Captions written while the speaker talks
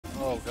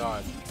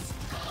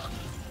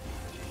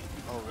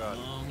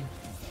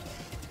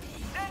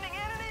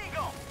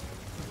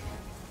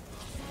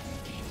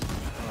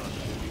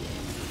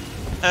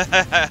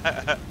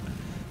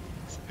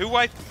Who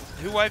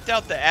wiped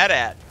out the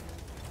AT-AT?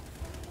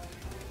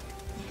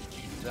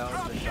 That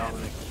was the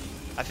Dominic.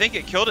 I think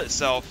it killed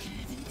itself.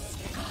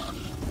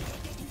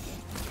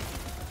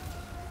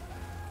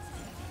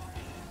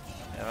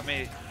 Yeah, let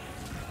me.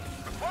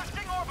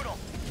 Requesting orbital.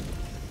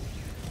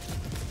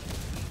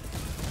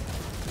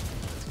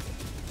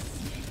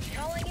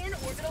 Calling in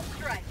orbital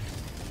strike.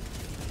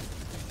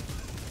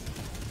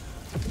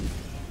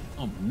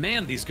 Oh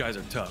man, these guys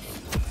are tough.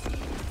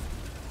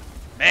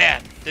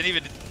 Man,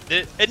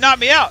 it knocked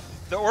me out.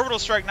 The orbital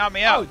strike knocked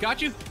me Oh, out. it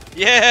got you?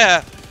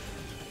 Yeah.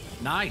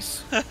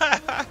 Nice.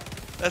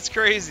 That's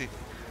crazy.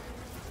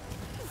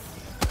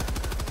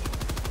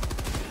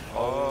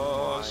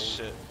 Oh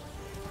shit.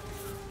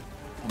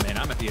 Oh man,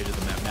 I'm at the edge of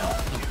the map now.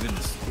 Oh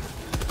goodness.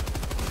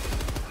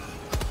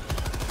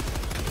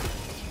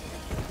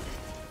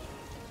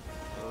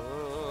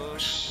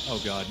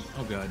 Oh god.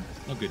 Oh god.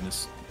 Oh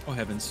goodness. Oh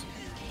heavens.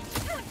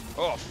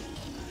 Oh.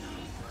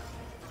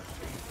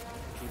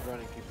 Keep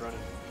running, keep running.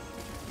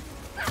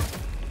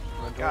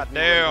 Run God towards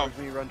damn.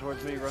 me, run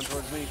towards me, run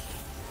towards me.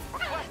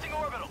 Requesting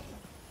orbital.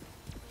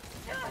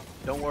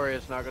 Don't worry,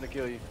 it's not gonna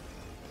kill you.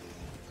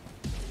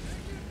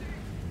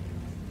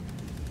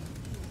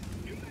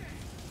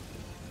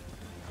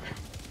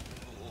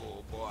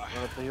 Oh boy.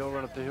 Run up the hill,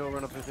 run up the hill,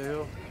 run up the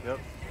hill. Yep.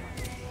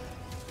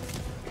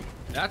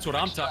 That's what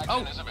I'm talking.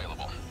 Oh. Is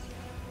available.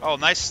 Oh,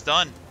 nice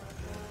stun.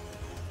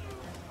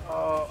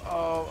 Oh.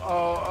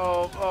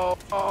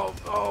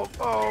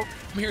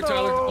 I'm here,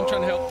 Tyler. I'm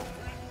trying to help.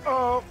 Oh.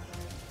 Oh,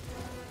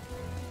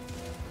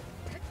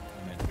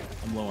 man,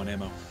 I'm low on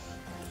ammo.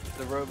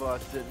 The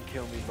robots didn't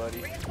kill me,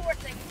 buddy.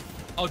 Reinforcing.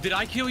 Oh, did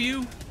I kill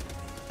you?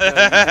 No, you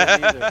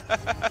didn't either.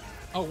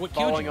 Oh, what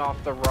killed Falling you?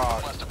 off the rock.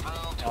 Request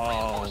approved.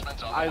 Oh.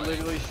 Reinforcements on the I way.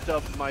 literally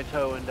stubbed my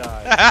toe and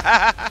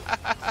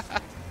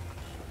died.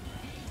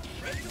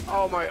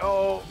 Oh my,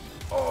 oh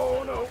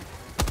no.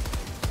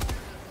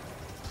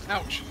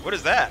 Ouch. What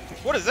is that?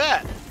 What is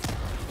that?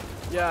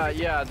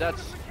 Yeah,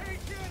 that's,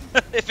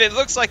 If it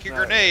looks like a No.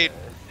 grenade,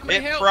 Somebody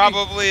it help me.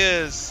 probably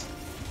is.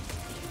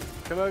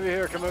 come over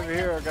here,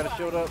 I got a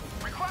shield up.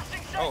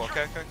 Requesting Oh,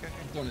 sentry. okay.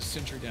 I'm throwing a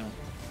sentry down.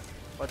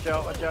 Watch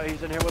out,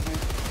 he's in here with me.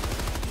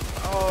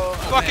 Oh,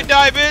 Fucking man.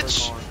 die,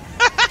 bitch!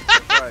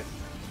 That's right.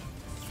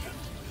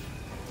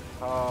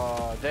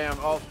 Oh, damn,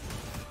 oh.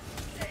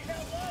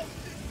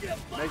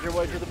 Make your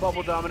way to the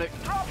bubble, Dominic.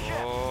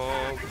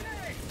 Oh,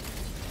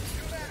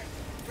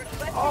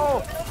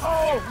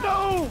 Oh,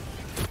 no!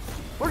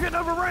 We're getting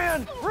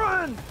overran!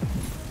 Run!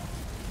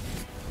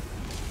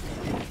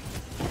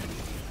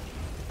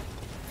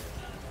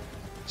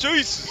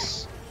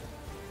 Jesus!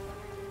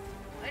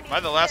 Am I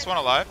the last one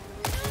alive?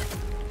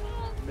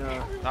 No.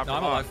 Not No, for I'm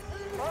long. alive.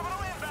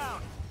 Orbital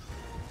inbound.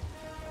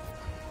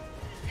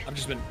 I've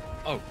just been.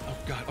 Oh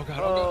god. Oh god. Oh god.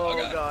 Oh, Oh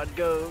god.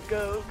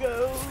 God,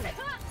 go.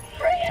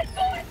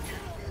 Reinforce.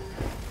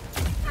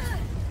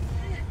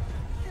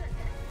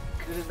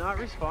 Did it not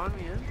respawn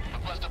me in?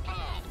 Request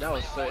approved. That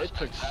was so, it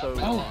took so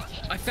Oh, long.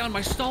 I found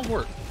my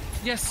stalwart.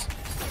 Yes.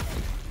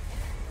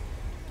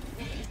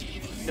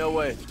 No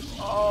way.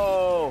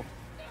 Oh!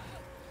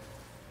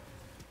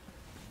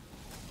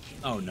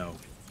 Oh no.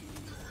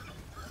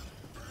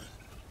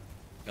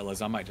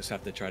 Fellas, I might just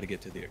have to try to get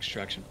to the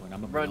extraction point.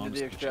 I'm gonna be Run to honest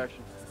the with you.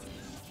 extraction.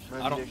 I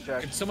Run to the don't. Can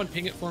extraction. someone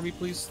ping it for me,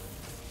 please?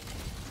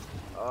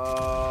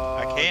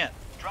 I can't.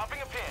 Dropping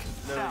a pin.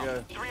 There we South,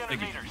 go. 300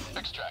 Thank you. meters.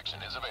 Extraction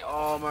is available.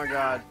 Oh my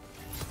God.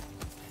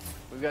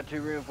 We've got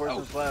 2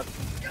 reinforcements left.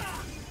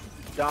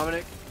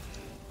 Dominic?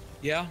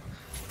 Yeah.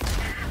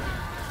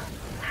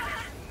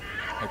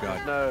 Oh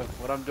god. No,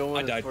 what I'm doing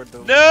I is died. for the...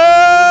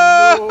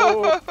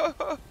 No!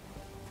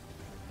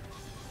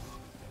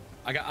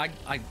 I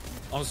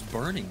was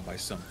burning by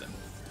something.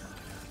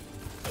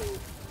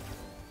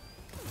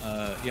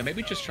 Yeah,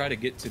 maybe just try to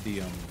get to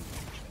the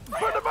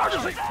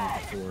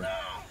before.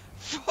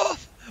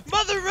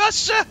 Mother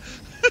Russia!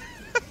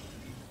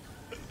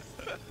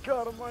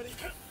 God almighty.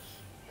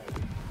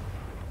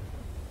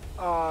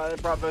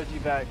 It brought both of you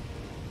back.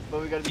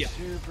 But we gotta be Yeah.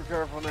 super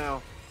careful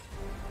now.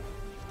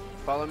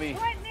 Follow me.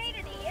 Point me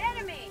to the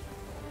enemy.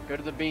 Go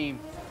to the beam.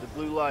 The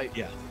blue light.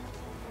 Yeah.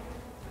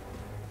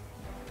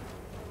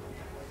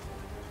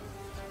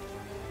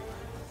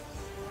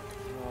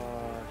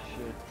 Oh,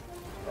 shit.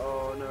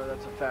 Oh, no,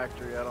 that's a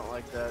factory. I don't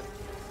like that.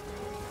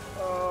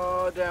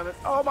 Oh, damn it.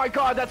 Oh, my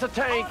God, that's a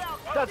tank.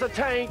 That's a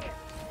tank.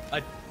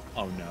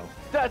 Oh no.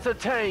 That's a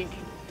tank.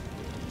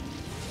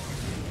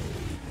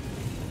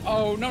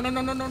 Oh no. Oh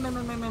no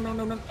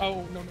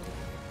no.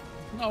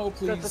 No,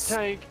 please. That's a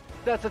tank.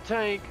 That's a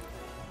tank.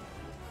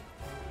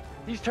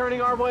 He's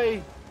turning our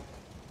way.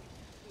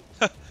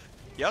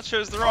 Y'all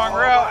chose the wrong Oh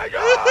route. my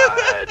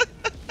God.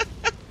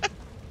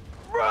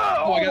 Bro,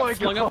 Oh, I got my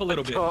flung God. up a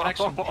little bit. It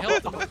actually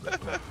helped a little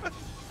bit.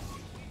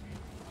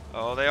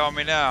 Oh, they on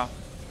me now.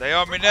 They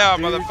on me now,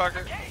 Dude.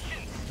 motherfucker.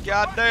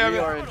 God damn We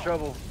it. are in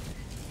trouble.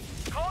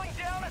 Calling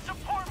down a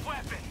support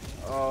weapon.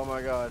 Oh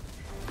my God.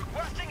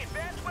 Requesting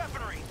advanced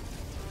weaponry.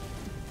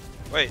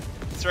 Wait,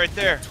 it's right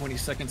there. 20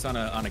 seconds on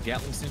a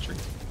Gatling sentry.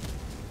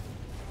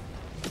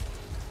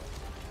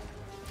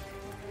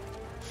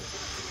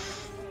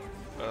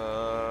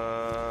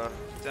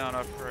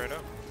 on up right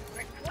up.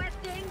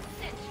 Requesting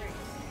sentry.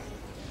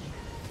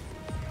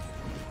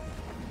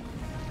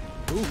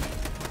 Ooh.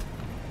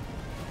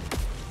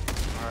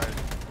 Alright.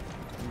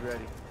 You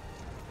ready?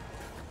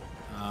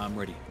 I'm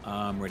ready.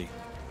 I'm ready.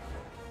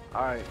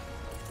 Alright.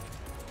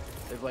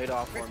 They've laid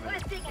off for a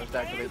minute. Requesting Let's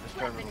activate advanced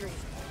this terminal. weaponry.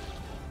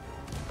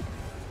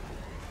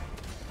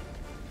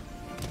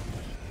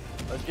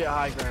 Let's get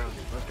high ground.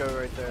 Let's go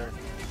right there.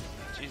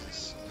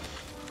 Jesus.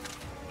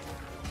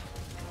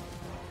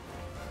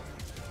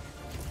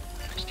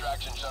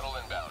 Extraction shuttle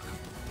inbound.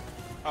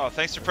 Oh,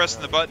 thanks for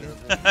pressing the button.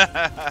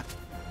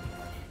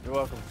 You're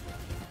welcome.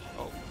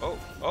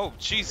 oh,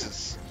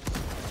 Jesus.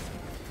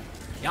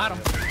 Got him.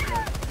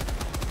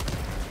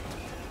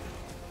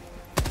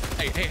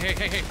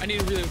 Hey. I need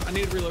to reload. I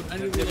need to reload. Yep.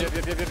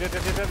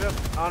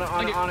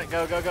 On it.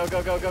 Go.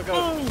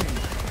 Boom.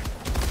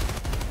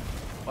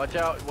 Watch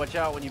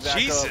out when you back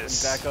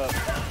Jesus. up.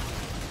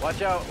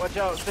 Watch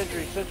out.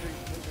 Sentry.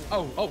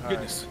 Oh,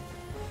 goodness.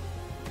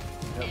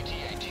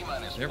 ETA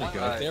T-minus There we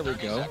go. 1 There we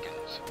 30 go.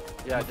 seconds.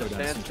 Yeah, I'll throw just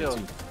down stand some still.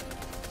 too.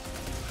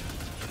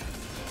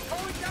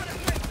 Calling down a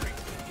sentry.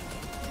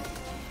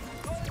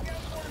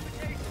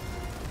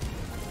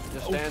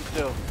 Just stand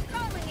still.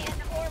 Calling in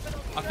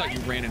orbital I thought you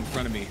strike. ran in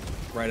front of me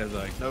right as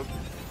I. Nope.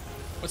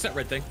 What's that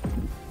red thing?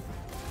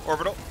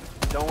 Orbital.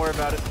 Don't worry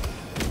about it.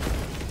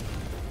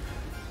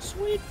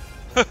 Sweet.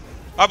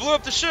 I blew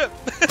up the ship.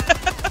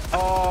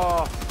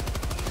 Oh.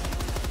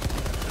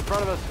 In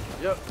front of us.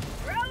 Yep.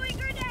 Throwing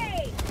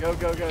grenade. Go.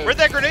 Where'd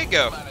that grenade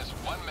go? Minus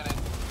 1 minute.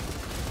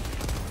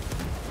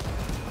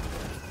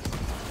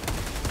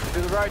 To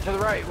the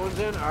right. One's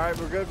in. All right,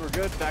 we're good.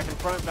 Back in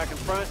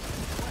front.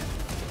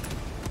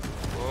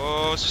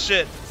 Oh,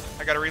 shit.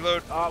 I gotta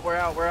reload. Oh, we're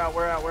out. We're out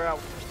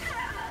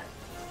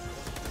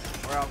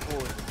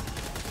forward.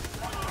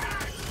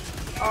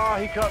 Oh,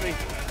 he cut me.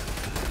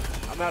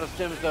 I'm out of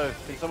stems though.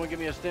 Can someone give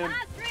me a stem?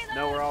 Last reload.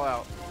 No, we're all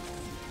out.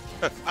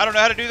 I don't know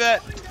how to do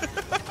that.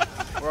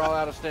 We're all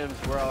out of stems.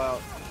 We're all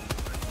out.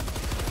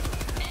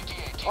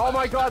 ETA Oh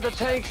my T-minus God, the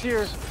 30 tank's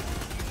here.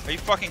 Are you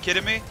fucking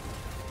kidding me?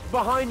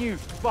 Behind you,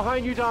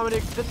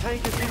 Dominic. The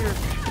tank is here.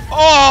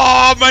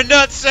 Oh, my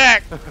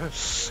nutsack!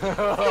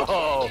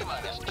 Oh,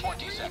 T-minus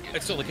 20 seconds.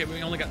 It's still okay.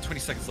 We only got 20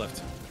 seconds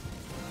left.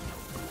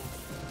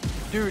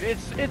 dude,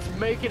 it's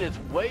making its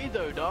way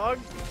though, dog.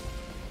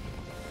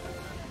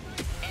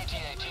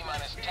 ETA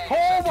T-minus 10 Oh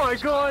seconds my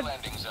to God.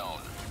 landing zone.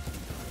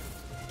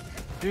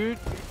 Dude,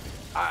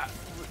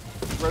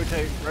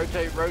 rotate.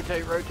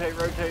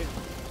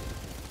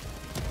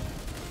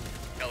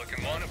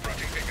 Pelican 1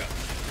 approaching pickup.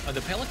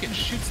 The Pelican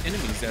shoots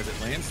enemies as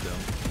it lands, though.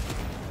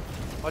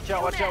 Watch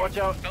out.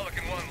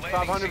 Pelican 1 landing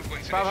 500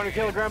 sequence 500 initiated.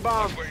 kilogram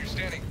bomb. Watch where you're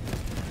standing.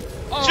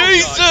 Oh,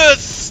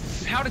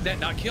 Jesus! God. How did that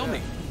not kill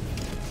me?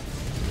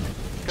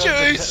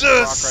 Jesus!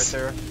 Rock right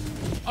there.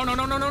 Oh no! Oh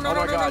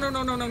my God.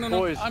 No!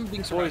 Boys, I'm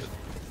being surrounded.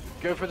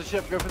 Go for the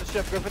ship.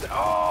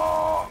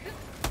 Oh!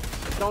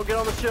 Don't get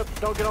on the ship.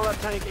 Don't get on that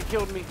tank. It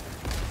killed me.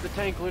 The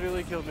tank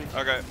literally killed me.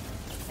 Okay.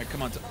 Alright,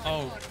 come on.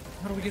 Oh,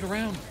 how do we get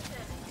around?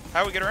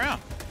 How do we get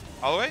around?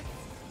 All the way?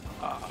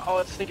 Oh,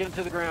 it's sinking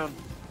into the ground.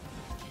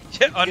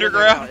 Get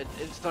underground?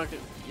 It sunk it.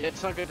 Yeah, it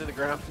sunk into the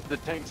ground. The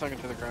tank sunk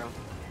into the ground.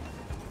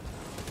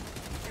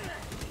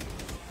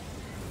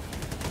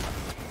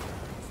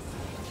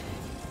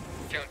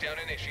 Countdown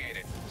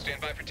initiated.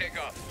 Stand by for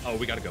takeoff. Oh,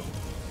 we gotta go.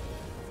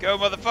 Go,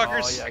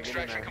 motherfuckers! Oh, yeah. Get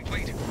in Extraction there.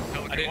 complete.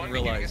 Pelican I didn't 1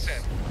 beginning realize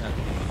ascent.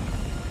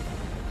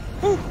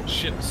 that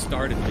ship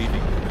started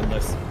leaving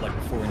unless, like,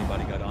 before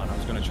anybody got on. I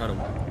was gonna try to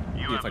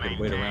see if I could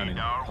wait around and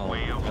call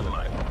it.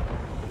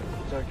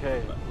 It's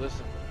okay.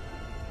 Listen,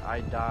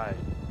 I died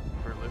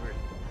for liberty.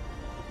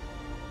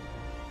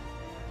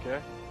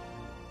 Okay?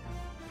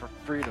 For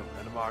freedom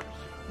and democracy.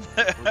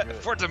 We're good.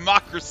 For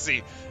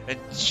democracy and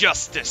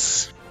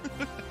justice.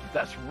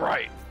 That's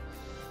right.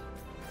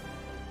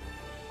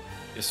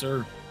 Yes,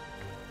 sir.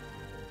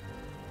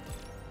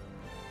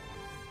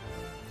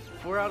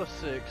 4 out of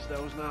 6. That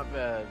was not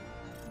bad.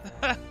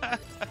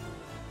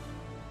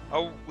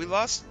 Oh, we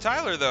lost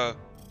Tyler though.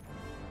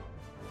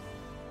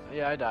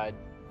 Yeah, I died.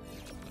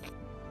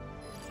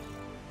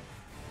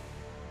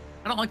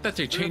 I don't like that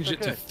they But it's changed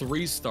it to okay.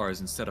 3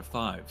 stars instead of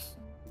 5.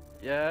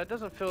 Yeah, it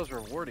doesn't feel as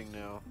rewarding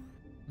now.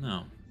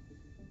 No.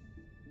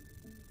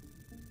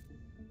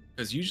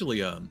 Because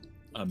usually a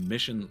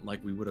mission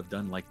like we would have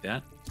done like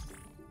that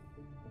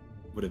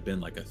would have been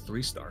like a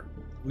 3-star.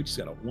 We just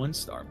got a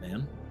 1-star,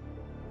 man.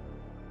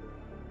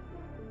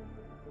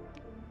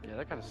 Yeah,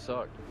 that kind of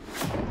sucked.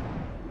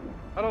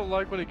 I don't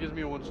like when it gives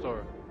me a 1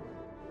 star.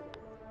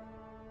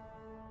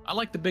 I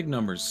like the big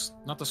numbers,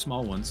 not the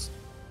small ones.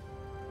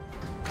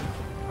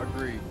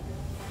 Agreed.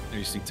 There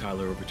you see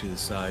Tyler over to the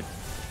side.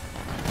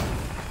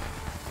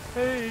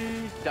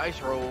 Hey,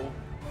 dice roll.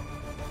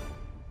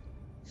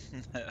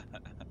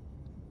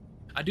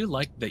 I do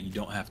like that you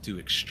don't have to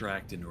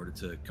extract in order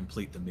to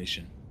complete the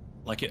mission.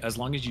 Like, as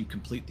long as you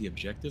complete the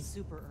objective,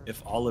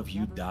 if all of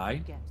you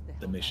die,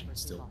 the mission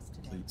still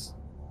completes.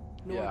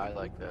 Yeah, I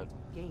like that.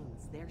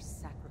 Gains their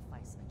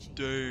sacrifice achieved.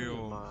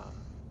 Damn.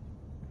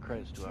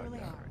 Credits to our Truly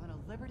guy. are one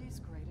of Liberty's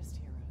greatest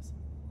heroes.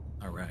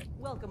 All right.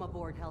 Welcome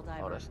aboard,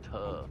 Helldiver. Oh, that's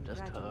tough. And That's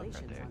tough right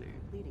congratulations there, on dude.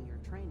 completing your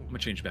training. I'm gonna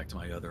change back to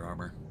my other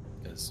armor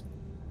because.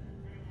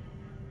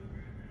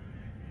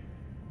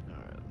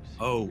 Alright, let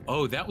me see.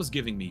 Oh, that was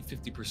giving me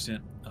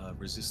 50%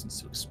 resistance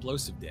to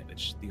explosive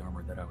damage. The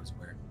armor that I was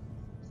wearing.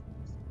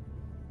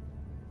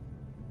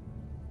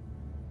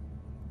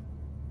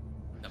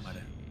 That might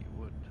have. See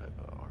what type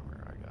of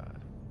armor I got.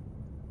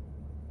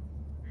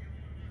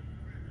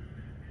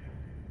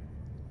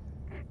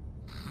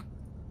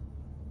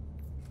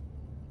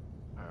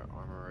 Alright,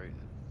 armor rating.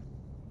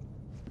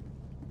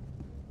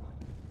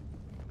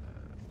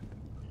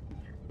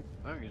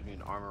 That gives me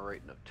an armor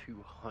rating of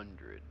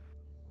 200.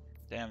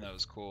 Damn, that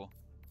was cool.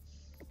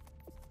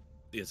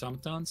 The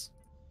automatons?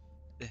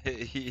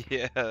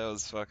 Yeah, that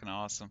was fucking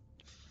awesome.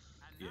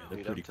 Yeah, they're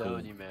Dude, I'm pretty cool.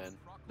 telling you, man,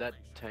 that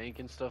tank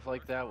and stuff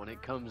like that, when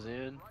it comes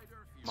in,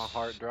 my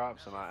heart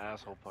drops and my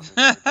asshole puckers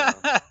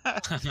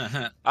every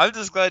time. I'm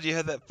just glad you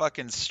had that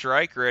fucking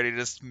strike ready to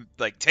just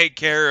like take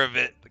care of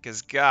it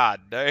because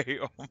god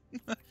damn.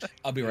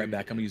 I'll be right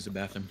back. I'm gonna use the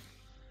bathroom.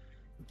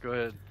 Go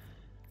ahead.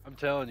 I'm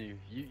telling you,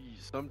 you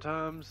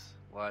sometimes,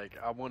 like,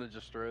 I want to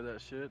just throw that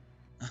shit,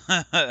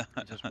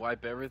 just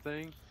wipe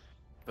everything,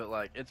 but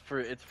like, it's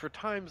for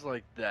times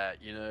like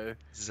that, you know?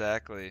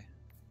 Exactly.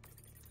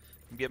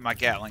 I'm getting my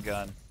Gatling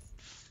gun.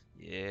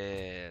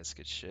 Yeah, that's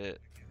good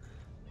shit.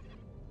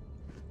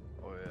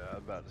 Oh yeah, I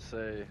was about to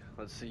say,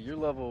 let's see, your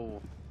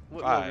level,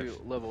 what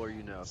 5. level are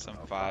you now? Some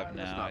Oh, 5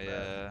 That's now, not bad.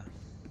 yeah.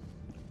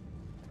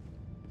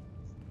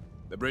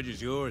 The bridge is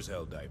yours,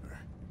 Helldiver.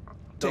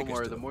 Don't Take us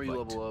worry, to the the more you fight.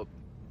 level up,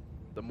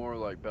 the more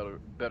like better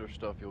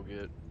stuff you'll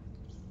get.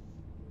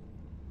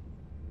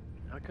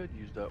 I could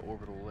use that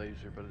orbital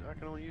laser, but I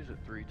can only use it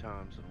 3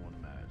 times in one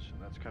match,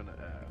 and that's kind of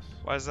ass.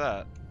 Why is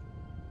that?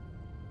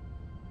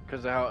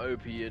 Because of how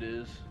OP it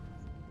is.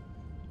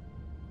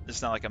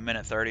 It's not like a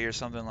minute 30 or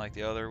something like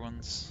the other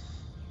ones.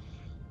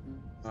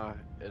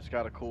 It's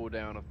got a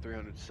cooldown of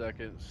 300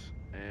 seconds,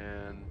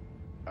 and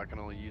I can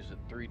only use it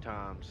 3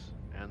 times,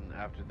 and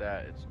after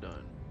that, it's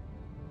done.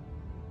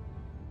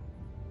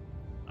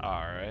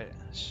 Alright,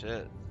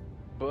 shit.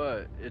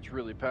 But it's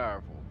really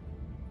powerful.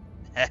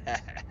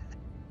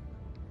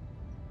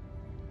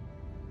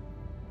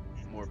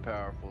 More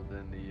powerful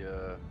than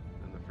the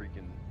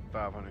freaking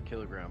 500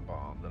 kilogram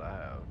bomb that I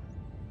have.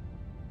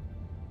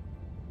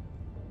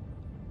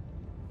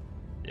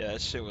 Yeah,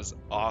 that shit was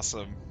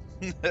awesome.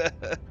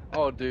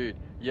 Oh, dude,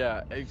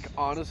 yeah.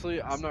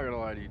 Honestly, I'm not gonna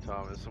lie to you,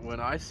 Thomas. When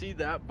I see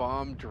that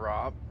bomb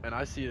drop and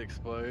I see it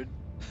explode,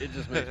 it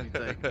just makes me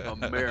think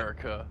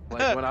America.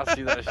 Like when I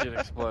see that shit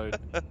explode.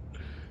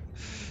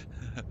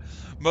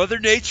 Mother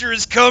Nature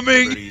is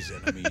coming. Liberty's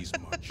enemies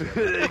march.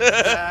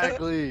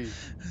 Exactly.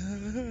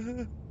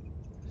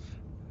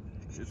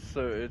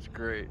 It's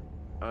great.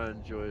 I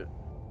enjoy it.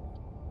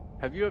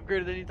 Have you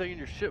upgraded anything in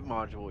your ship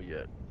module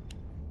yet?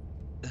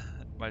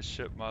 My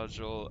ship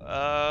module.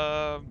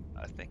 I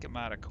think I'm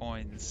out of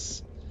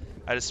coins.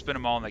 I just spent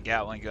them all on the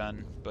Gatling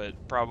gun,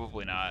 but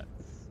probably not.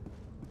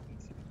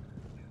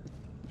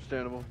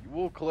 Understandable.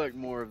 We'll collect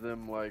more of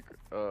them, like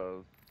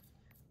the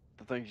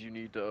things you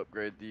need to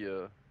upgrade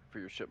the for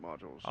your ship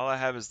modules. All I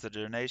have is the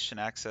donation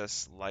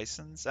access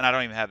license, and I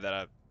don't even have that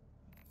up.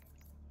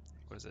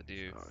 What does that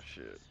do? Oh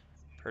shit.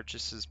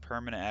 Purchases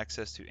permanent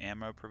access to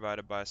ammo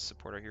provided by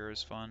Support Our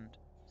Heroes Fund.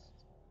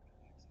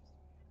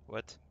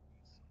 What?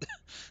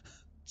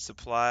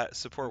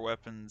 Support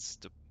weapons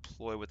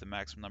deploy with the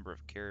maximum number of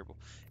carryable.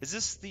 Is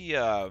this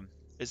the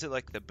is it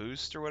like the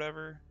boost or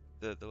whatever?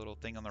 The little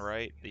thing on the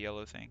right, the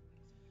yellow thing?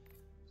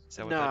 Is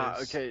that what that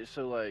is? Okay,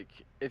 so like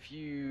if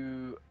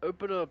you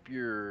open up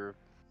your,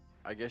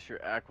 I guess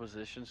your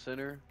acquisition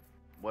center,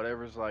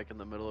 whatever's like in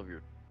the middle of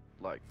your,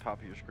 like top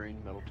of your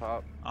screen, metal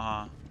top.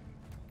 Uh-huh.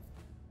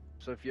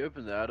 So if you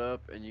open that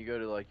up and you go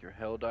to like your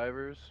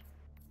Helldivers,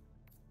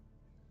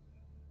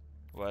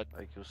 What?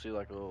 like you'll see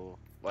like a little,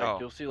 like Oh.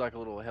 you'll see like a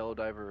little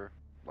Helldiver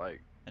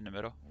like In the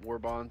middle? war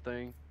bond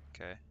thing.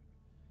 Okay.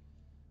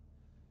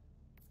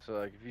 So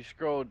like if you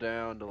scroll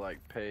down to like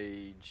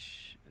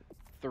page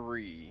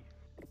 3,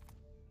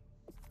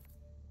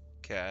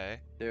 Okay.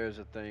 there's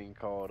a thing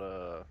called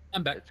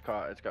I'm back. it's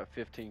got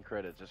 15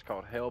 credits. It's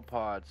called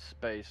Hellpod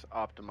Space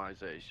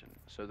Optimization.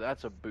 So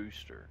that's a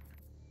booster.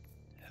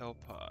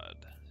 Hellpod.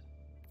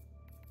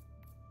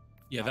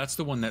 Yeah, that's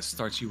the one that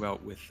starts you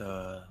out with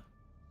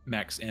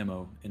max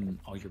ammo in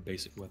all your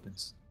basic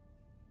weapons.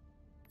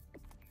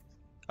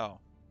 Oh.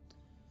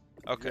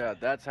 Okay. Yeah,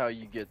 that's how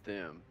you get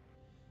them.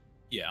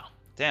 Yeah.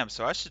 Damn,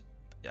 so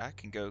I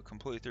can go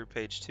completely through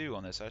page 2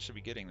 on this. I should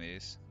be getting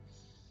these.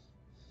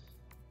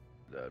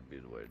 That'd be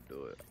the way to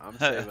do it. I'm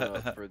saving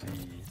up for the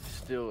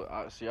still.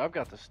 See, I've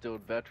got the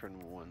Stilled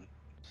Veteran one,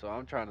 so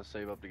I'm trying to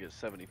save up to get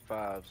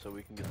 75 so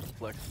we can get the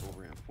flexible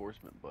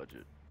reinforcement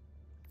budget.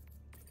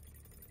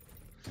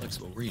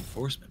 Flexible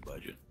reinforcement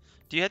budget.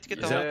 Do you have to get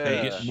the Is whole that how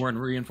you page? get more in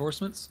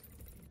reinforcements?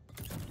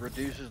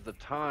 Reduces the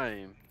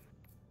time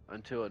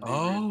until new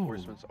Oh.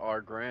 reinforcements are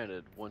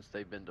granted once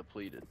they've been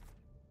depleted.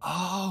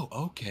 Oh,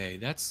 okay.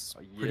 That's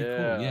pretty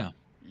Yeah. cool. Yeah.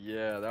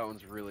 Yeah, that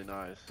one's really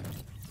nice.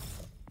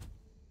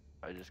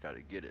 I just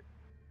gotta get it.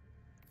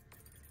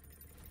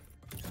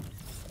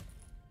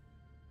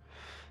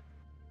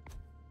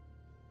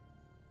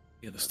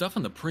 Yeah, the stuff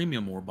on the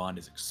premium war bond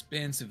is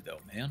expensive though,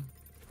 man.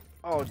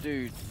 Oh,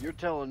 dude, you're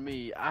telling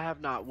me I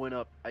have not went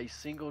up a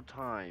single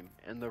time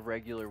in the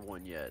regular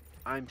one yet.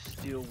 I'm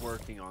still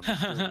working on the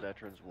Steel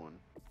Veterans one.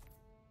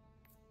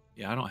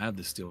 Yeah, I don't have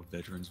the Steel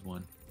Veterans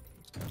one.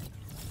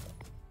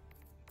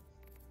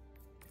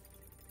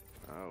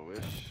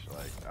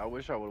 I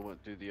wish I would have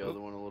went through the other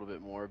one a little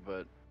bit more,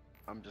 but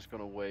I'm just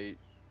gonna wait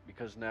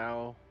because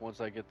now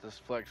once I get this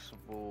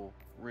flexible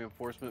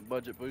reinforcement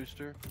budget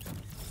booster,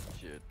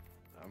 shit,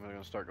 I'm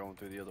gonna start going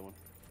through the other one.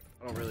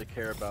 I don't really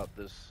care about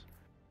the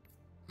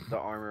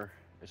armor.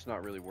 It's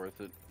not really worth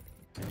it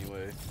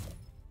anyway.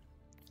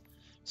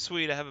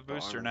 Sweet, I have a The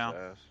booster armor's now.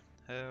 ass.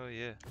 Hell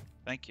yeah.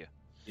 Thank you.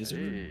 Is it?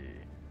 Hey.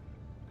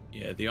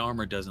 Yeah, the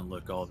armor doesn't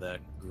look all that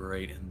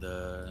great in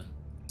the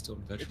Steel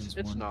Veterans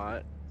It's one.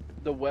 not.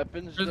 The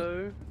weapons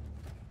though,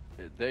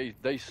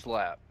 they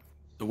slap.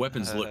 The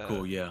weapons look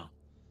cool, yeah.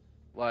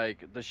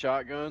 Like the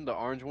shotgun, the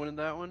orange one in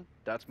that one,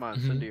 that's my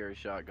incendiary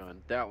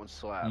shotgun. That one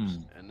slaps.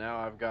 And now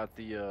I've got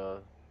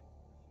the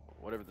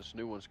whatever this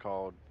new one's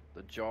called,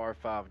 the JAR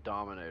 5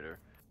 Dominator.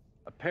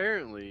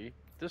 Apparently,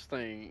 this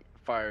thing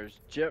fires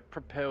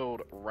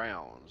jet-propelled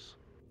rounds.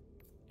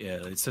 Yeah,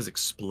 it says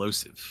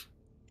explosive.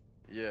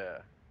 Yeah,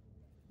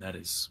 That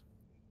is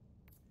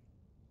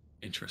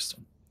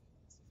interesting.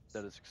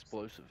 that is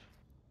explosive.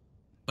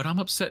 But I'm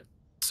upset.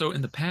 So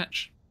in the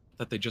patch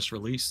that they just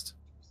released,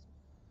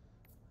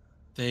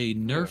 they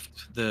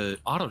nerfed the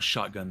auto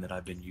shotgun that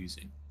I've been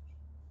using.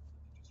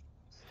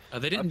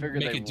 They didn't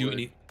figured make they it do would.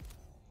 any.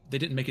 They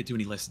didn't make it do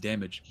any less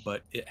damage,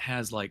 but it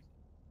has like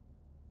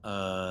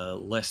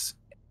less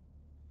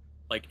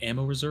like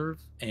ammo reserve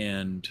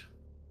and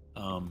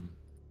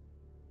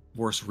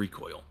worse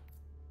recoil.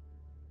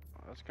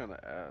 Oh, that's kind of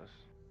ass.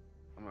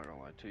 I'm not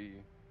gonna lie to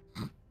you.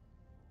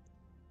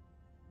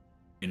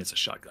 And it's a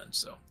shotgun,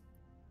 so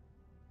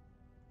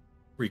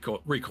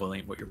recoil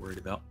ain't what you're worried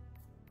about.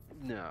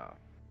 Nah.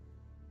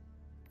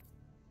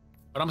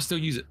 But I'm gonna still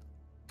use it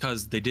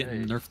because they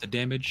didn't Hey. nerf the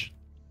damage,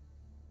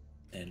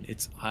 and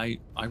it's I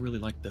really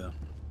like the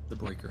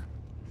breaker.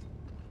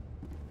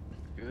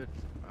 Good.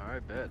 All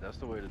right, bet. That's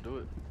the way to do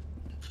it.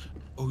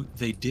 Oh,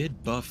 they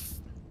did buff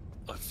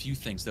a few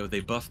things though. They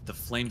buffed the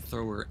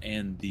flamethrower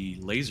and the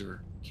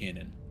laser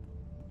cannon.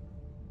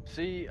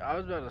 See, I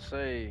was about to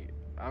say,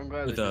 I'm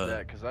glad With, they did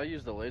that because I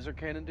used the laser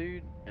cannon,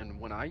 dude, and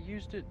when I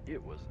used it,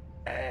 it was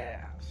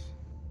ass.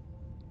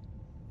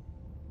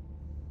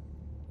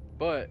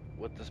 But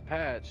with this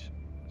patch,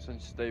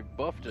 since they've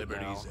buffed it now,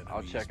 Liberty's I'll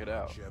enemies check it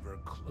out. march ever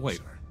Wait.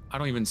 closer. I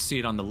don't even see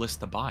it on the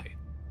list to buy.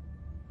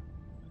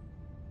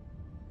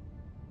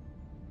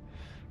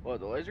 What,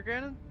 the laser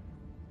cannon?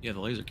 Yeah, the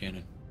laser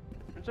cannon.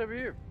 It's over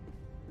here.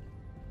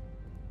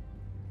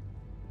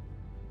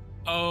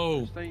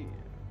 Oh, This thing.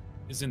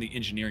 it's in the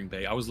engineering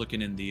bay. I was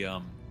looking in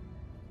the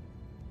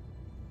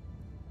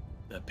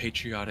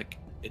Patriotic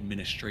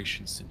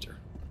Administration Center.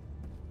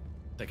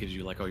 That gives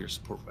you like all your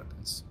support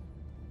weapons.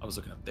 I was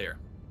looking up there.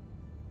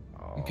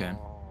 Okay.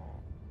 Oh.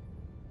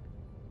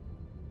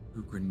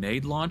 Ooh,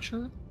 grenade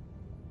launcher?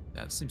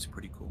 That seems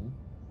pretty cool.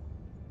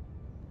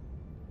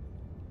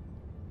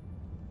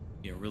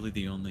 Yeah, really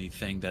the only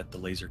thing that the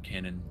laser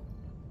cannon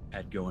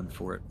had going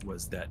for it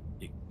was that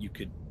you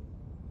could,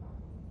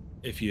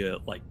 if you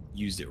like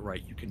used it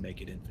right, you can make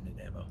it infinite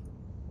ammo.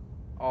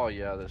 Oh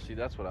yeah, see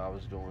that's what I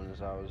was doing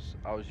is I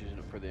was using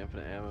it for the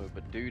infinite ammo,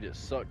 but dude, it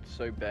sucked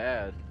so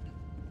bad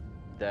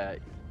that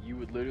you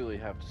would literally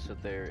have to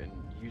sit there and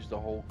use the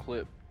whole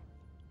clip,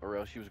 or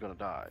else you was gonna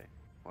die.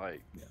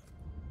 Like,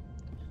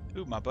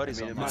 Ooh, my I buddy's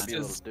mean, it online. might be a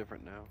little Says-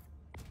 different now.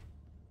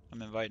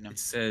 I'm inviting him. It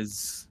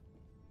says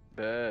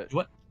Bet.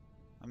 what?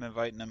 I'm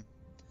inviting him.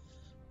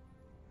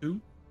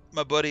 Who?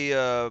 My buddy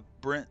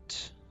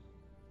Brent.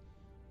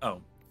 Oh,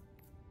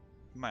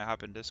 He might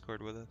hop in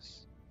Discord with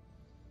us.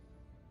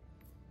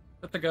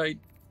 but the guy.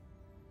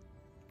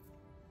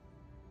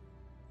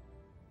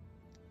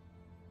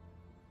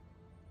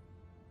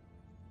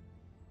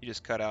 You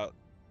just cut out.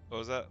 What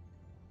was that?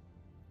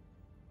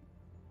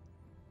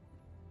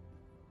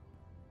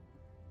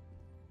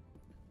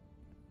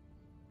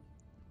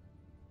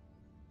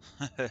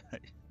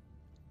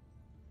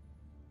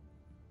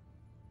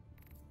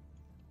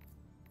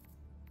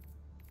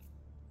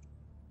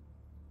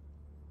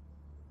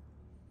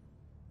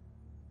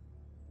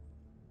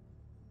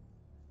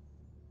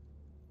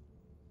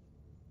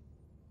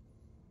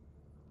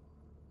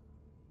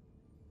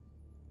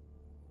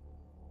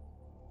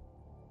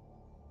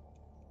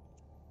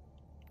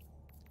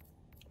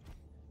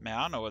 Man,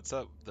 I don't know what's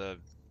up. The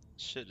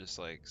shit just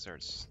like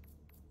starts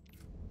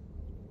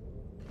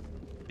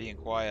being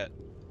quiet.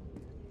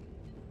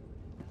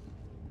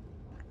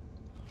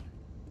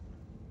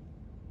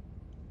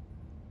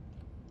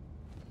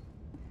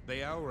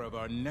 The hour of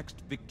our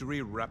next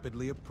victory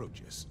rapidly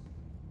approaches.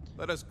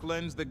 Let us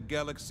cleanse the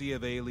galaxy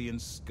of alien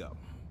scum.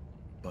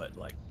 But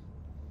like,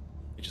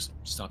 it just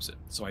stops it.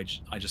 So I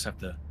just have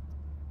to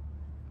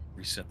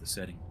reset the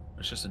setting.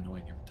 It's just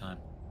annoying every time.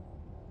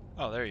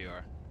 Oh, there you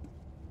are.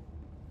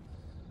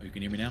 Oh, you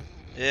can hear me now?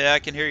 Yeah, I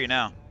can hear you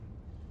now.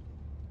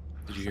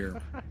 Did you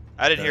hear?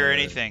 I didn't hear the-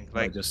 anything.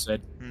 what I Like, just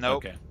said?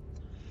 nope. Okay.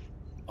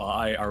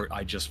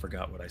 I just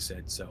forgot what I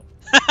said, so.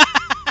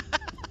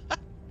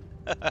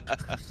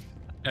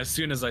 As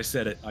soon as I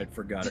said it, I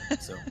forgot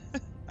it, so.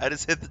 I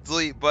just hit the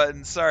delete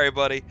button. Sorry,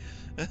 buddy.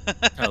 Oh,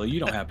 Tyler, you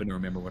don't happen to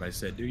remember what I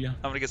said, do you? I'm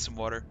gonna get some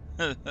water.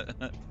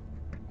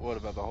 What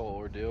about the whole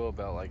ordeal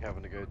about like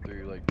having to go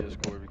through like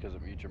Discord because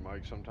it mutes your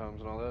mic sometimes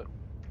and all that?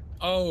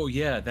 Oh,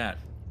 yeah, that.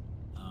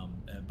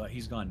 But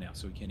he's gone now,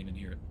 so we can't even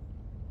hear it.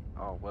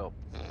 Oh well.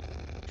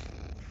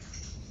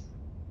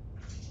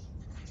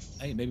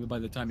 Hey, maybe by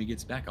the time he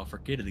gets back, I'll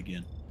forget it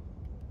again.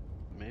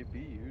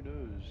 Maybe, who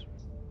knows?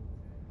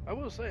 I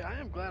will say I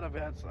am glad I've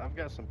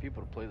got some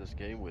people to play this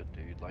game with,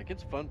 dude. Like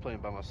it's fun playing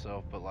by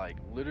myself, but like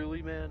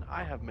literally, man,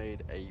 I have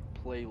made a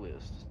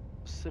playlist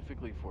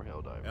specifically for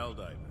Helldiver.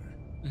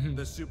 Helldiver,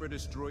 the Super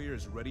Destroyer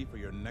is ready for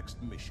your next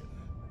mission.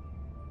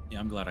 Yeah,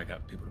 I'm glad I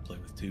got people to play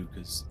with too,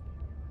 because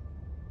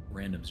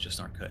randoms just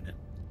aren't cutting it.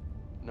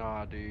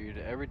 Nah, dude.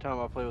 Every time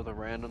I play with a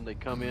random, they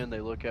come in, they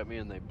look at me,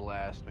 and they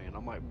blast me, and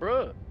I'm like,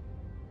 bruh.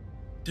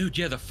 Dude,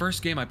 yeah, the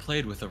first game I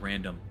played with a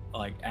random,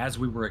 like as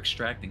we were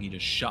extracting, he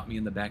just shot me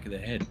in the back of the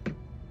head.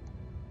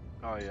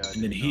 Oh yeah.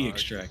 And then dude, he no,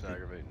 it's just extracted.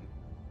 aggravating.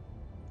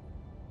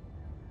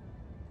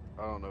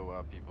 I don't know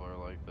why people are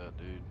like that,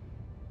 dude.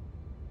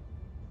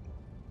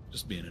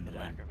 Just being It annoying.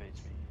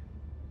 aggravates me.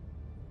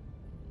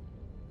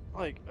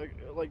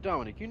 Like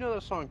Dominic, you know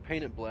that song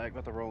 "Painted Black"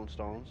 by the Rolling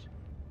Stones?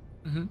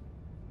 Mm-hmm.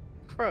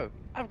 Bro,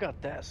 I've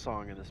got that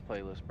song in this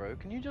playlist, bro.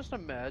 Can you just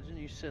imagine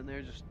you sitting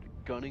there just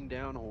gunning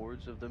down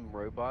hordes of them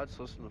robots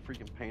listening to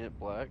freaking "Painted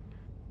Black"?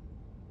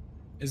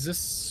 Is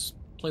this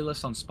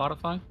playlist on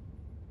Spotify?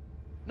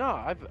 No,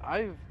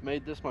 I've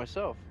made this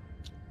myself.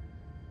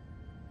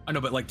 I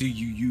know, but like, do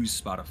you use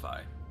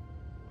Spotify?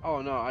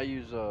 Oh no, I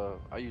use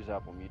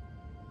Apple Music.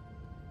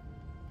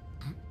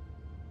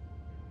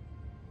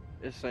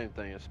 It's the same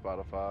thing as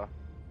Spotify.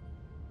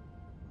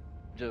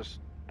 Just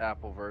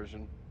Apple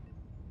version.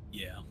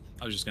 Yeah,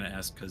 I was just gonna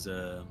ask because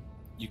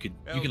you can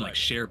like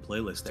share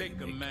playlists that Take you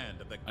make.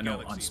 command of the I know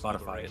on galaxy's Spotify at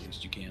liberation.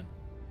 least you can.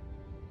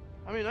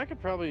 I mean, I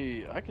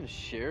can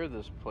share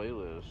this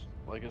playlist.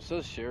 Like it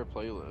says share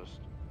playlist.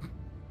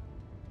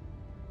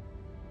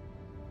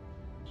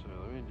 So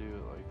let me do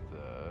it like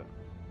that.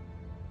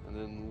 And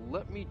then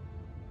let me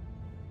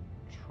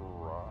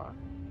try.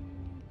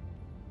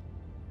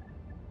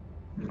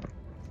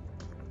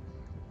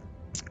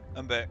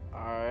 I'm back.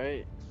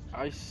 Alright.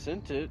 I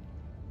sent it.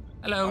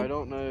 Hello. I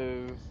don't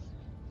know.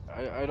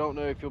 I don't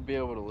know if you'll be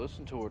able to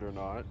listen to it or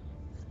not.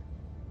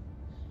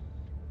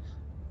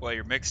 What,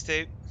 your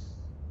mixtape?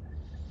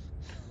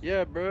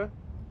 Yeah, bruh.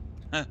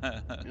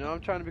 You know, I'm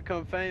trying to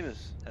become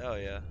famous. Hell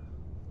yeah.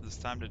 It's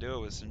time to do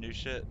it with some new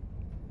shit.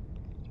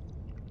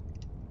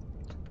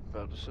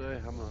 About to say,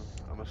 I'm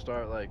gonna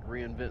start like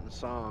reinventing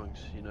songs,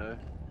 you know.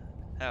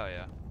 Hell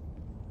yeah.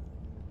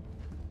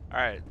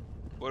 Alright.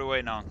 What are we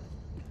waiting on?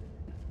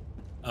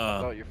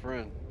 About your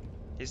friend.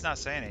 He's not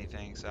saying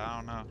anything, so I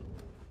don't know.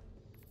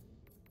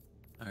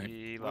 All right.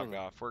 He logged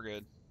off. We're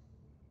good.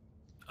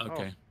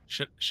 Okay.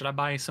 Should I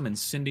buy some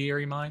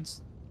incendiary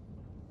mines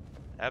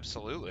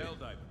Absolutely.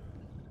 Helldiver,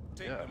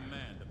 take Yeah.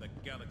 command of the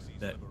galaxy's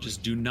that liberation.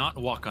 just do not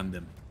walk on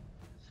them?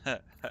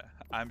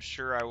 I'm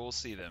sure I will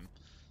see them.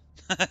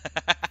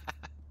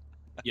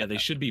 Yeah, they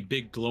should be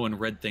big glowing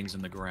red things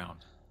in the ground.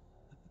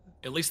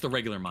 At least the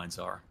regular mines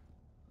are.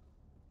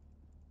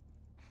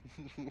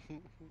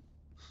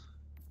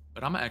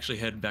 But I'm gonna actually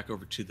head back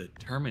over to the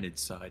Terminid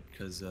side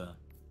because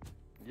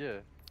Yeah.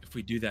 if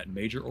we do that in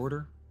major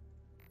order,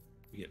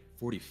 we get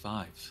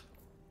 45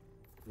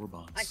 war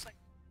bonds.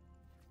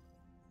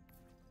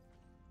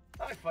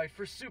 I fight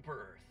for Super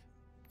Earth.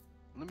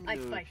 Let me I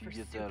know fight if you for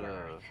get Super that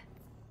Earth.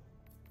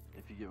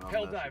 if you get my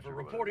message Helldiver or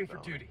reporting for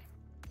whatever, duty.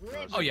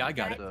 Oh yeah, I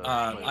got it.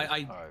 Uh,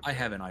 I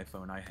have an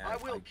iPhone. I I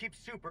have will keep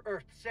Super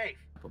Earth safe.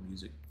 Apple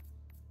Music,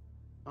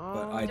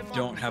 Dominic. but I Democracy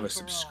don't have a for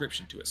all.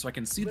 subscription to it, so I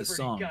can see the Liberty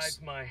songs. guides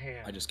my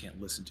hand. I just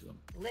can't listen to them.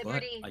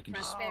 Liberty, But I can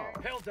just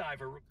prosperity.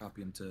 Helldiver.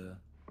 copy them to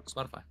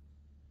Spotify.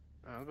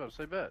 I was about to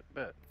say bet.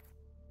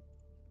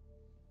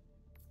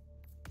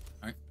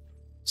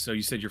 So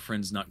you said your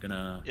friend's not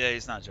gonna. Yeah,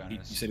 he's not You joining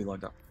us. said he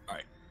logged off. All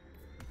right.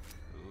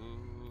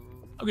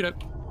 Ooh, Okay.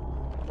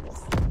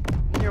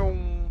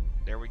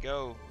 there we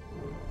go.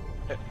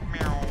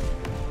 Meow.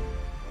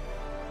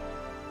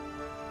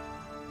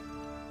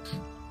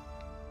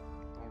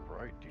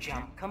 Alright, dude.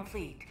 Jump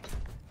complete.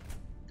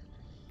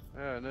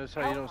 Yeah, notice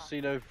how you don't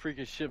see no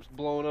freaking ships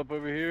blowing up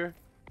over here?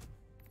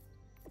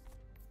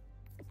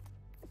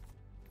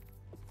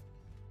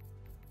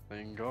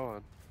 Thank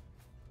God.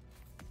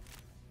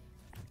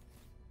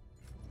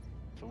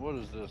 So what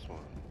is this one?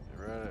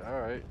 Right,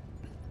 alright.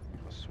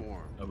 A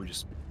swarm. Oh, we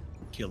just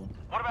kill him.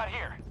 What about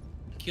here?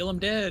 Kill him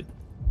dead.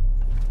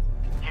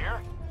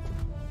 Here?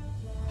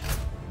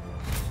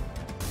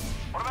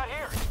 What about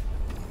here?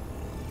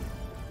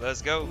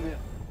 Let's go. Yeah.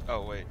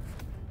 Oh, wait.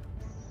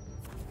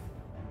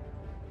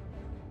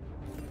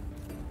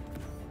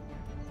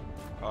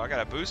 Oh, I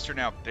got a booster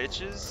now,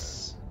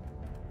 bitches.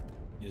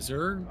 Yes,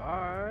 sir.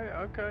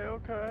 Alright,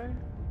 okay.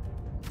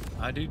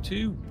 I do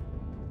too.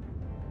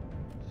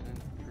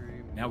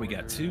 Sentry Now we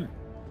got two.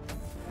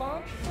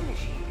 Launch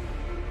initiated.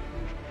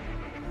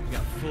 We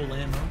got full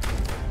ammo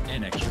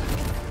and extra.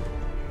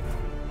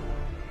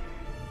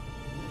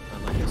 I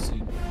like to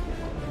see.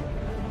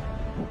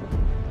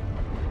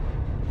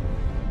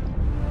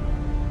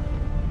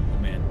 Oh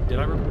man, did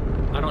I?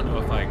 I don't know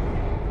if I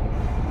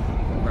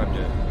grabbed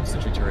a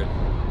sentry turret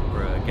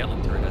or a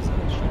Gatling turret as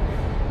a shield.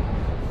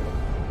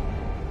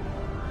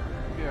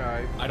 Yeah,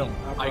 alright. I don't.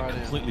 I'll I buy it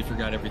in. completely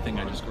forgot everything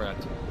I just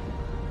grabbed.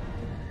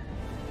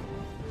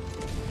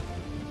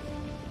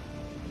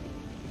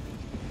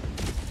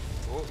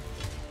 Oh.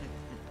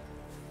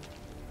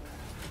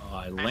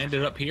 I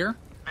landed up here.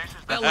 This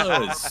is the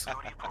Fellas, duty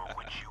for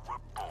which you were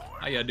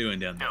born. how y'all doing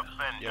down there?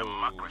 Defend Yo.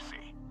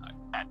 democracy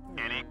at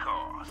any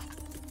cost.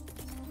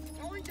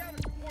 Calling down a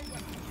support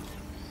weapon.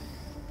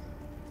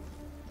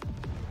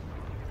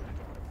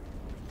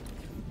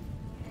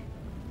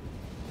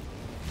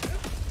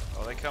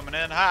 Oh, they coming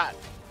in hot.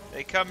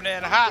 They coming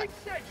in hot.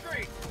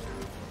 Sentry.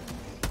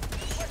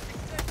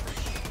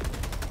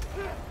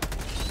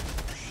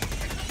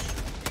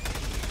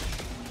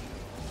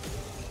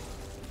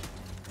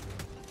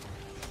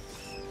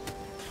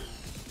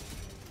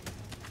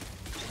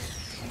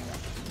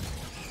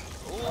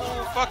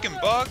 Ooh, fucking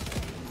bug.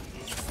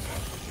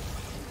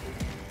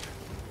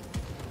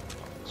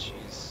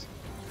 Jeez.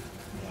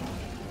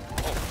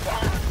 Oh,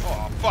 fuck.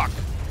 Oh, fuck.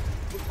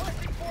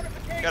 Requesting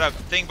fortification. Got a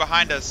thing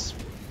behind us.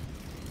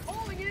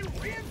 Calling in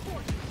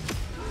reinforcements.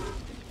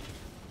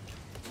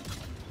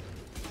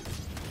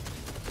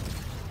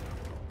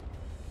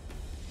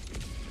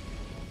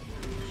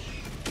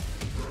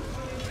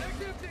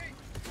 Bag's empty.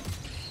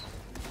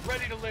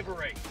 Ready to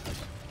liberate.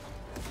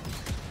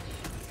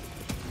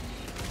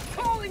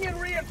 Calling in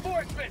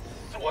reinforcements.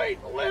 Sweet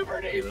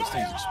liberty. Yeah, those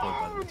things my explode by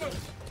arm! the time.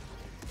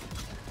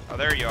 Oh,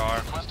 there you are.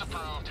 Request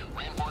approved.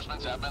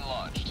 Reinforcements have been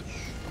launched.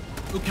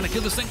 Ooh, can I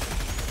kill this thing?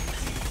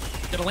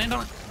 Did I land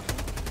on it?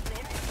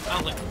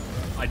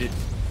 I did.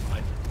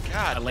 I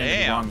God landed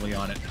damn. wrongly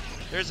on it.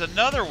 There's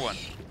another one.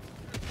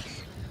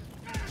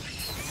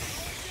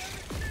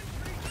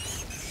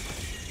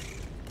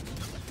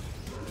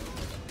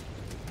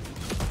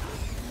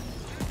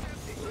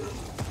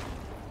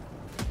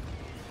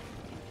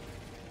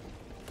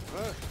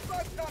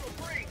 Bug tunnel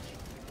breach.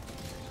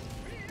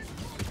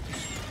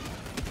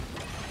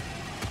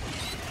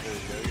 There you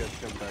go, you guys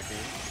come back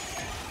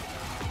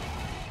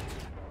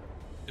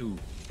in. Ooh.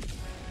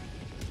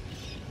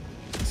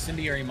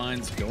 Incendiary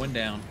mines going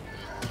down.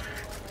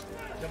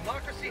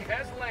 Democracy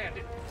has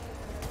landed.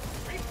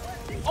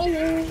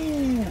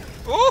 Ooh.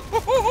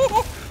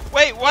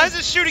 Wait, why is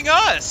it shooting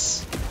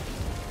us?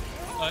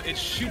 It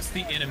shoots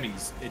the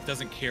enemies. It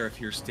doesn't care if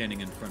you're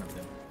standing in front of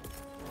them.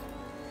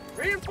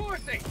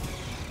 Reinforcing.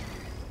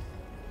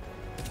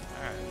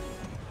 Alright.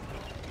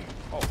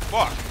 Oh,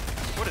 fuck.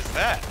 What is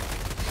that?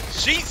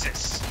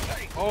 Jesus!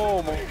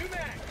 Oh my. New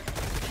mag.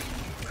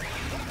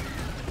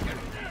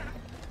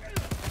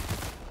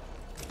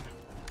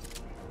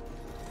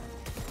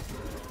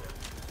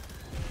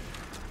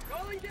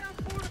 Calling down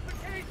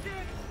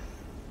fortification.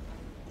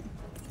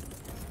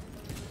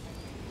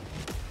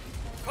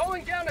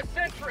 Calling down a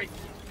sentry.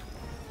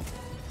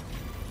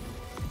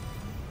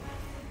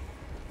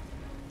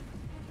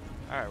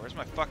 Alright, where's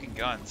my fucking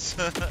guns?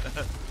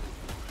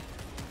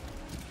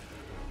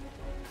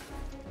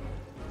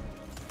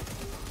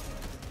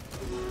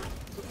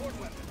 Support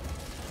weapon.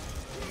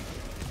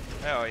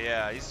 Hell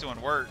yeah, he's doing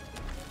work.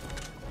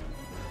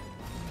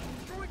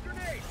 Throwing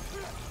grenade.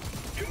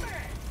 New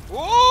mag.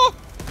 Woo!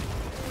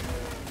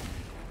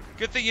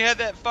 Good thing you had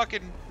that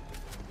fucking...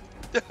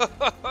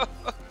 that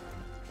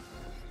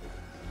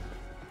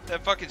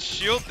fucking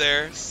shield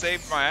there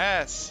saved my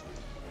ass.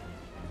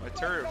 My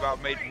turret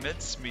about made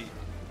mincemeat.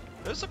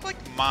 Those look like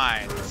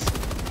mines.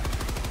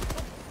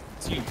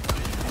 It's you.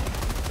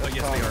 Oh,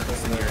 yes, they are.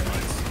 Incendiary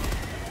mines.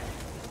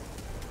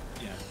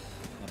 Yeah,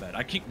 not bad.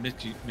 I keep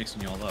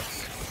mixing y'all up.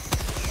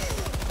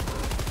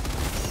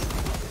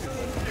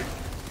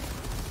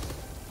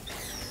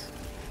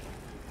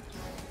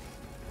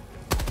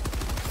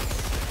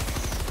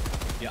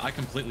 Yeah, I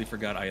completely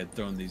forgot I had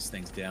thrown these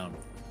things down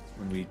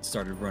when we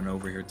started running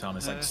over here,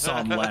 Thomas. I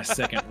saw them last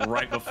second,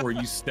 right before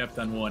you stepped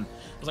on one.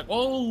 I was like,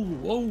 whoa,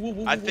 whoa, whoa,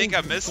 whoa. I think whoa,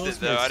 I missed it close,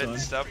 though. I son.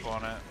 didn't step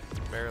on it.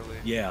 Barely.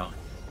 Yeah.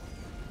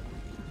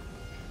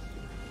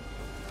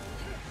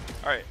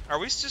 Alright, are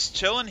we just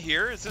chilling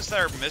here? Is this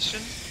our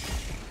mission?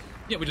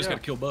 Yeah, we just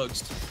gotta kill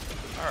bugs.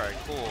 Alright,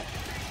 cool.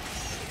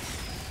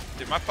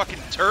 Dude, my fucking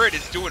turret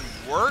is doing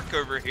work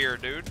over here,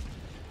 dude.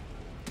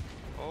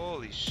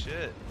 Holy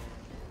shit.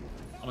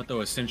 I'm gonna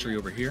throw a sentry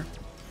over here.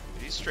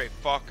 He's straight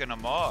fucking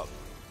them up.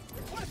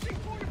 Requesting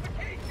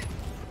fortification.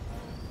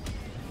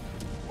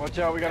 Watch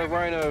out, we got a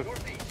rhino.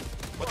 Northeast.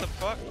 What the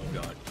fuck? Oh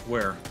god.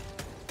 Where?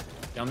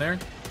 Down there?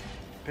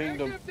 Pinged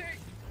Bag's him. empty.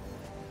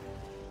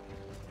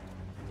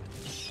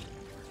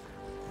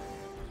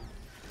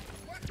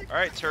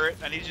 Alright, turret,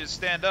 I need you to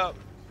stand up.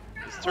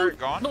 Is the turret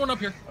gone? No one up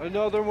here.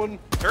 Another one.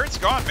 Turret's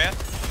gone, man.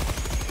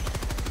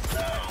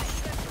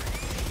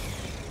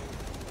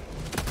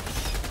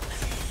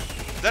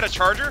 Is that a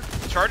charger?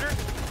 Charger?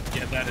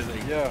 Yeah, that is a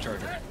Yeah.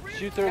 charger.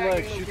 Shoot their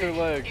legs. Shoot their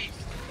legs.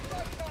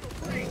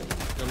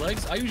 The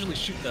legs? I usually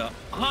shoot the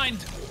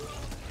hind.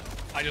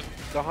 I just.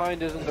 The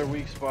hind isn't their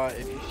weak spot.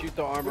 If you shoot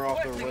the armor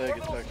off their leg,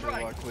 it's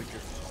actually a lot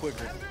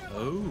quicker.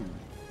 Oh.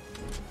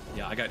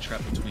 Yeah, I got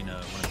trapped between one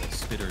of the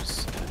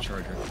spitters and a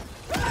charger.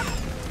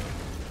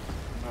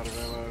 Out of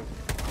ammo.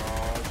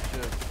 Oh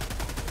shit.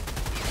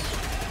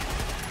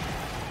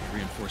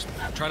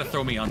 Reinforcement. Try to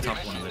throw me on top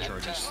of one of the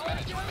chargers.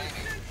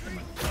 Never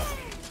mind.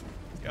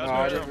 Yeah, No,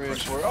 I didn't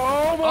reinforce.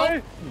 Oh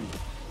my!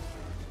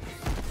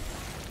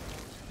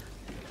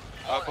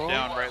 Up,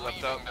 down, right,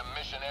 left, up. Leaving the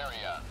mission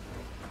area.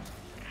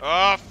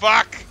 Oh,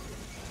 fuck!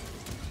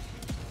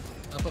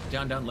 Up,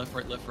 down, left,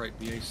 right,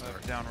 BA start.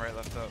 Up, down, right,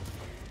 left, up.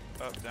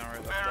 Up, down,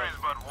 right, left, There is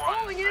up. but one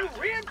Calling in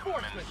answer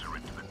reinforcements.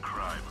 commensurate to the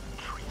crime of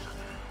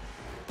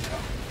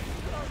treason.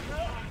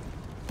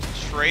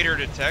 Traitor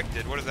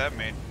detected. What does that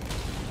mean?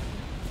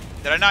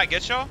 Did I not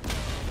get y'all?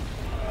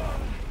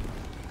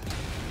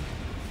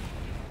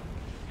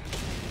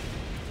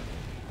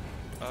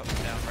 Up,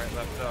 down, right,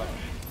 left, up.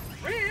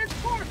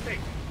 Reinforcing.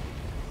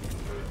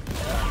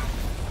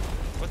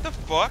 What the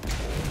fuck?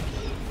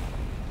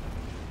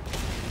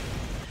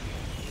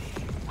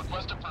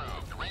 Request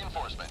approved.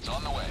 Reinforcements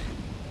on the way.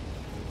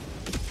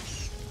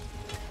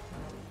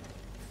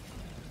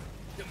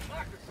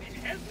 Democracy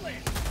has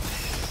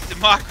landed.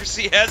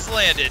 Democracy has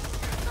landed.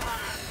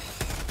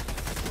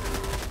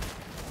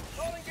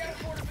 Calling down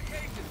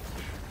fortifications.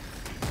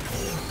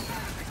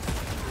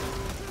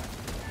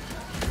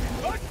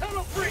 Bug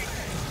tunnel free.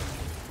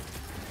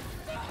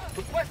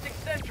 Requesting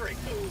sentry.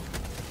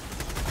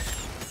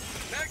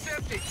 Mag's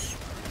empty.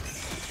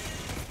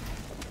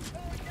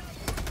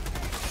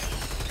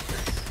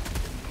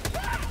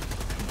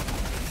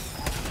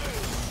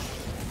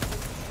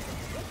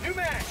 New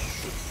mag.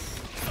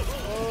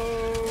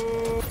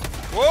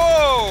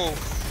 Whoa!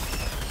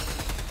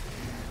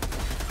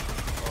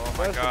 Oh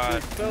my That's a god.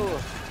 big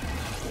fella.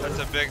 That's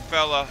a big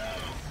fella.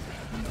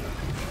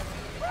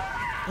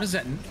 What is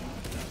that?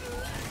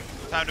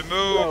 Time to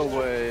No move.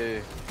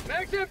 way.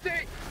 Mag's empty.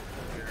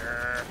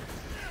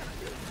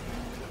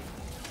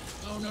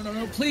 Oh,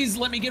 no. Please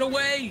let me get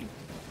away.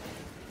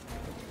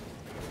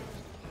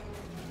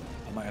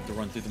 I might have to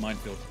run through the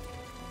minefield.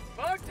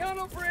 Bug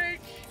tunnel breach.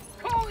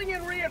 Calling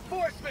in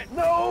reinforcement.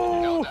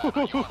 No!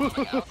 Delta, you are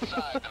moving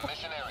outside the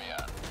mission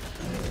area.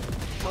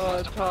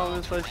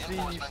 Thomas, I see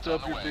you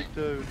stub your big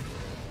toe.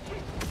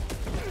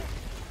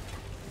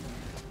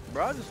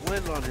 Bro, I just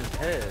landed on his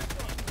head.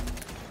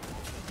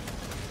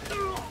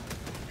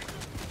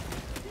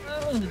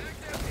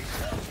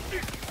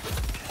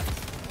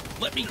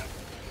 Let me.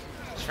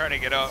 Trying to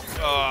get up.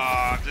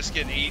 Oh, I'm just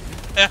getting eaten.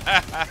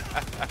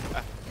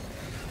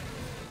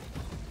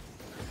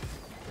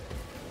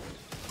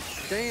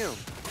 Damn.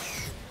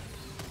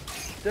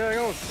 There it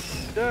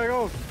goes. There it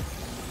goes.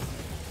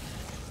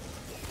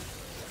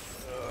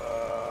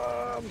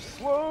 I'm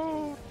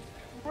slow.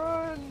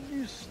 Run,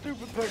 you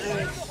stupid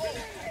pecker.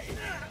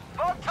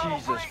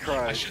 Jesus I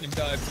Christ. shouldn't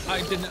have dived.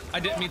 I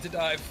didn't mean to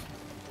dive.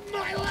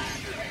 My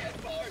last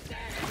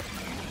reinforcement.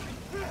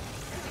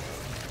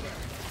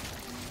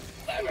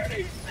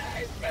 Liberty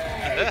save me.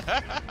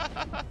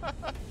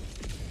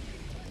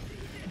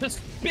 This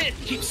bit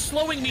keeps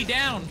slowing me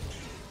down,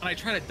 and I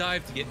try to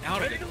dive to get out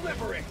of Ready it. to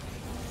liberate.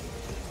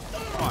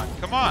 Come on,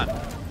 come on.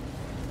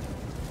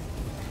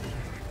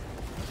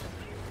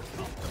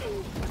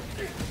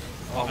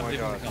 Oh I'm my leaving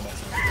the god. combat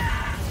zone.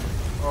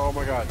 Oh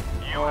my god.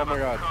 You Oh have my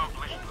god.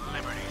 accomplished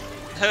liberty.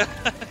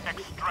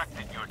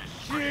 Extracted your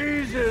decision.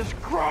 Jesus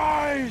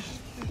Christ!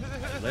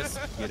 Let's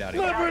get out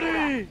of here.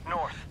 Liberty!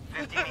 North,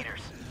 50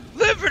 meters.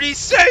 Liberty,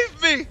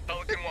 save me!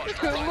 Pelican 1.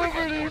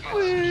 Liberty,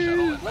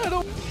 please! I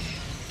don't,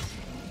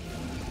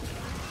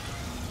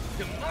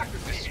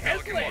 Democracy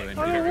has Go landed. ahead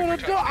I and don't get want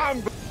to die. I'm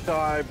gonna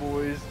die,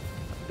 boys.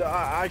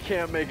 I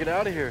can't make it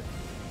out of here.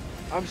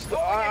 I'm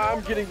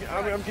getting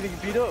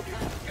beat up.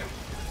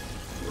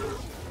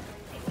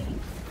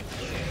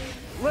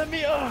 Let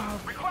me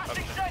up.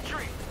 Requesting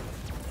sentry.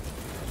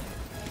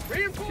 Get out of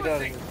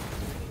Reinforcing. here.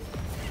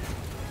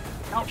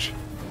 Ouch.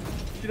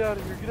 Get out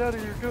of here. Get out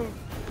of here. Go.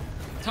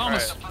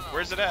 Thomas, Alright,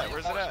 where's it at?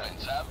 Where's it at?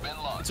 Reinforcements have been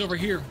launched. it's over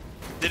here.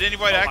 Did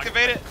anybody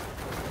activate it?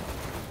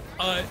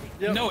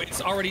 Yep. No,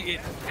 it's already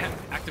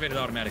activated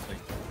automatically.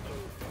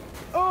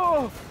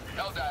 Oh!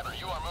 Helldiver,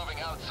 you are moving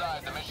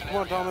outside the mission Come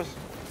on, area. Thomas.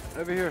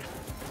 Over here.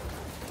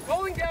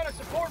 Calling down a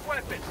support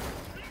weapon.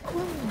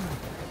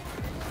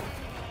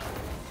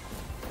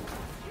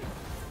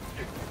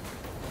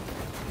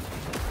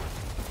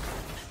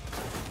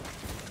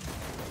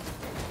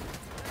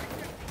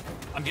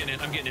 I'm getting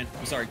in.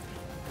 I'm sorry.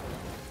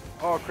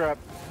 Oh crap.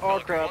 Oh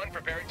crap. One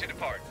preparing to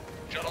depart.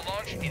 Shuttle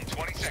launch in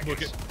 20 seconds.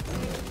 Book it.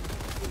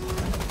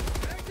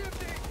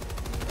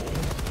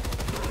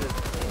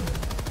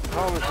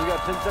 Thomas, we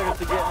got 10 seconds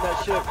to get in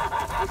that ship.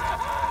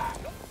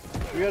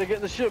 We gotta get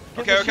in the ship.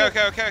 Get in Okay, the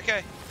okay, ship.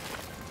 okay.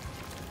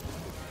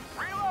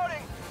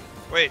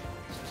 Wait,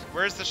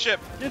 where's the ship?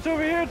 It's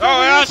over here. It's Oh,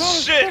 over yeah, here,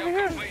 Thomas, shit. It's over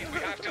here. Complete. We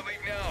have to leave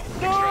now.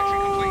 No!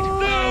 Extraction complete.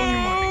 No! You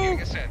are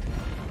beginning ascent.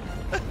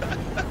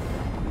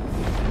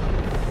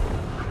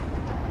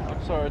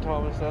 I'm sorry,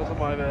 Thomas. That was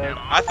my bad.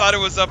 I thought it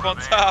was up on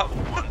top.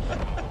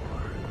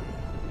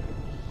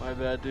 My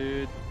bad,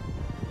 dude.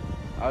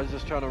 I was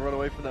just trying to run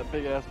away from that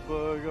big ass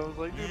bug. I was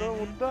like, dude, I don't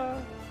want to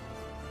die.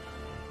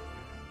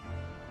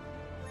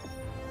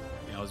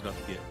 Yeah, I was about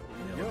to get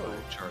Yo.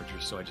 charger,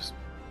 so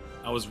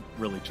I was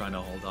really trying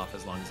to hold off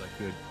as long as I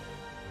could.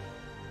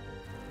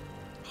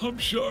 I'm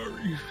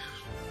sorry.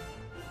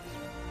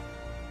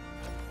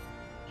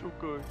 It's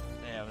okay.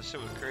 Damn, this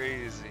shit was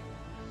crazy.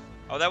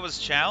 Oh, that was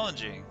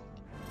challenging.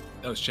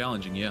 That was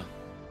challenging, yeah.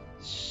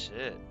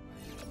 Shit.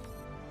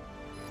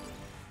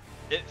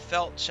 It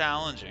felt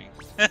challenging.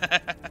 Well,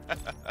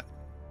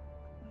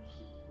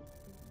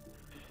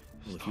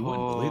 if you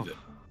wouldn't believe it,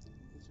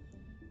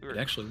 We were, it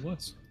actually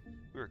was.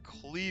 we were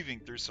cleaving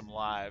through some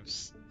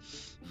lives.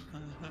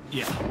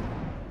 Yeah.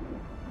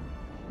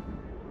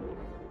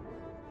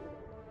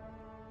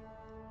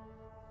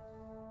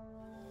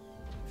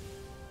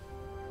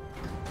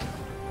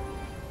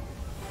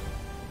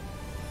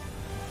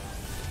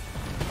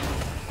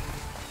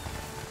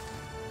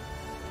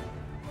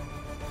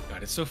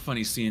 God, it's so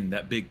funny seeing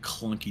that big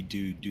clunky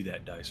dude do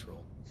that dice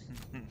roll.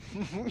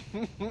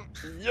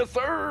 Yes,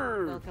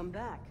 sir. Welcome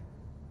back.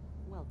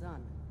 Well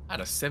done. At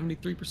a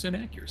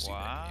 73% accuracy.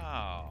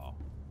 Wow.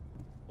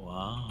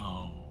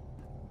 Wow.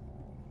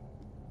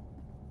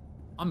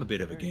 I'm a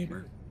bit of a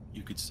gamer,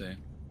 you could say.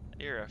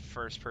 You're a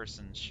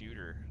first-person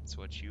shooter. That's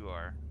what you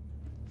are.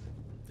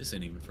 This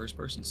ain't even first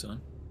person, son.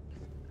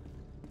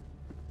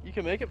 You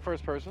can make it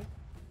first person.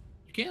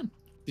 You can.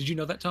 Did you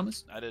know that,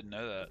 Thomas? I didn't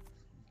know that.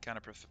 Kind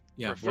of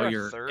Yeah, prefer while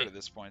you're third at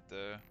this point,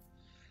 though.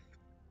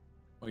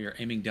 while you're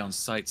aiming down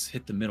sights,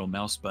 hit the middle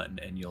mouse button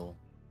and you'll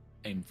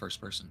aim first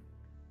person.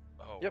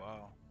 Oh, Yep.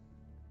 wow.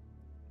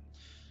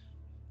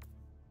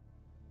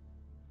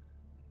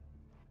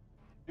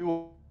 You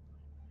will.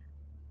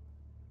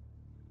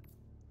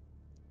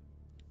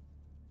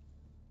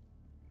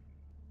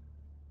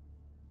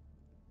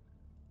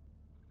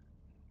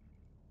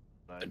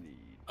 I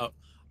need.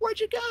 Where'd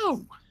you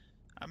go?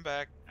 I'm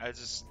back. It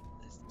just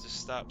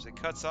stops. It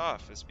cuts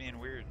off. It's being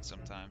weird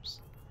sometimes.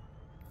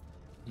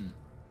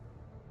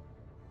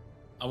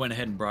 I went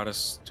ahead and brought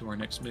us to our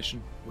next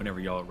mission.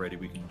 Whenever y'all are ready,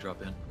 we can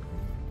drop in.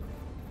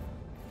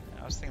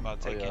 I was thinking about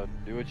Oh, taking. yeah,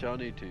 do what y'all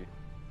need to.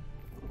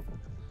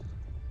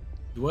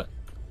 Do what?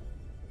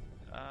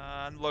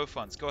 Low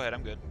funds. Go ahead.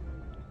 I'm good.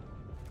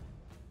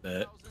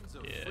 Bet.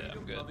 Yeah,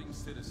 I'm good.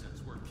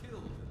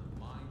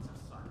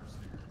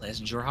 Let's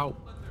draw.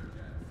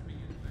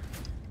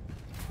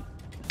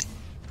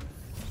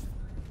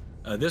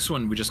 This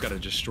one, we just gotta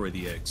destroy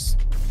the eggs.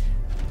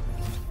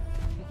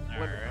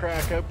 Want to Alright.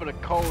 crack open a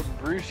cold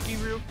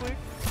brewski real quick?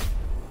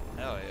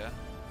 Hell yeah.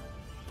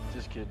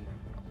 Just kidding.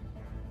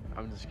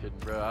 I'm just kidding,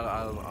 bro.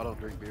 I don't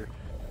drink beer.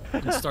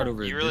 Let's start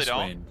over You really this don't?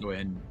 way and go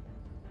ahead and...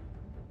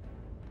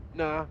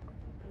 Nah.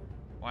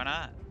 Why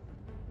not?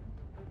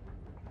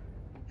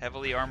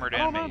 Heavily armored I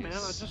don't know, enemies.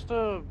 man. I just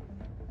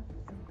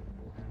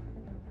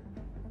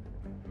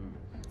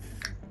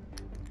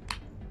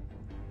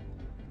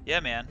Yeah,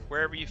 man.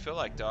 Wherever you feel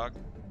like, dog.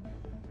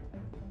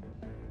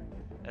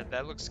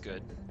 That looks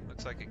good.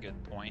 Looks like a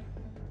good point.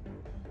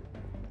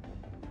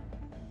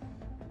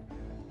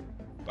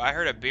 But I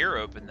heard a beer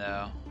open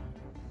though.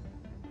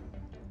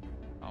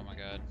 Oh my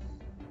god.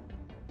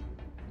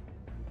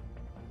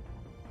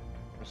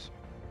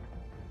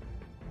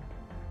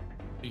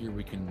 Figure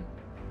we can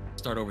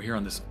start over here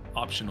on this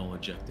optional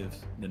objective,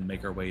 then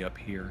make our way up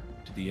here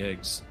to the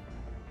eggs,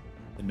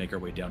 then make our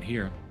way down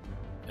here,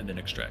 and then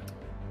extract.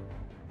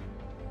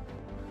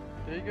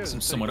 there you go. Seems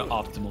That's somewhat pretty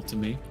cool. optimal to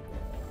me.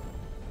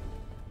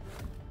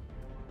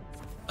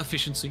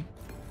 Efficiency.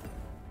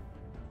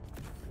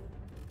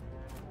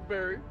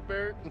 Very.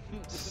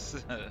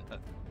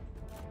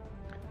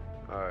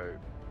 Alright,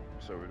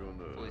 so we're doing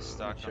the. Fully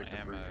stocked check on the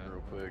ammo. briefing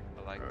real quick.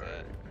 I like Alright.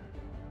 that.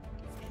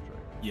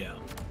 Yeah.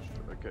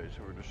 Okay,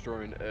 so we're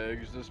destroying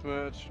eggs this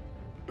match.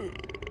 Alright.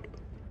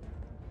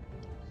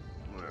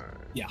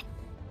 Yeah.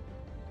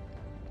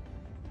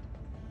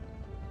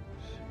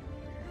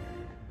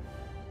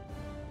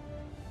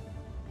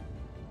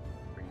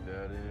 Bring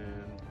that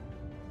in.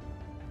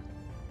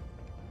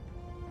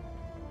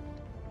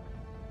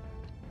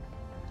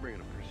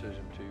 Bringing a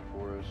precision 2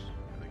 for us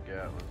and a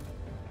Gatling.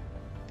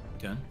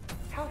 Okay.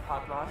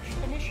 Hellpod launch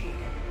initiated.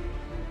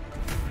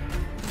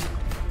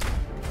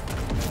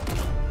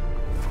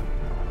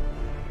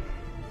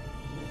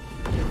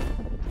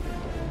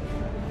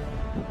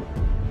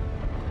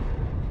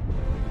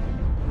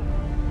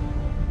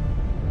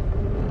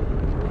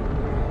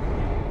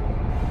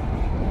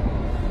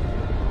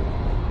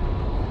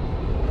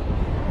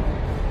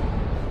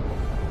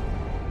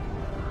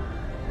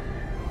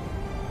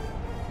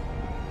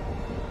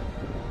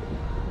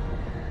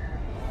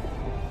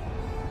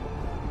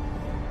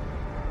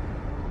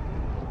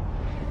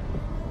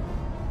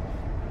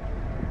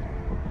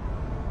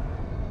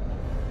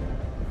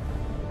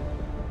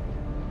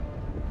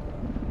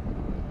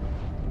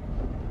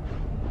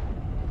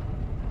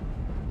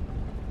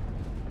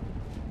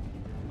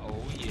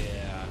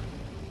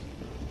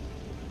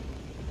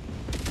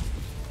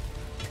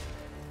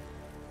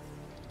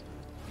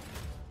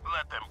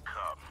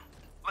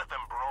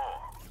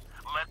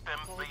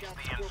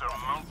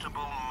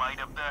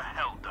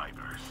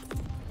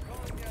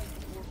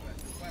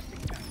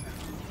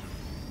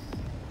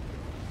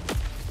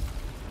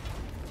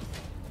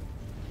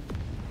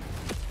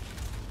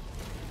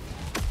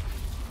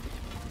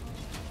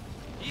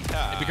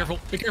 Be careful!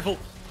 Be careful!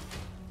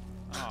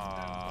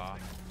 Aww.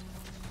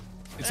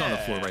 It's on the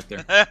floor right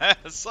there.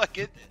 It's like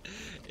it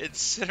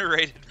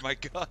incinerated my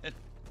gun.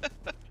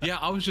 Yeah,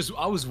 I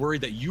was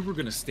worried that you were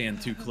gonna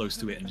stand too close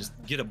to it and just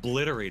get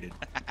obliterated.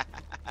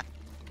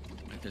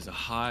 Like, there's a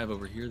hive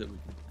over here that we.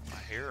 I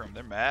hear them.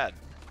 They're mad.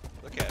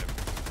 Look at them.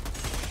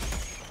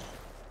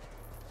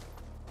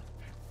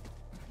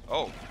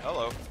 Oh,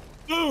 hello.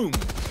 Boom!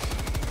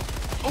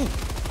 Oh!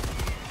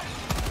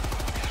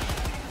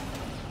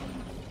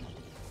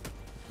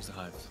 There's the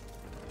hive.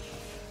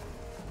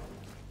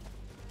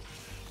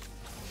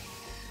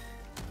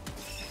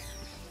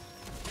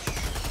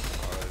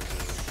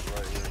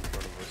 Right here in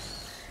front of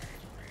us.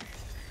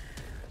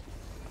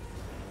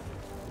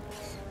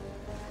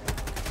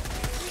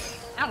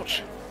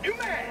 Ouch! New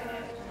man!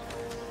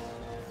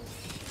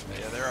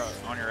 Yeah, they're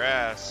on your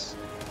ass.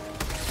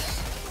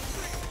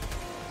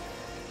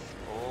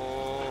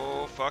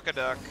 Oh, fuck a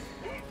duck.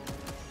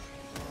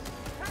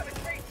 Have a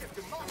trace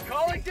system.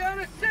 Calling down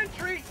a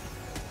sentry!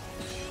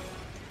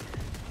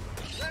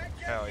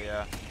 Hell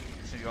yeah.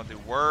 This thing's gonna do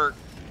work.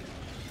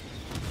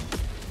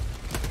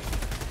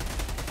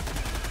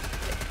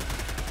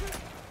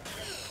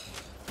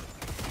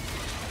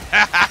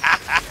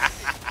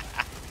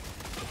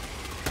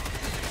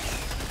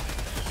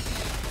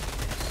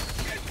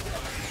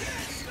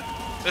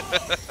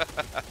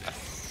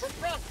 For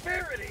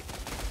prosperity!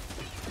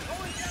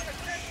 Calling down a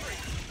sentry!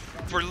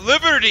 For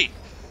liberty!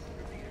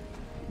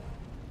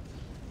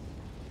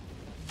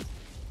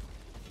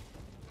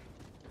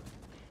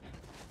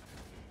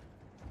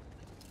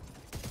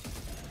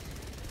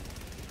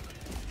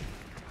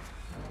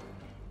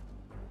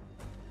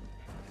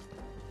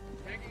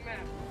 Tagging map,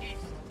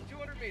 east,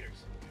 200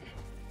 meters.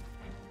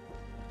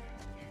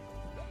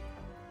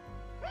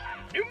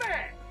 New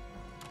man!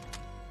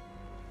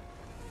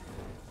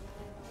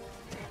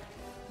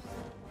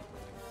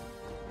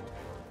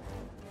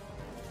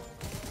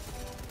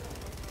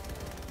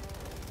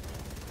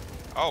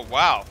 Oh,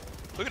 wow.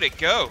 Look at it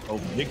go. Oh,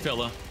 big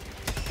fella.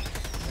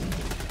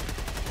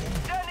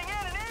 Sending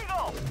in an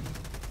eagle!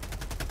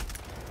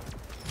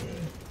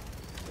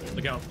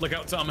 Look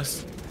out,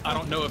 Thomas. I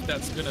don't know if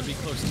that's gonna be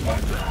close to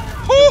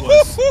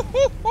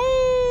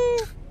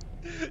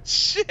you.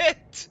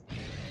 Shit!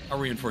 I'll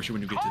reinforce you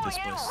when you get to this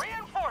Calling in place.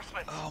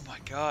 reinforcements! Oh my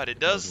god, it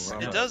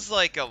does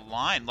like a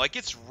line. Like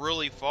it's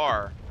really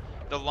far.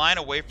 The line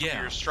away from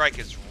Yeah. your strike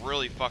is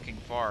really fucking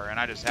far, and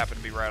I just happen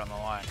to be right on the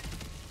line.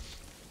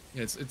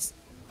 Yeah, it's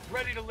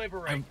Ready to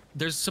liberate.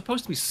 there's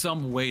supposed to be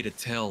some way to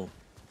tell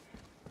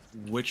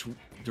which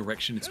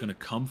direction it's gonna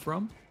come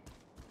from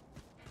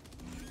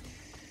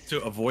to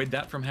avoid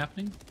that from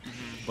happening,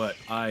 but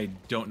I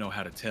don't know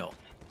how to tell.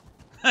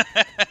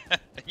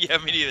 Yeah,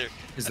 me neither.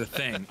 Is the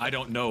thing. I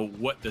don't know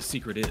what the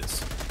secret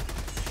is.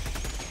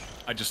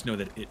 I just know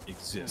that it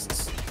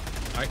exists.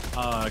 Alright,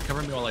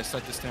 cover me while I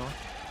sight this tower.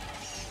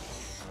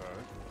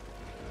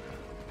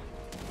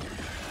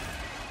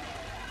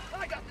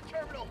 I got the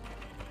terminal!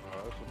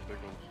 That's some big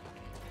ones.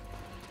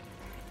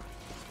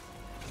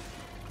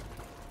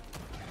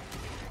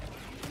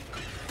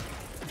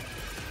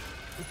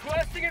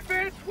 Requesting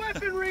advanced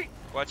weaponry!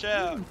 Watch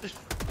out.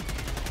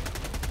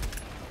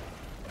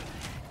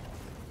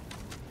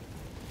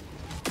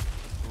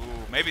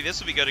 Ooh, maybe this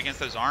will be good against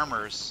those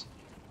armors.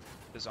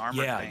 Those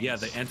armor things. Yeah,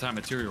 the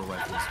anti-material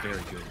rifle is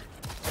very good.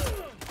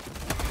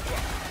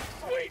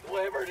 Sweet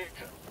liberty!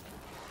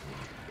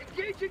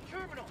 Engaging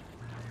terminal!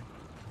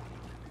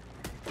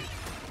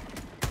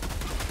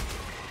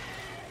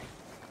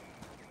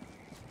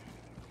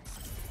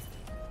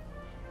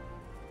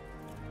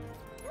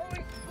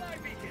 Throwing supply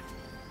beacon!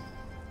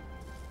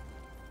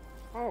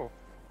 Oh.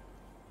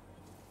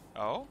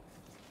 Oh?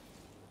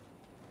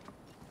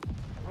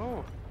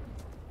 Oh.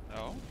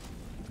 Oh?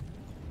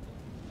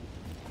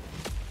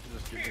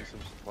 Just give me some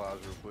supplies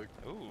real quick.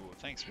 Ooh,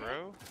 thanks,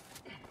 bro.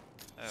 You're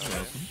Oh,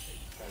 welcome.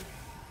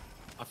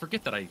 I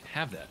forget that I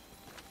have that.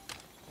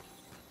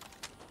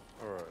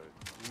 Alright.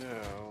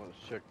 Now, let's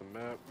check the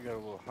map. We got a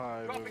little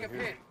hive Dropping over a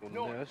here. pin.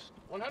 Little North. nest.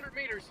 100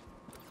 meters.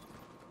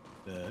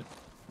 That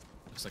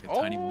looks like a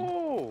tiny one.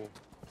 Oh!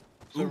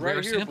 So Ooh, right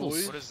rare here, samples.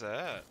 boys. what is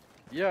that?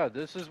 Yeah,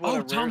 this is what a Oh,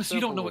 rare Thomas, you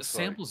don't sample know what looks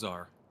like. samples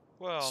are.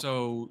 Well,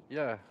 So,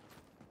 Yeah.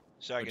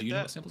 should I do get you know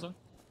that? what samples are?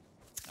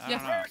 I Yeah.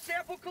 don't know. Rare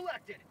sample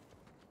collected.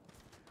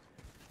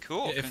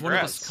 Cool, If congrats. one of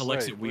us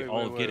collects Wait, it, we wait,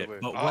 all wait, get wait, it.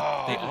 wait. But Oh.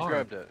 what they Who Who just are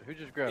grabbed that? Who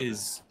just grabbed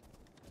is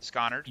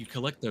Sconnered. you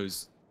collect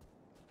those.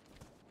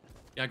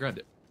 Yeah, I grabbed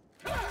it.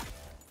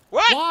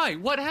 What? Why?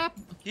 What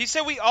happened? He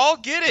said we all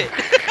get it.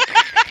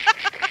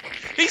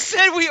 He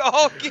said we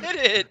all get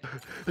it.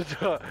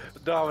 it?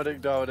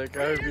 Dominic, I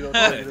hope you don't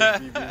take this to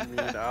be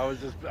mean.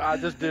 I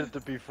just did it to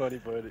be funny,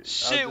 buddy.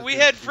 Shit, we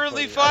had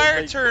friendly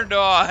fire turned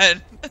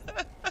on.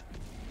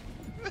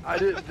 I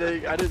didn't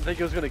think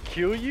it was gonna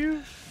kill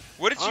you.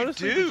 What did you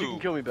Honestly, but do? you can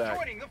kill me back.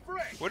 Joining the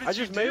fray. What did I you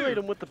just do? meleeed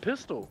him with the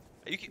pistol.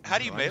 How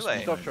do you No, I just melee?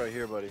 melee. Stuff's right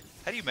here, buddy.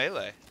 How do you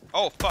melee?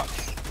 Oh fuck.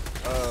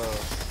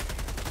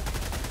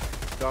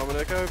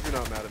 Dominic, I hope you're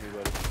not mad at me,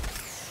 buddy.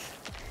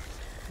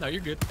 No,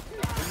 you're good. Are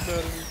you mad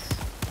at me?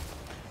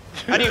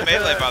 How do you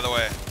melee, by the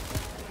way?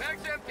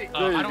 Mag's empty.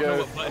 There you I don't go.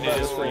 know what button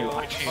it is for you.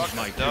 I changed Fuck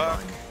my a duck.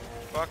 keybind.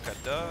 Fuck a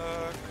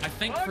duck. I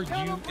think for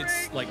you,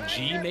 it's like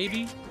G,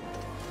 maybe?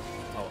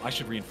 Oh, I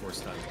should reinforce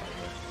that, by the way.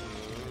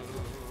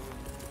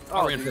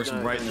 I'll reinforce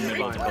him right in the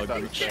middle of the bug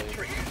breach.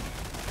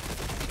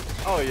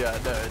 Oh yeah,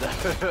 no.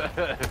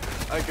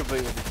 I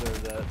completely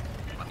deserve that.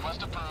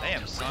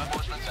 Damn, son.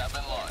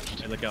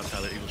 Hey, look out,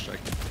 Tyler, Eagle Strike.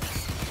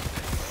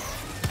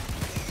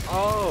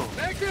 Oh,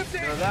 Mag's empty.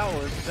 no, that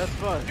one. That's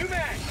fun. New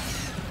mag.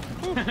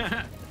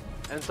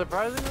 And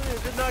surprisingly,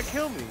 it did not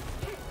kill me.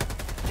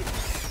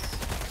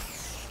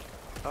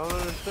 I don't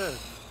understand.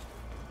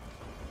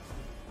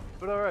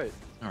 But alright.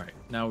 Alright,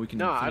 now we can.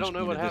 No, I finish don't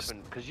know what being this-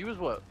 happened. Because you was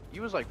what?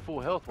 You was like full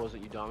health,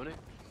 wasn't you, Dominic?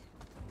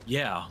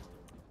 Yeah.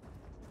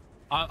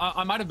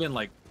 I might have been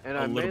like And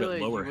a I little meleeed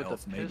bit lower you with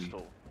health, a maybe.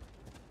 pistol.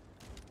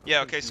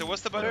 Yeah, okay, so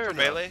what's the button Fair for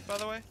enough. melee, by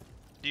the way?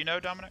 Do you know,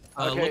 Dominic?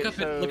 Okay, look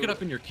it so-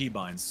 up in your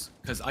keybinds,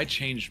 because I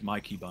changed my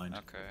keybind.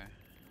 Okay.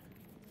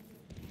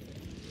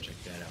 Check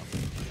that out.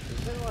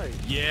 Is it like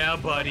Yeah,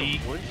 buddy.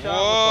 one shot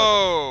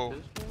Whoa! with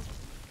like a pistol?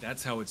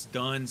 That's how it's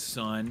done,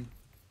 son.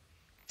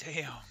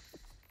 Damn.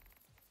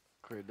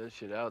 Cleared that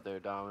shit out there,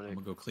 I'm Dominic.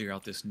 gonna go clear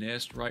out this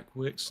nest right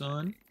quick,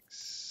 son.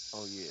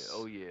 Oh yeah,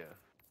 oh yeah.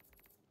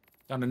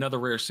 Found another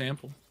rare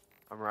sample.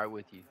 I'm right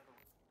with you.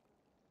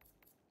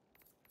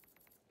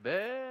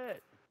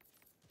 Bet.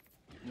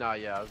 Nah,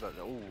 yeah, I was about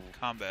to. Ooh.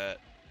 Combat.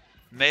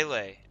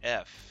 Melee.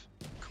 F.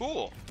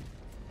 Cool.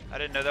 I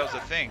didn't know that was a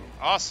thing.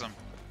 Awesome.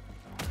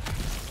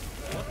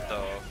 What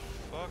the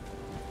fuck?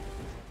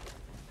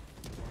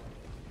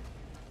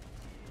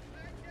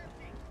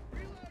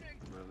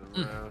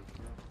 Moving around.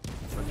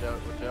 Watch out,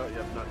 watch out.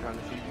 Yep, not trying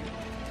to shoot you.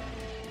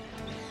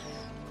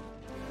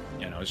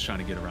 Yeah, no, I was trying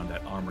to get around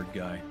that armored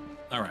guy.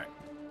 All right.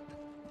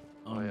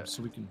 yeah.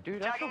 So we can.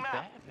 Dude, I feel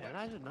bad, man.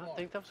 I did not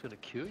think that was gonna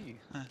kill you.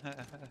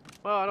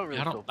 Well, I don't really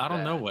I feel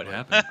don't know bad, what but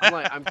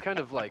happened. I'm kind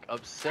of like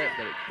upset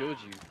that it killed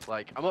you.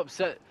 Like, I'm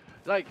upset.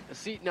 Like,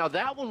 see, now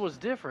that one was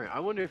different. I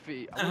wonder if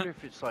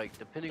it's like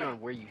depending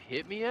on where you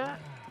hit me at.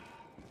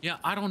 Yeah,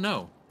 I don't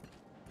know.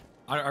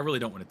 I really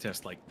don't want to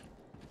test like.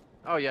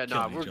 Oh yeah,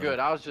 nah, Killing we're each good.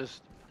 other.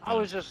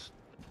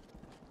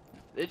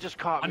 It just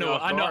caught I me know,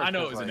 off I know, guard I know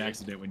 'cause, it was an like-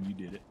 accident when you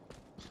did it.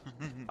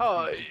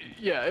 Oh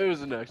yeah, it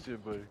was an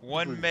accident, buddy.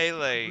 One Pretty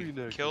melee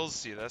accident.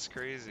 kills you. That's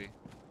crazy.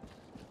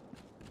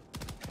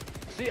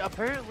 See,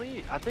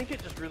 apparently, I think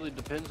it just really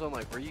depends on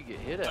like where you get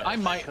hit at. I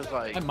might, Cause,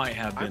 like, I might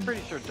have been I'm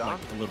pretty sure Dom. like,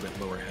 a little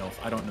bit lower health.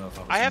 I don't know if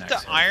I was. I have max to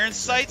health iron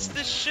exactly. sights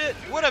this shit?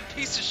 What a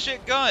piece of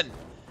shit gun.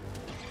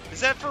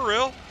 Is that for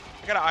real?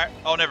 I gotta iron.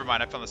 Oh, never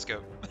mind. I found the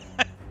scope.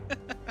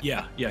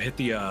 Yeah, hit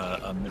the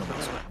middle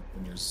mouse button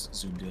when you're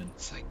zoomed in.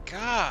 It's like,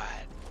 God.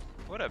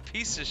 What a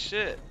piece of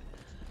shit.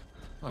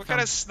 Oh, I What kind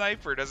found- of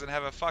sniper doesn't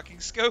have a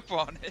fucking scope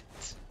on it?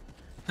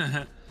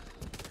 I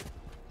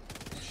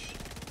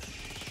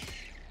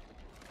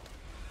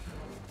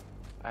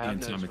have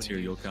noticed when you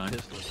Anti-material use kind.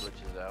 Pistol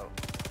switches out.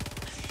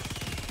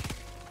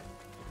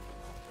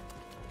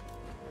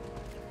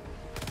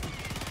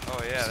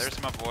 Oh yeah,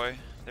 there's my boy.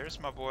 There's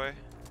my boy.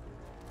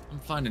 I'm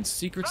finding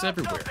secrets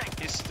everywhere.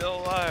 He's still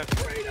alive.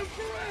 Freedom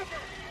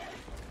forever.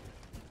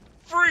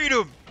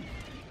 Freedom!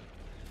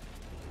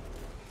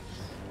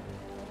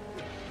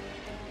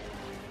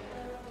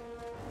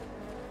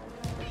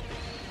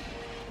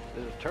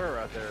 There's a turret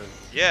right there.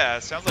 Yeah,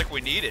 it sounds like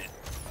we need it.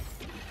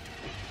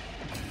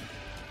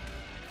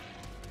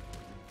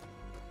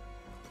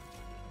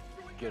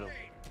 Get him.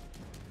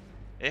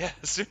 Yeah,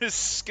 as soon as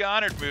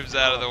Sconnard moves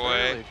out of the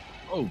way.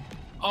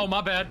 Oh,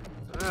 my bad.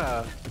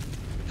 Ah,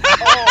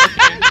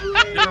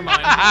 Never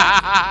mind.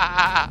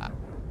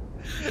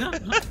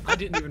 I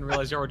didn't even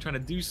realize y'all were trying to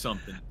do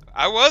something.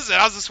 I wasn't.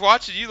 I was just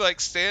watching you like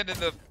stand in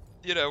the,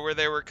 where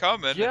they were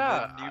coming.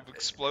 Yeah, And then you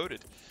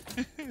exploded.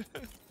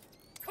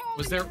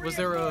 Was there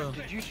a?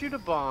 did you shoot a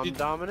bomb, Did-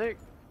 Dominic?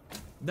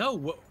 No.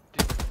 What?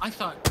 I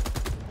thought.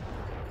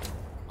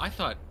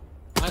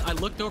 I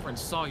looked over and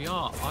saw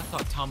y'all. I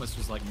thought Thomas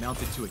was like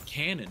mounted to a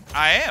cannon,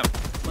 I am.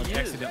 like He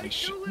is.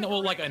 accidentally. No,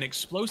 well, like an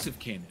explosive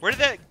cannon. Where did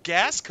that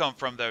gas come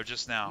from though?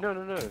 Just now. No,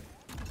 no, no.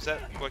 Is that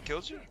what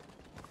killed you?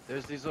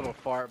 There's these little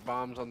fart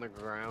bombs on the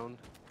ground.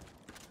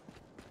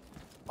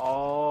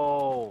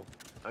 Oh,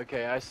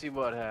 okay, I see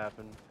what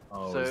happened.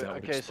 Oh, so, is that what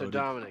okay, so exploded?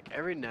 Dominic,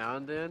 every now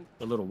and then,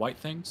 The little white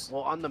things.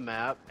 well, on the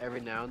map, every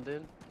now and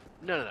then,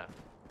 no.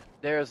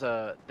 There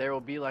will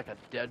be like a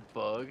dead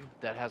bug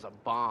that has a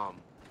bomb,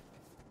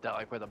 that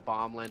like where the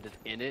bomb landed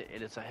in it,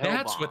 and it's a hell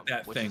That's bomb. what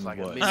that which is thing like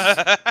a was.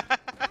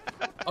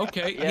 mini-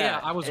 Okay, yeah,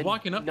 I was and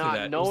walking up to not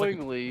that. It was like a-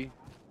 knowingly.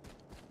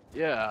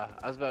 Yeah,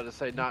 I was about to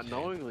say not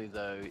knowingly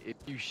though. If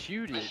you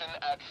shoot it, Mission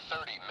at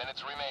 30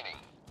 minutes remaining.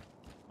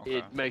 Okay.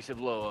 it makes it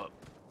blow up.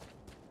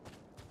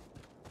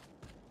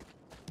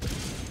 Good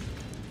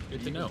to You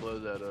can know. blow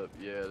that up.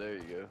 Yeah, there you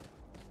go.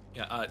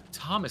 Yeah,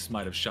 Thomas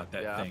might have shot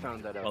that Yeah, I thing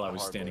found that out while I the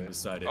was hard standing way.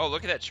 beside it. Oh,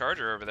 look at that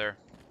charger over there.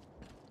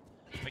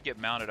 Let me get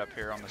mounted up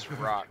here on this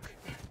rock.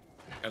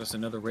 Got us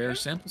another rare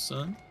sample,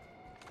 son.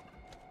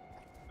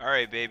 All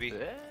right, baby.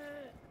 Eh.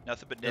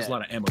 Nothing but There's net. a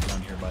lot of ammo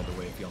down here, by the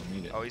way, if y'all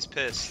need it. Oh, he's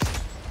pissed.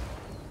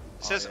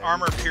 It says yeah,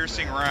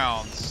 armor-piercing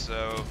rounds,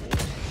 so...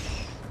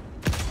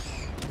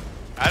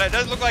 It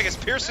doesn't look like it's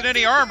piercing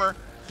any armor.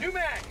 New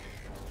mag.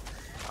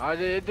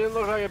 It didn't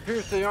look like it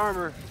pierced the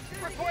armor.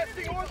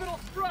 Requesting orbital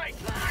strike.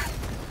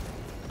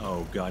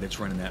 Oh god, it's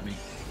running at me.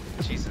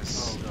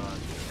 Jesus. Oh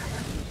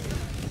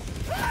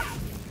god.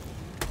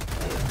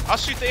 I'll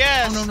shoot the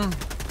ass. Oh no, no.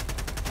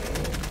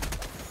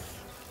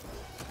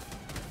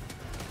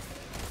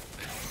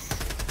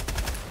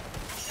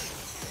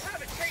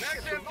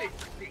 Mag's empty.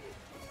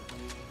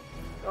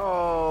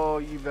 Oh,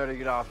 you better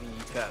get off me,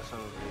 you fat son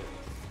of a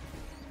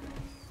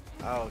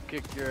bitch. I'll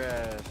kick your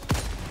ass.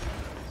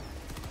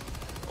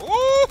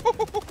 Ooh!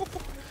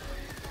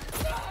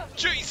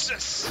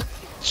 Jesus!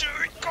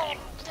 God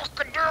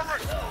fucking damn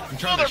it! I'm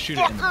trying to shoot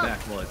it in the back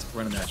while it's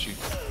running at you.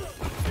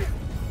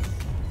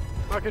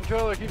 My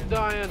controller keeps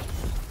dying.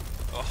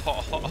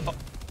 Oh.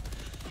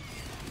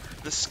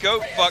 The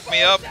scope fucked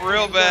me up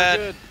real bad.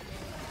 Good.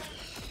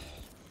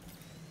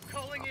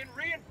 Calling in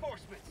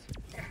reinforcements.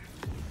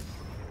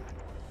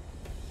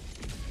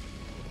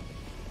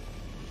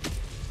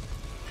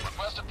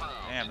 Request approved.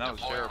 Damn, that was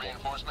Deploy terrible.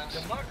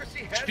 Reinforcements. Democracy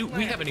has Dude, we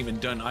landed. haven't even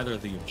done either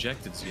of the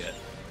objectives yet.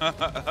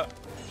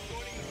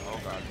 Oh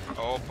god.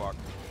 Oh fuck.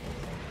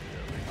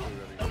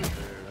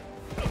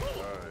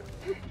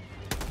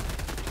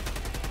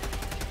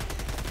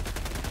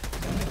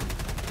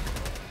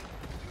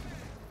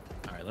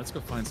 Alright, let's go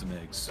find some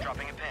eggs.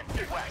 Dropping a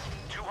pin. West,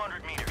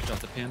 200 meters. Drop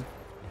the pin.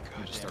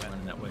 We'll just start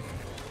running that way.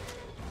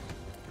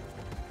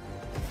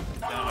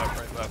 Down, up,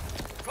 right,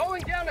 left.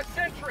 Calling down a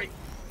sentry.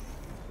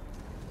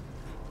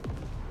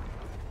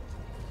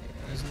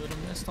 There's a little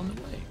nest on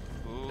the way.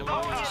 Ooh.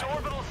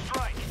 Orbital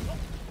strike.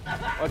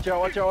 Watch out,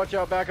 watch out, watch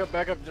out. Back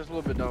up just a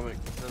little bit, Dominic.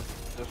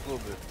 Just a little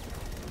bit.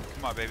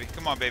 Come on, baby.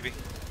 Come on, baby.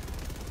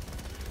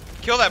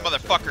 Kill that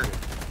motherfucker.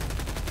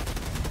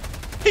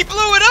 He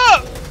blew it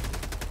up!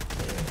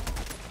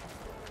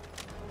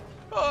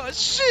 Oh,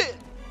 shit!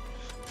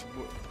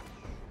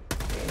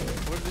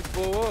 What did it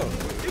blow up?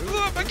 He blew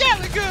up my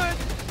Gatling gun!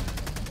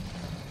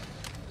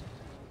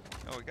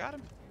 Oh, we got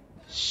him?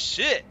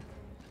 Shit!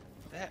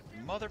 That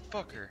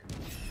motherfucker.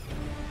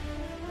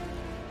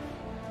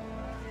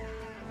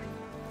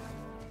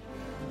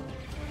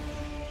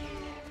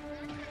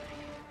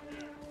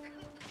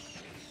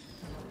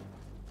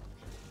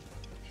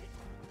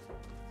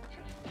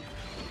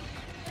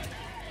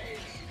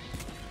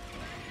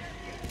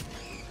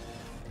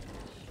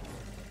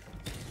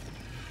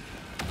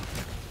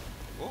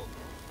 Oh,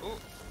 oh,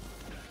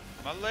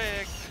 my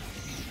leg.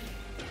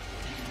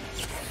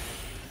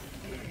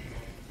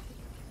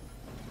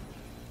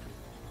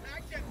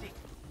 Mag's empty.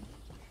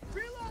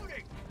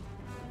 Reloading.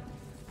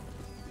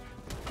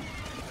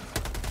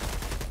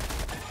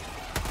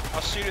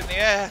 I'll shoot in the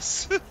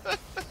ass.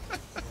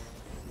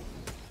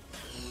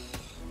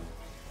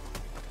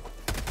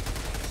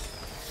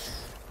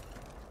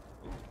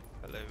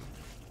 Hello.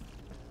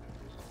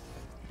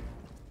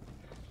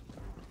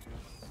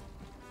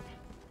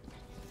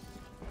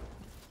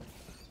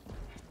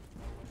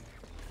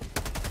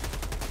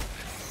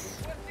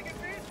 Requesting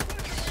advanced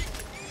weaponry.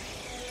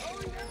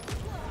 Calling down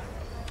supply.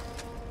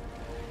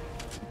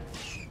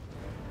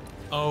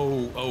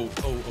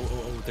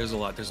 Oh, there's a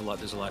lot.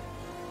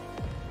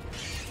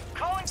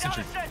 Calling down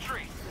Sentry. a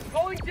sentry.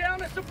 Calling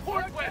down a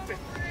support weapon.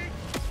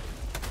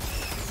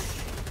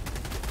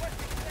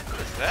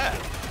 What's that?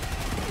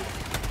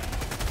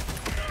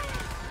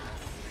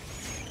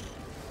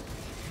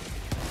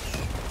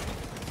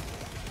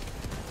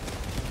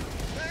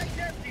 Mag's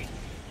empty.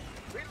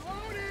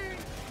 Reloading.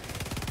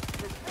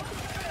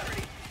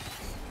 Prosperity.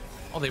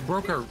 Oh, they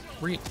broke our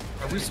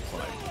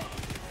resupply.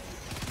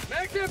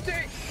 Mag's empty.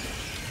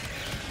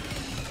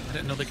 I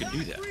didn't know they could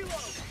do that. Reload.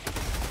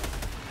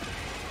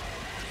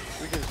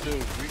 We can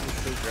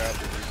still grab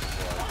the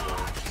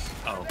resupply.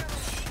 Oh,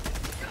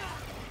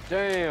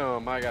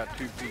 Damn, I got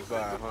 2 feet by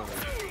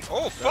 100.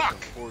 Oh, That's fuck!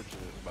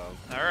 unfortunate, Bob.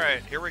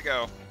 Alright, here we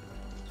go.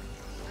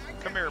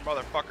 Come here,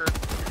 motherfucker.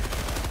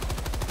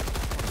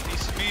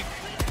 Piece of meat.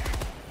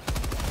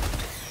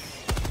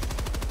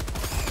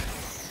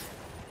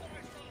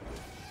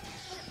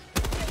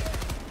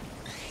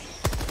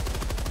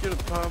 Get him,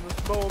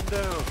 Thomas. Mow him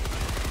down.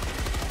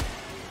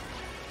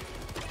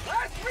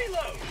 Last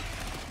reload.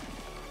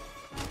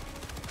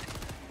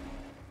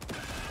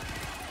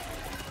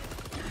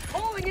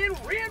 Calling in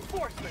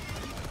reinforcements.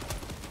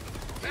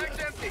 Mag's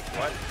empty.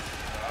 What?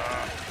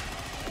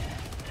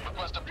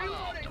 Request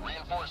approved.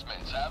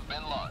 Reinforcements have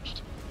been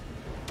launched.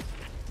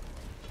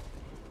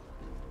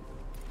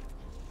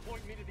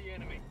 Point me to the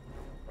enemy.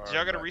 Did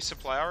y'all get a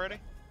resupply already?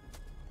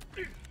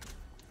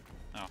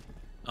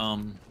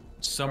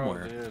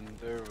 somewhere. Oh, man,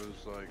 there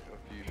was like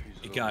a few pieces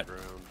It on got- the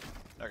ground.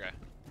 Okay.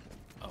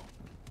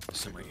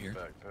 Some right here.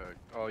 Backpack.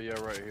 Oh yeah,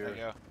 right There here. you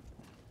go.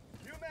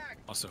 New mag.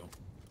 Also,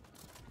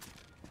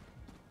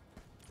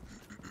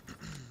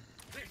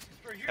 This is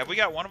for you. Have we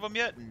got one of them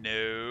yet?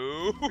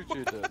 No.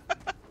 Appreciate that.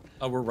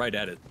 oh, we're right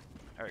at it.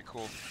 All right,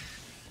 cool.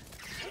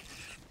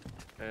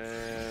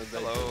 And they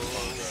Hello. took the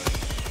long ride.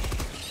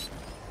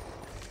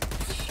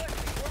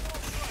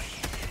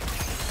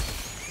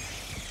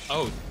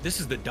 Oh, this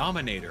is the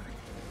Dominator.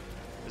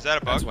 Is that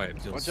a bug? That's why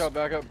it feels. Watch out,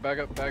 back up, back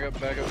up, back up,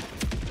 back up.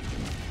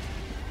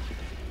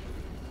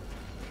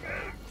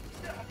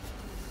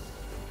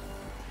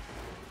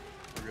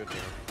 We're good now.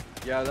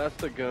 Yeah, that's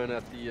the gun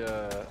at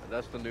the,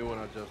 that's the new one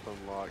I just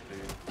unlocked,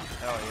 dude.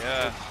 Hell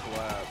yeah. It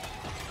slaps.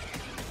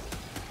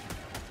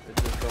 It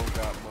just don't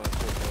got much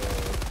of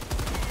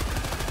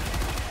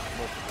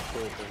a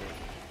clip in it.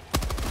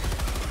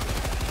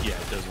 Yeah,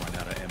 it does run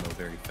out of ammo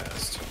very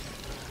fast.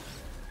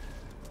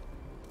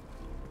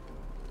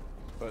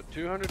 But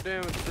 200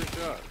 damage per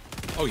shot.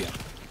 Oh yeah.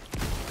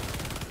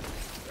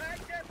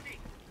 Bag's empty.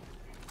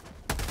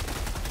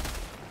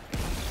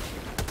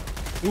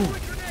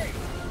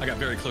 Ooh. I got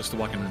very close to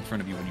walking in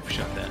front of you when you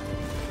shot that.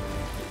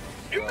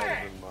 New That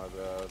mag. was my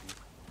bad.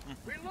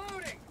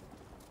 Reloading.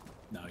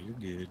 No, you're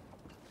good.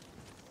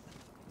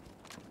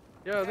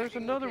 Yeah, there's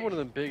another one of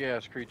them big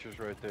ass creatures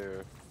right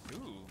there.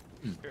 Ooh.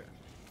 Hmm. Here.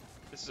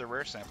 This is a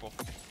rare sample.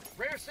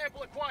 Rare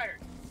sample acquired.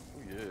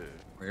 Oh yeah.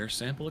 Rare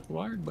sample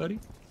acquired, buddy.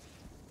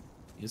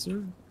 Yes,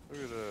 sir.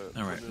 Look at that.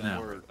 All right, Putting in now.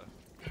 work.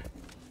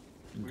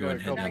 We Go got a ahead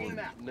and couple head Tagging over.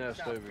 map. nests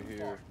South over of the here.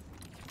 farm.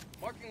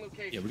 Marking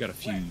location. Yeah, we got a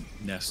few West.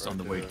 nests on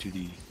Right the way there. to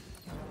the.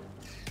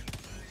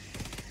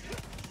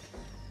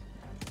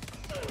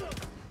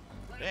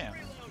 Damn.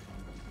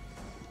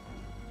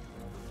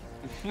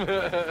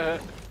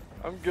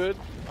 I'm good.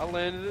 I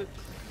landed it.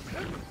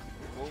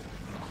 Whoa.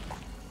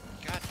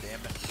 God damn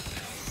it.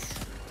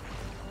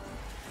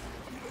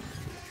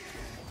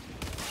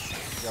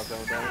 You got that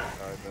one down?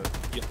 Alright,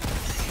 bet. Yep.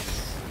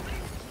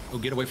 Oh,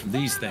 get away from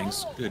these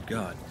things. Good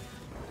God.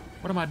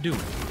 What am I doing?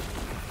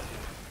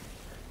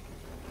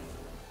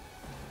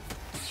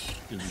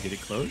 Did we get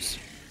it close?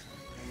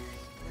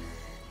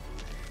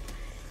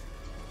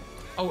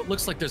 Oh, it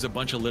looks like there's a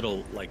bunch of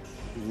little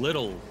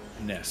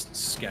nests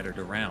scattered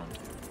around.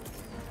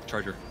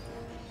 Charger.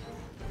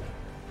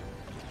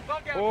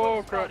 Bug Oh,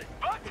 outpost crap.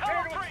 spotted.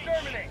 Prepare to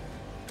exterminate.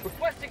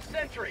 Requesting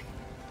sentry.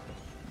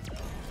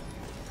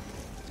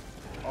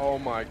 Oh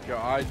my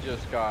god,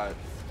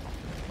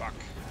 Fuck.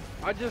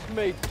 I just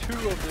made two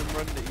of them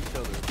run into each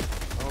other.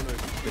 I don't know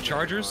if you The seen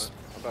Chargers?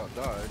 that or not.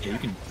 I about died. Yeah, you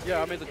can.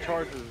 Yeah, I made the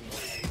Chargers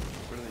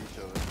run into each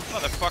other.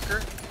 Motherfucker.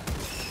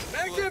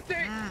 Bag's empty.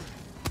 Run.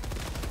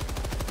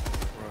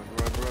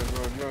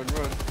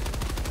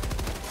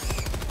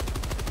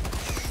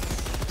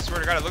 I swear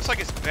to God, it looks like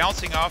it's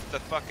bouncing off the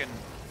fucking.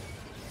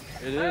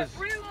 It is.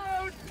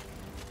 Reload.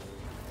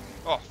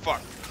 Oh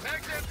fuck.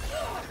 Bag's empty.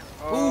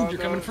 Oh, you're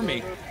coming for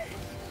me.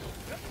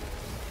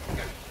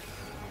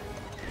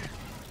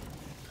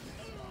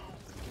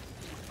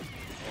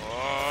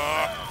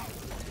 Oh.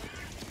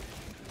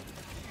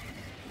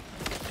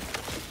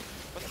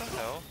 What the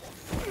hell?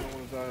 I don't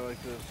want to die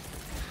like this.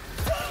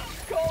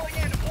 Calling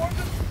in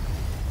orbital.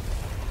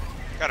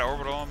 Got an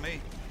orbital on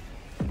me.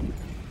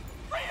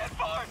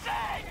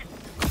 Reinforcing.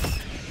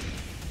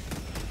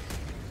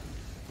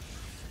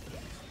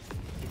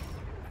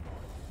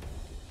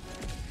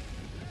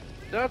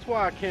 That's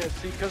why I can't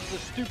see, because of the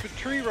stupid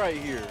tree right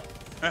here.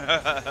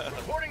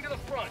 Reporting to the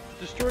front.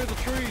 Destroy the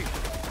tree.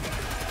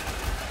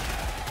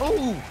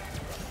 Oh!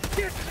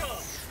 Get some.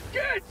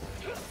 Get.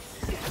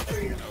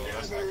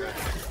 That's not good.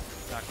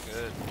 Not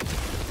good.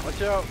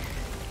 Watch out.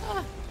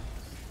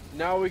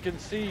 Now we can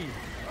see.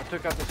 I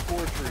took out the spore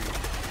tree.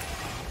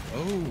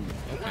 Oh,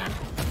 okay.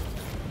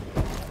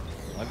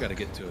 I've got to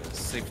get to a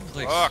safe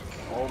place. Fuck.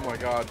 Oh my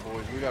god,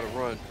 boys. We gotta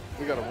run.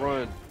 We gotta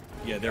run.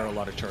 Yeah, there are a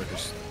lot of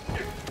chargers.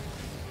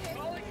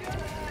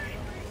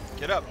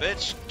 Get up,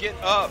 bitch. Get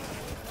up.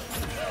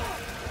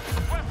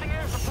 Requesting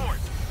air support.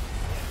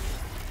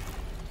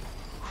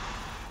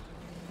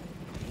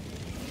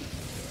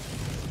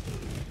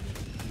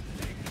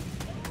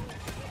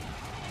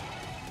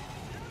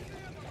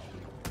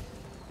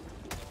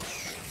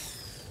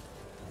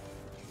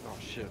 Oh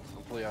shit.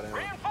 I'm fully out of ammo.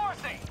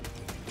 Reinforcing.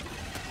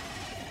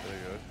 There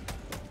you go.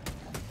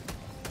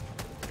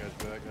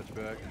 Got you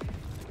back.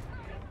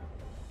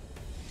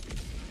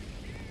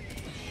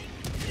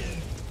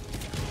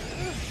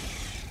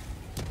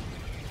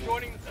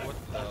 Joining. What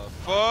the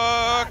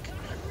fuck?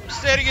 I'm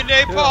standing in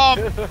napalm.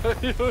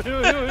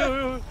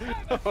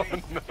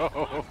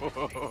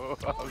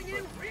 Oh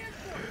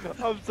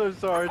no. I'm so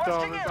sorry,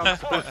 Thomas. I'm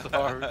so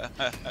sorry.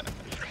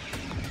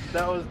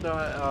 That was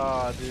not.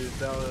 Ah, dude.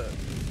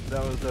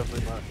 That was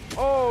definitely not.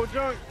 Oh,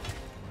 junk.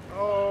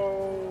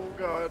 Oh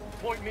god.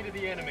 Point me to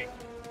the enemy.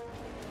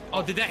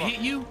 Oh, did that hit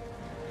you?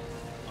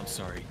 I'm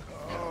sorry.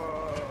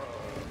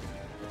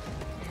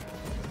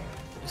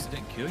 This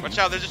didn't kill you. Watch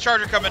out, there's a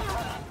charger coming.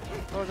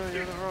 Oh no,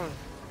 you're in the wrong.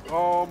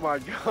 Oh my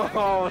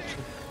god.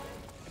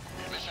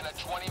 Mission at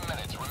 20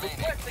 minutes remaining.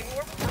 Requesting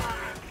orbital.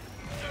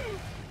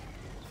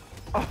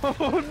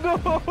 Oh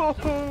no.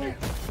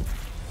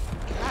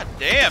 God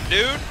damn,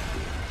 dude.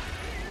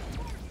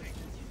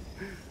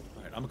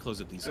 Alright, I'm gonna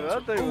close up these. Yeah,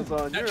 that thing was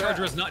on That your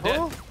charger ass. is not dead.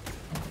 Huh? Alright,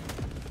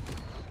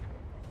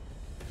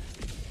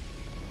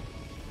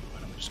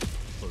 I'm gonna just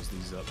close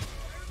these up.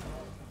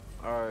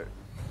 Alright.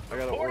 I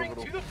got an Reporting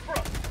orbital. to the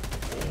front.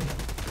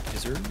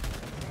 Is there?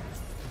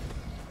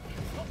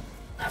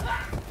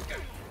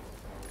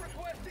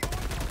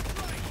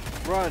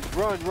 Run,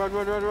 run, run,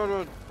 run, run, run,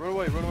 run. Run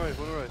away, run away,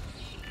 run away.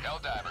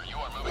 Helldiver, you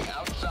are moving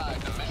outside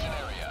the mission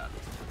area.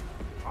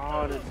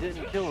 Oh, and it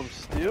didn't kill him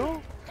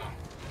still?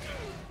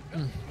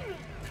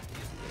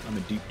 I'm a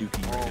deep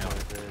dookie Oh right now. my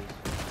days.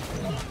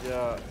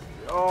 Yeah.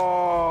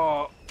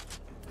 Oh.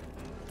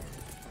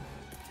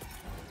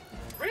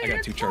 I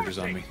got 2 chargers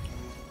on me.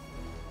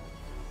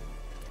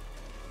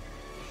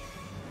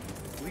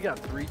 We got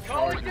 3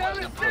 Request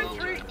chargers.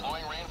 approved.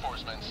 Deploying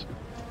reinforcements.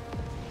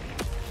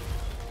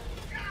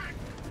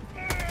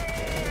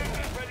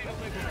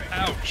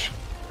 Ouch!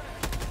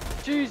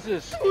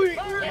 Jesus.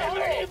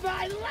 I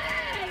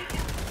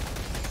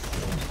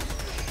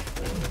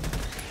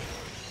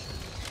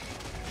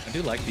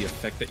do like the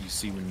effect that you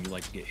see when you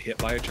like get hit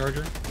by a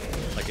charger,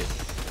 like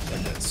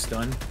that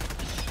stun.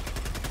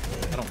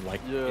 I don't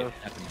like it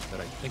happening, but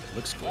I think it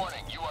looks cool.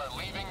 Warning, you are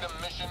leaving the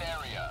mission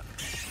area.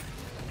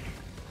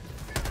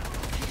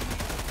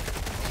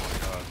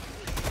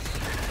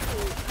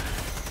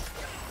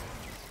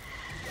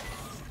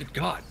 Good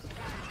God!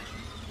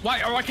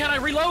 Why can't I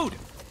reload?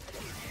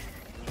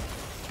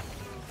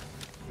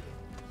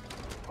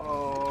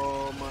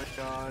 Oh my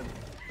God.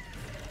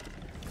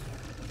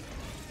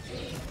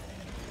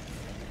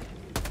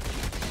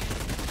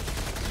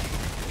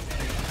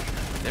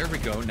 There we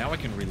go. Now I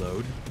can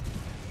reload.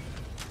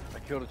 I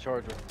killed a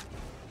charger,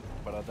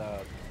 but I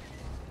died.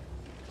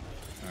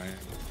 All right.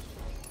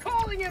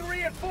 Calling in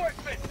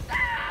reinforcements!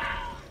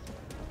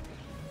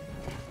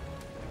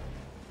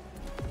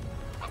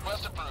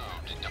 Request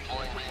approved.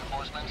 Deploying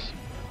reinforcements.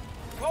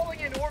 Calling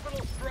in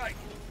orbital strike!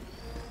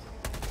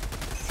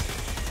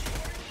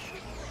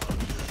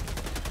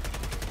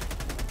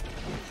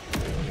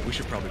 We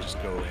should probably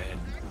just go and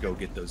go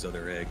get those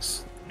other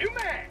eggs. New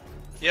mag!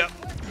 Yep.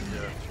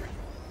 Yeah.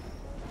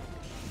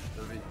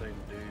 Everything,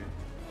 dude.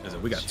 As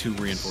in, we got 2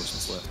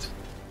 reinforcements left.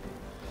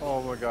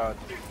 Oh my God.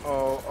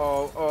 Oh,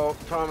 oh, oh,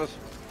 Thomas.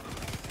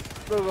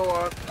 There's a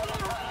lot.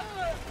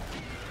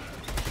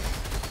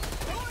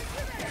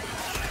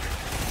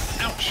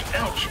 Ouch!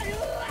 Ouch!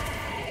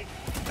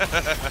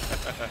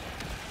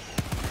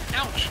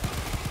 Ouch!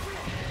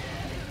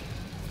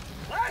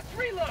 Last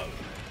reload!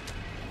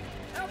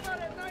 How about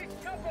a nice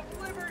cup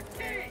of liver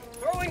tea?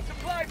 Throwing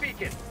supply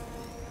beacon!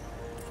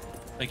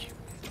 Thank you.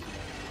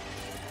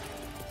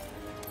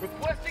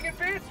 Requesting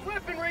advanced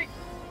weaponry!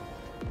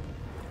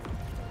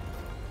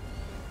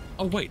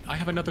 Oh wait, I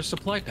have another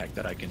supply pack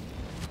that I can.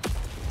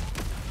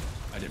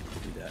 I didn't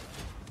do that.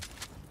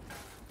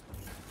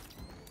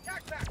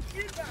 Backpack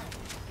inbound!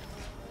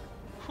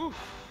 Whew.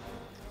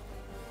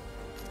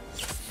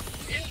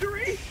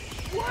 Injury?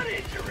 What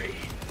injury?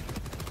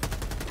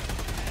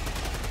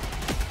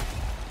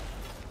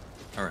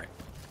 All right.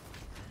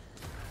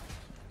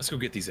 Let's go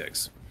get these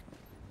eggs.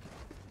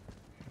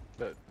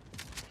 But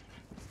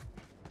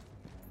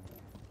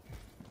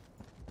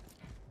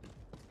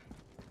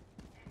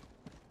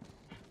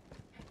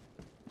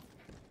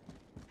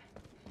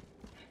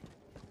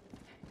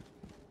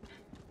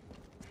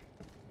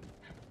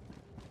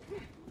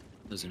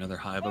There's another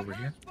hive over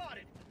here.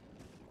 Spotted.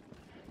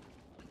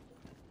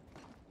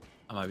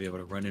 I might be able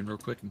to run in real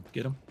quick and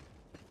get them.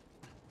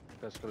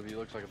 that's gonna be,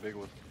 looks like a big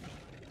one.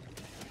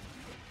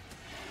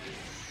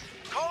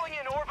 Calling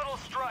in orbital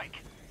strike!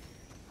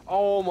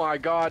 Oh my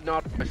God,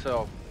 not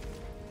myself.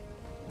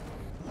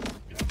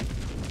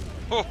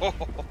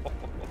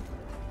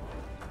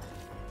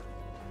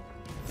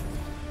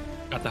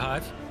 Got the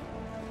hive.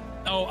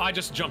 Oh, I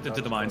just jumped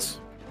into the mines.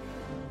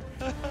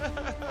 Oh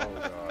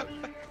God.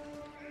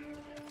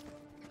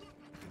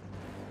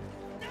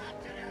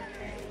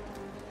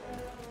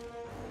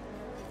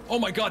 Oh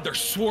my God, they're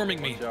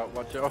swarming me. Watch out,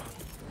 watch out.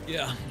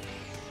 Yeah.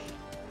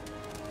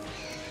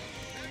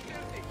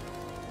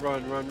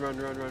 Run, run, run,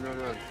 run, run, run,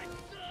 run.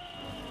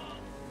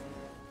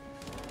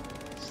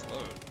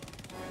 Slowed.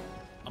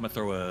 I'm gonna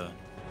throw a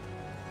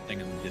thing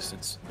in the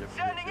distance. Yep,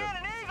 Sending yep,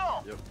 in an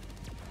eagle! yep.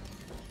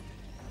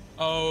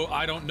 Oh,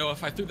 I don't know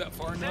if I threw that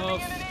far Sending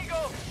enough. in an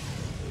eagle!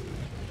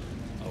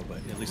 Oh, but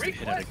at least it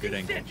hit at a good Requesting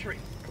angle. sentry!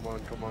 Come on,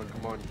 come on,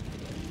 come on.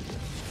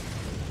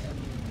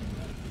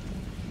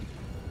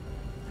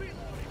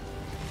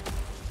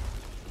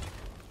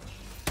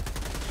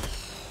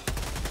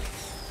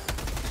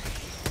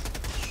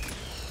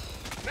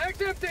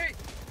 Mag's empty!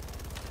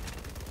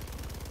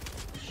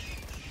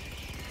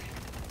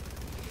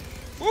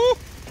 Woo!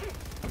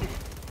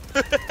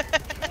 How's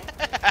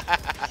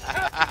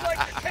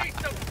like the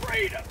taste of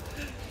freedom?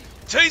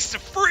 Taste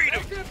of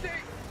freedom! Mag's empty!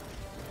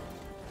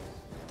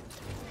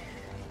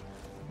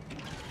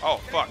 Oh,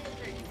 fuck.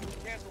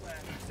 Cancel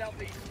that.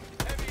 Southeast.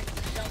 Heavy,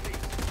 southeast.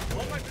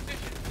 Hold my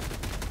position.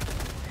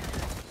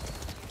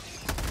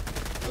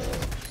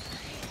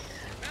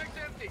 Mag's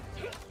empty.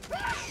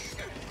 That's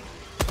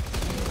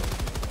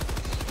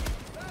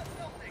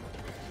something.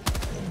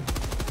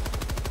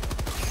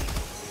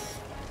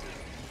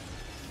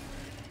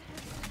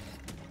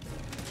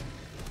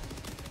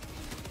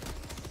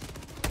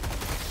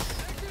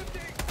 Mag's empty.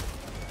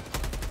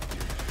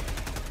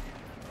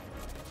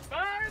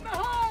 Fire in the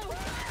hole!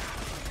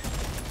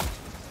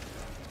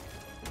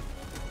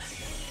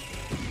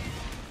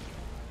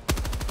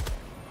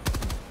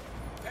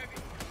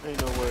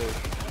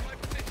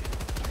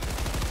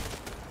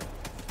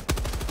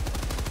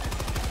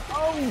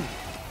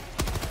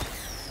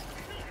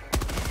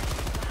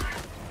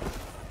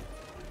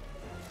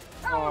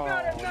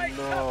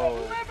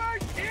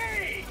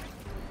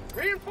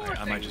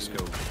 I might just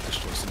go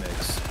destroy some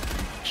eggs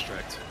and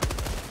extract.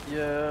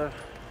 Yeah.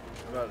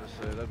 I'm about to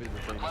say, that'd be the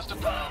thing. Request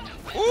approved.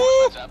 Woo!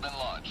 Reinforcements have been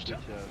launched. Good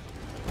job. Yeah,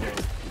 you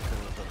kinda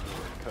thought you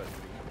were cutting me.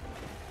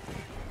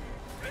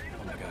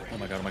 Oh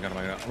my god, oh my god, oh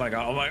my god, oh my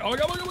god, oh my god, oh my god, oh my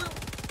god, oh my god.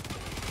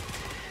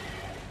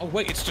 Oh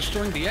wait, it's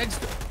destroying the eggs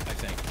though, I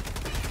think.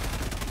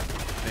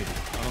 Maybe,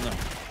 I don't know.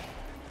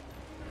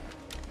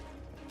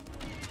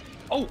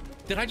 Oh,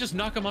 did I just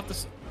knock him off the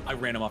side? I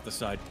ran him off the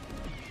side.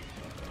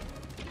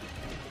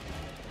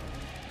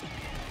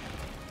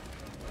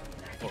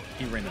 Well,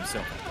 he ran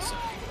himself off the side,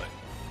 but,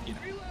 you know.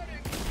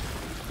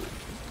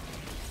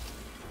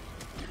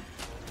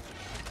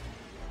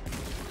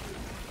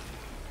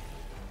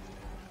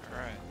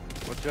 Alright.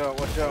 Watch out,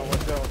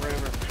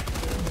 Rammer.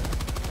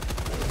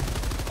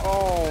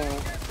 Oh,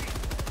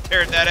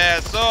 Tearing that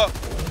ass up!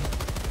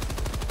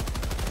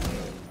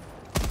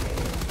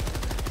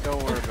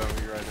 don't worry about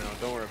me right now.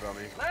 Don't worry about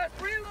me. Last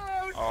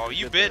reload. Oh,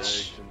 you Get the bitch!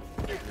 eggs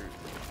and get your-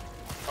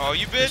 Oh,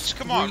 you bitch!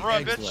 Come on, 3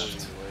 run, eggs bitch!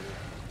 left.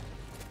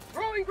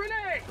 Throwing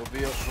grenade. They'll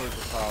be up towards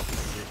the top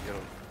if you get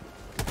them.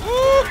 Woo!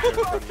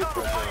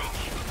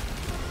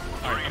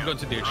 Alright, I'm going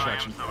to the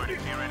extraction.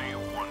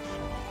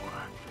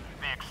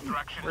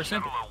 Very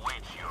simple.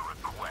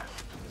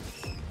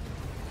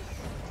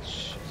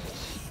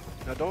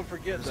 Now don't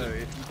forget though,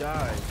 if you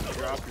die, you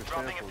drop your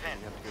samples and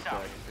you have to go back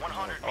and pick them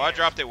up. Oh, I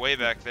dropped it way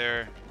back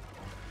there.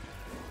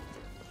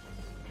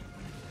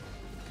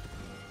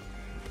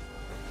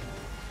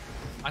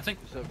 I think,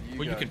 It's up to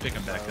well, you guys can pick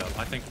them to back decide up.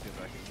 I think,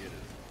 if I can get it.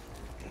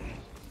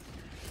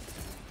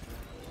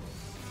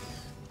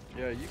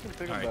 Yeah, you can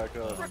pick them Alright.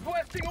 back up.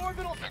 Requesting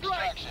orbital strike.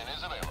 Extraction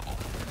is available.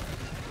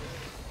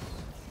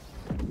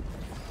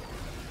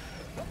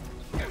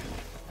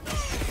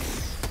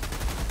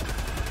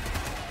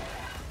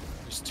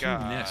 there's 2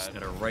 God. nests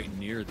that are right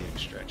near the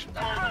extraction.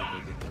 I'll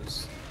probably go get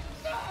those.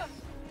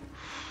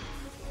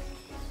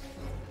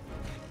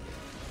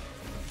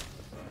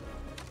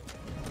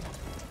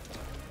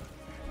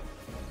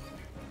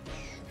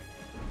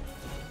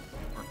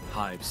 Or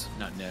hives,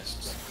 not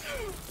nests.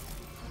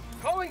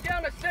 Calling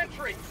down a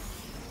sentry.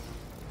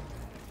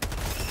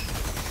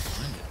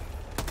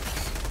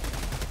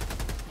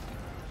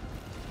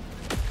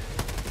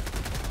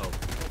 Oh,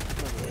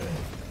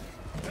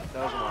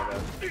 That was my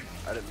bad.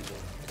 I didn't mean to.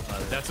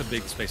 that's a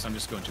big space. I'm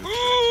just going to extract.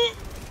 Woo!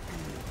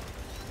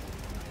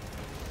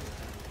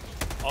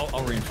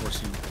 I'll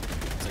reinforce you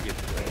once I get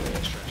to the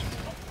extraction.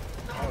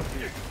 Oh,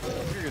 dude.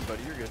 You're good,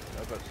 buddy. You're good. I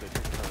was about to say,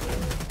 take your time.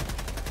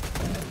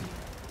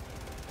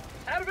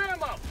 Out of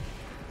ammo.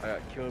 I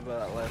got killed by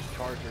that last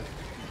charger.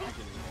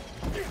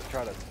 You can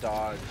try to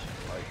dodge,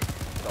 like,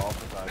 the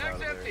dolphin dive out of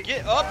there.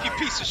 Get up, you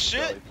piece of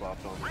shit! Belly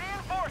flopped on me.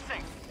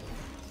 Reinforcing.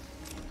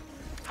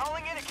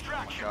 Calling in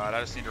extraction. God, I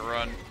just need to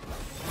run.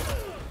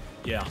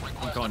 Yeah,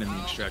 I'm going in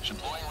the extraction.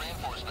 Deploying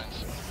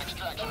reinforcements.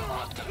 Extraction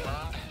request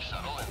confirmed.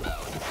 Shuttle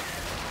inbound.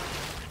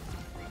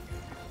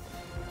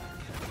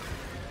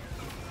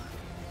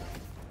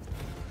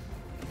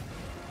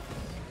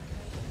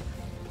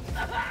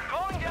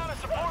 Calling down a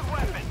support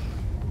weapon.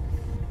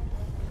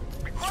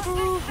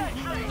 Requesting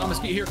sentry. Thomas,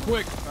 get here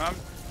quick. I'm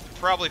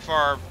probably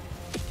far.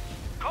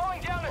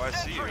 Calling down Oh, a I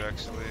see you sentry.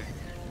 actually.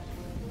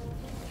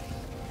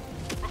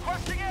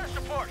 Requesting air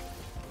support.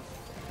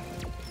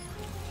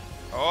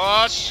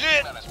 Oh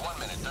shit! That is 1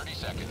 minute 30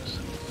 seconds.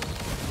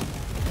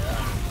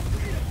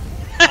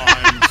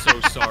 I'm so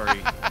sorry.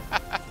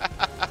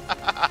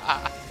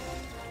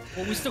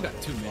 Well, we still got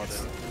 2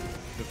 minutes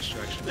of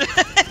extraction.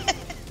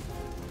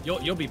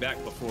 You'll be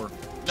back before.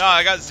 No,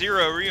 I got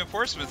 0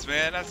 reinforcements,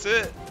 man. That's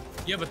it.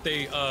 Yeah, but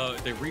they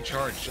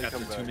recharge They after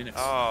come 2 back. minutes.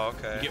 Oh,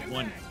 okay. You get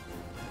 1.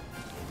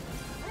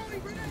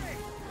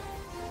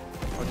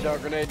 Watch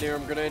out, grenade near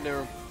him, grenade near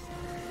him.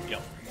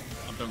 Yep.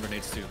 I'm throwing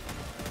grenades too.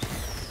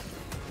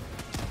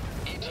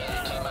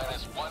 ETA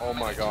T-minus 1 Oh my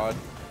minute. god.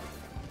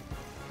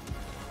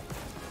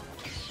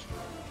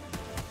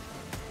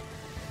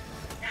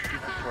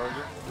 Keep the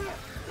charger.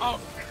 Oh.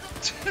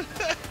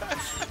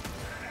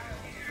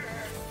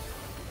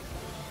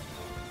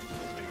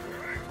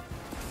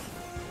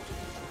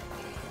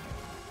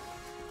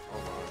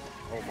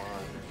 Oh my.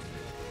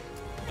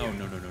 Oh no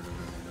no no no no no no no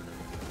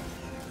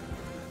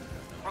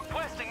no.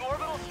 Requesting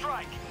orbital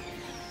strike.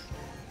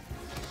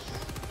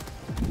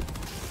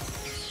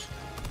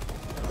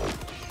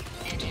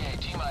 ETA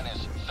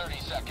T-minus 30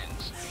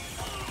 seconds.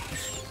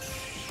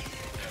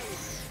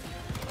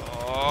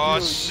 Oh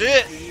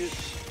shit!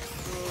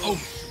 Oh.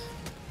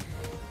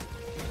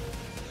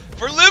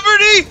 For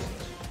liberty!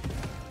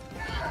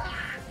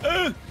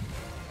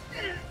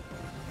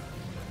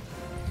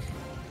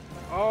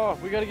 Oh,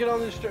 we gotta get on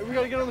this. We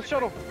gotta get on the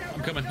shuttle.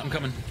 I'm coming. I'm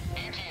coming.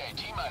 ETA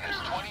T-minus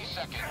 20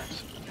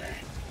 seconds.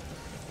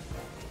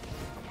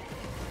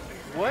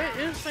 What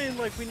is saying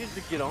like we need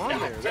to get on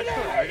there? That's so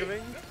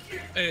aggravating.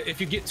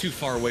 If you get too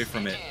far away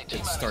from it, ETA it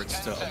T-minus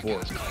starts 10 to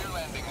abort. seconds. Clear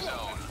landing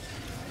zone.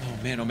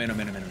 Oh man, oh man, oh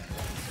man, oh man.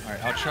 All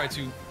right, I'll try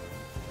to.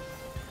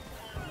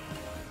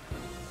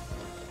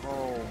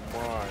 Oh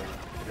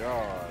my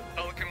god.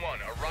 Pelican 1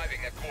 arriving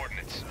at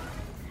coordinates.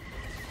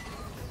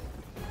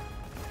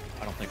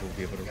 I don't think we'll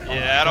be able to.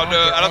 Yeah, I don't God,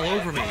 know. they're I don't. all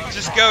over me.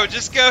 Just go.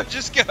 Just go.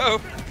 Just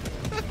go.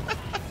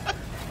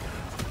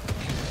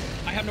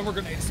 I have no more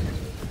grenades.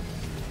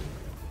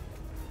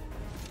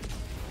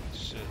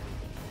 Shit.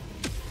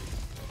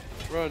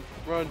 Run,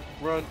 run,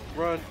 run,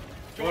 run,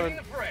 Joining run.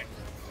 the fray.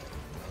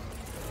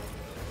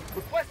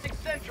 Requesting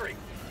sentry.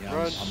 Yeah,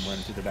 Run. I'm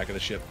running to the back of the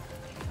ship.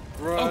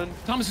 Run. Oh,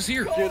 Thomas is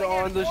here. Get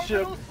on the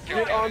ship.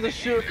 Get on the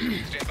ship.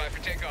 Stand by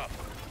for takeoff.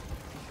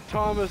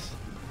 Thomas,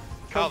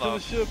 How come to the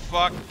the ship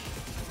fuck?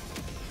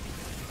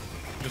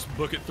 Just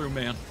book it through,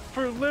 man.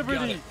 for Got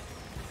liberty. it.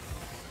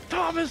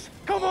 Thomas,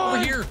 come on.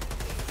 Over here.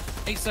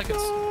 8 seconds.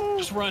 No.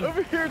 Just run.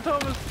 Over here,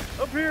 Thomas.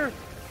 Up here.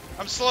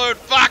 I'm slowed.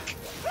 Fuck.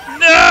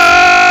 No!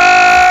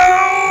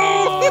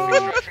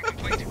 Construction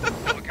complete.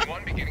 Pelican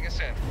 1 beginning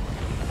ascent.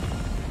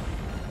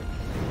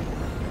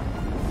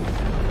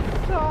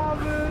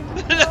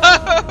 Thomas.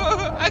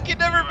 No! I can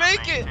never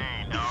make it.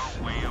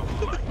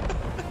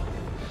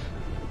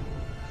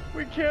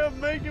 We can't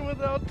make it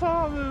without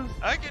Thomas.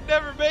 I can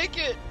never make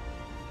it.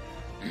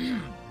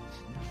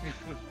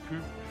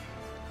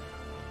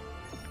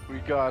 We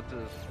got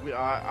this.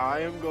 I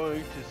am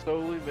going to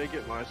slowly make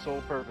it my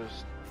sole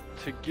purpose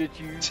to get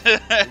you in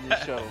your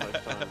shuttle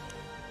next time.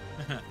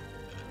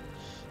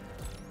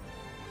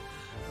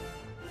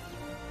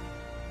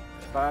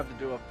 If I have to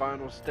do a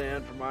final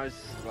stand for my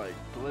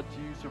to let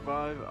you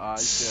survive, I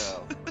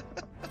shall.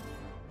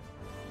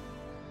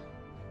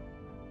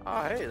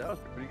 Ah, hey, that was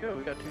pretty good.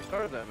 We got 2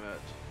 stars that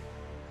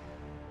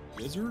match.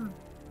 Wizard.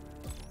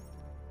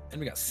 And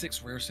we got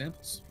 6 rare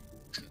samples.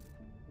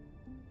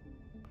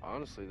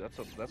 Honestly,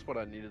 that's what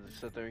I needed to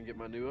sit there and get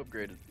my new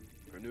upgraded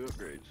new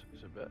upgrades.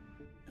 So bet.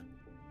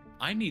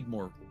 I need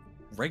more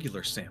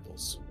regular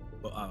samples.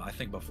 Well, I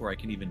think before I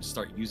can even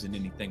start using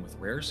anything with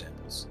rare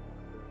samples.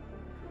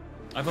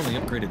 I've only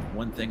upgraded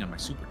one thing on my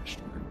super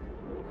destroyer.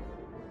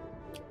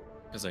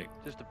 Because I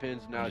Just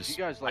depends now. If just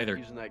you guys like either-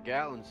 using that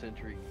Gatlin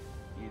sentry,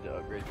 you need to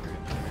upgrade your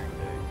engineering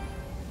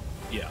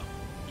day. yeah.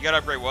 You gotta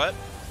upgrade what?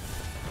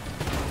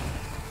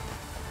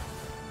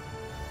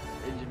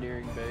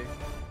 Engineering bay,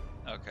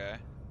 Okay.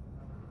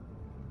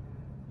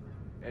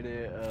 and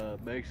it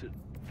makes it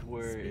to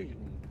where it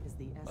can is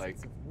the essence like,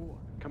 of war.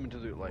 come into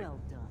the like Well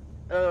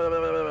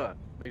done.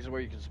 makes it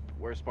where you can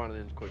where spawning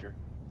ends quicker.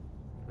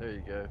 There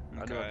you go.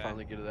 I know I Okay.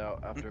 finally get it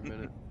out after a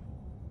minute.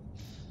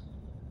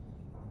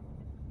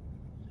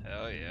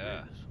 Hell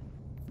yeah.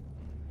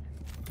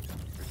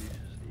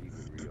 Reduces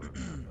even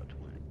rearm by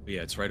 20. But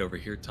yeah, it's right over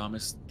here,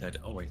 Thomas. That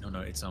oh wait, no,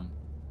 it's oh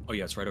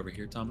yeah, it's right over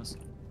here, Thomas.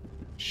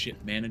 Ship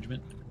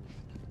management.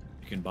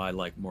 You can buy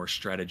like more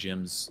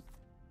stratagems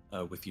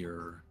with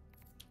your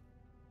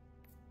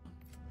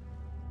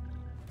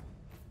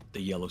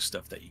the yellow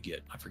stuff that you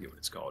get. I forget what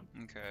it's called.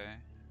 Okay.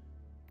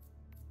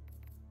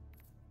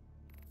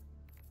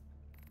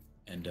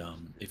 And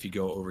if you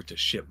go over to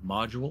ship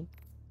module,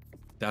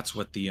 that's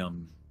what the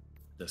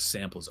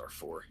samples are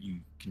for. You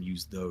can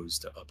use those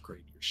to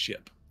upgrade your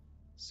ship.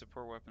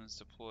 Support weapons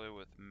deploy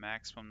with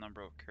maximum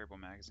number of carryable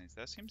magazines.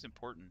 That seems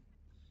important,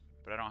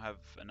 but I don't have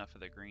enough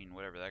of the green,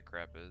 whatever that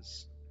crap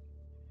is.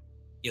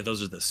 Yeah,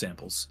 those are the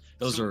samples.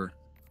 Those So- are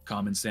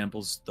common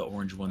samples. The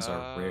orange ones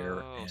are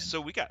rare. Oh, And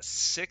so we got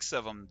 6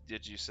 of them,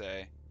 did you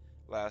say,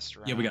 last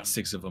round? yeah, we got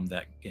 6 of them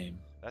that game.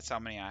 That's how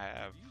many I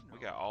have. We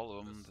got all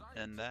of them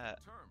in that.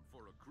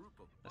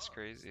 That's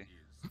crazy.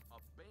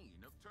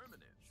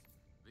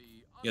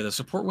 Yeah, the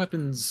support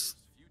weapons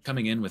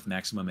coming in with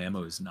maximum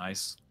ammo is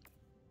nice,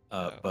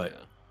 but yeah.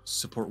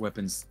 support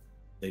weapons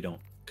they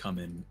don't come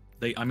in.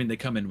 They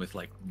come in with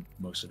like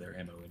most of their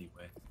ammo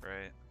anyway.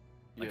 Right.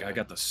 Like Yeah. I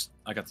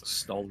got the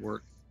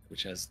stalwart,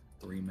 which has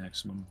 3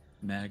 maximum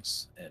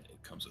mags, and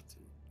it comes with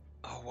 2.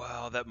 Oh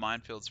wow, that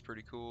minefield's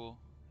pretty cool.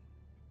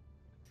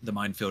 The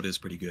minefield is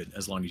pretty good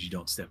as long as you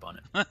don't step on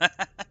it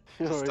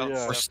Just Oh, don't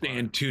yeah. or step on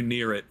stand too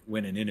near it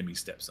when an enemy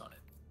steps on it.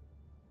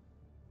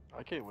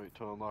 I can't wait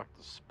to unlock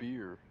the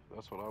spear.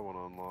 That's what I want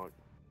to unlock.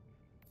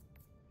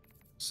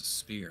 It's a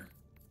spear.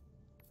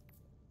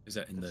 Is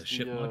that in the It's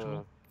ship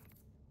module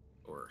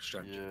or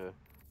strategy? Yeah.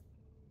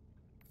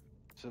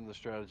 It's in the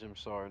stratagem.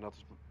 Sorry, not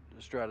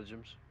the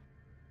stratagems.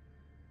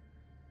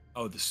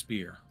 Oh, the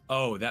spear.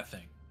 Oh, that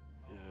thing.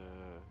 Yeah,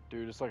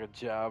 dude, it's like a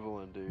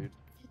javelin, dude.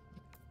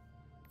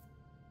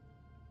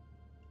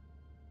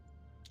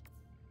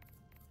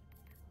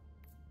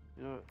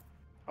 You know what?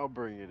 I'll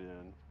bring it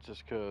in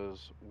just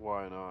cause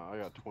why not? I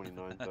got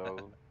 29,000.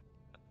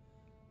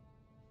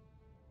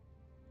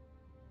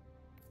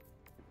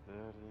 That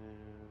in.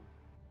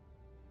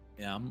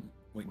 Yeah, I'm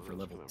waiting for Well,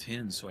 that's level gonna-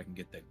 10 so I can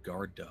get that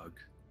guard dog.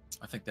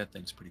 I think that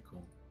thing's pretty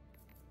cool.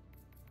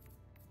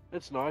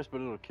 It's nice,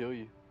 but it'll kill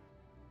you.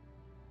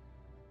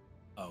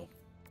 Oh,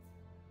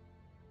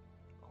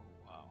 Oh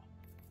wow.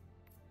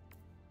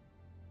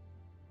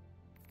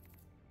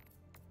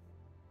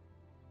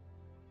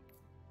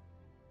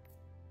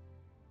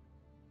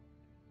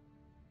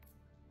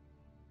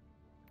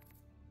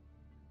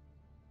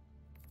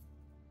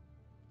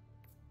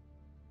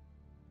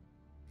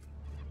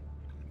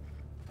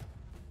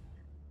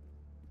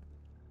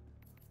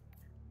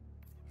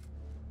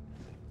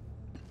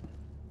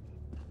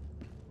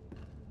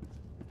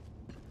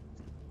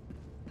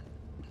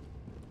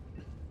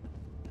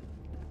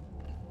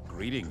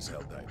 Greetings,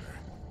 Helldiver.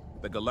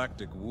 The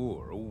Galactic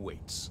War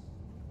awaits.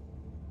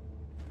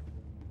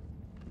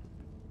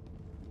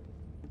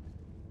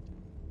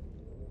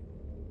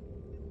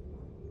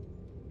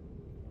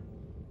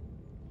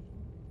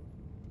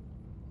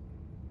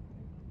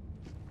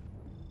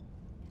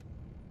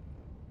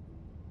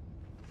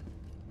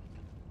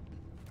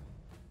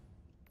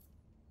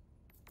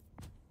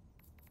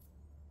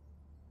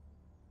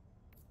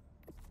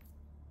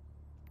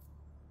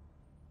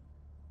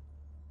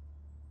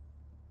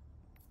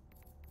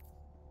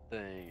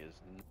 Thing is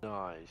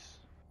nice.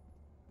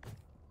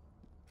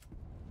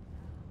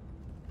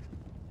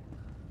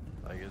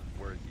 Like it's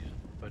worth using.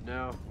 But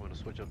now I'm gonna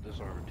switch up this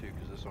armor too,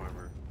 because this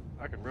armor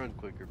I can run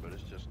quicker, but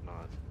it's just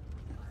not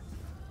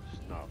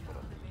what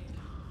I need.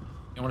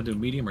 You want to do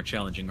medium or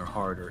challenging or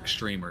hard or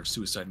extreme or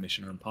suicide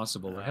mission or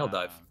impossible or hell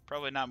dive?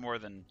 Probably not more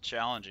than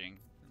challenging.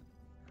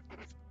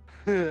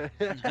 Oh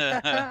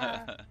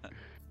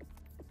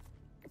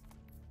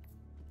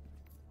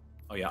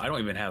yeah, I don't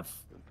even have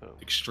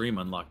extreme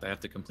unlocked. I have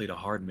to complete a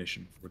hard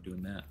mission before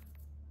doing that.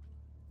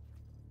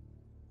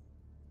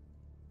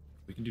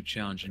 We can do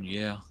challenging,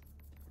 yeah.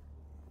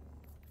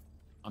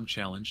 I'm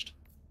challenged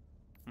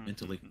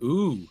mentally.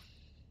 Ooh.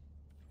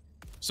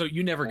 So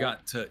you never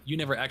you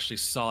never actually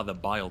saw the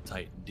Bile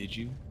Titan, did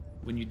you?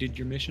 When you did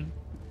your mission?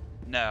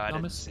 No, I didn't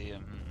Thomas? see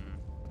him.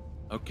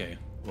 Okay.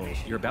 Well,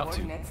 you're about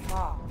to.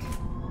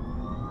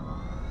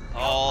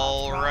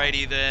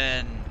 Alrighty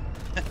then.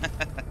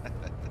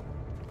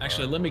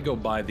 Actually, let me go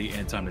buy the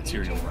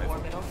anti-material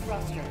rifle.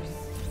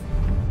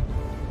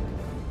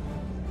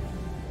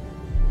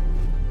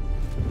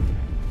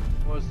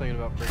 I was thinking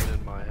about bringing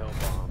in my hell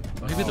bomb.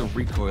 Maybe the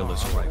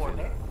recoilless rifle.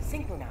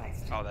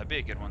 Synchronized. Oh, that'd be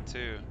a good one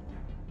too.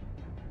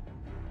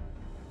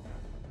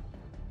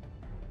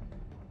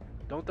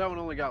 Don't that one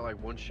only got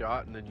like one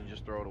shot and then you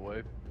just throw it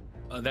away?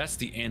 That's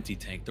the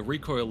anti-tank. The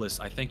recoilless,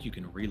 I think you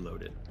can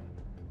reload it.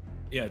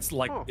 Yeah, it's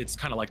like it's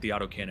kind of like the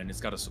autocannon.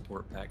 It's got a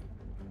support pack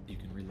you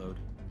can reload.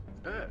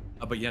 Yeah.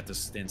 But you have to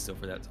stand still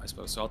for that, I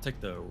suppose. So I'll take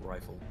the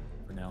rifle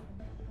for now.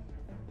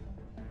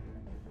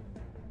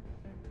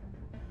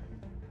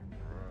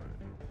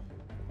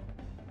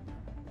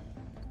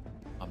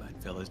 My bad,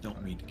 fellas.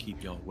 Don't mean to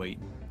keep y'all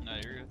waiting. No,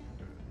 you're good.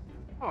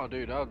 Oh,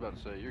 dude, I was about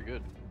to say, you're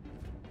good.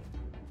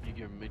 You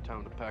giving me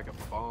time to pack up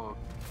my bomb.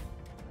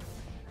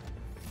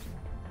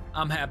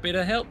 I'm happy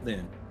to help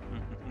then.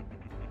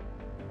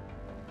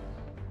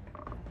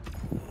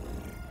 I'm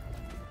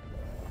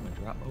gonna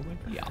drop my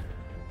weapon. Yeah.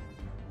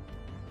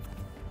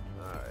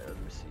 Alright, let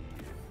me see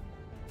here.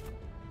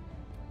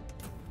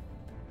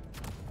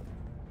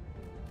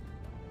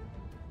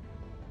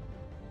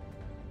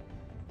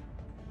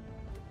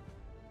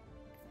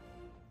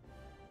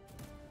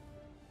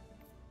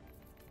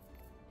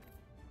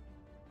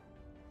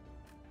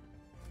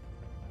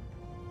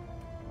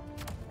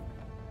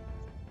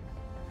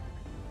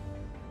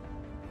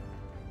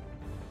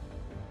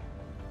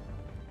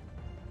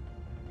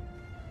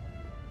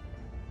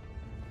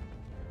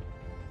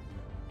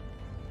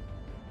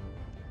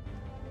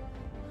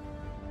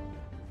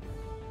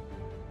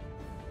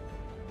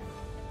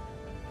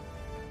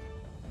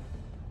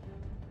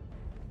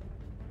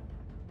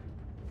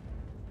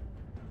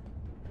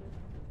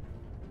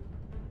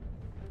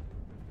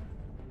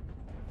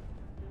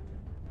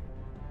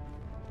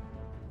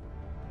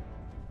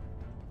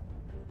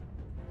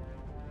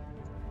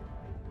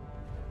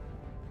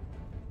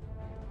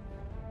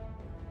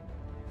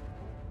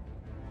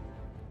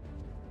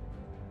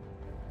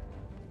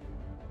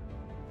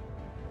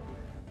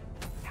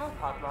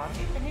 Hellpod launch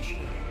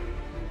initiated.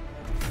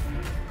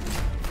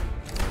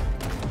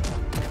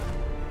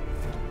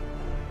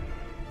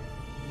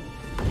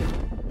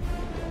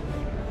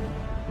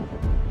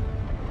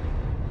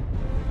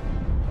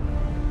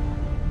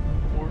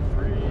 For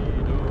freedom.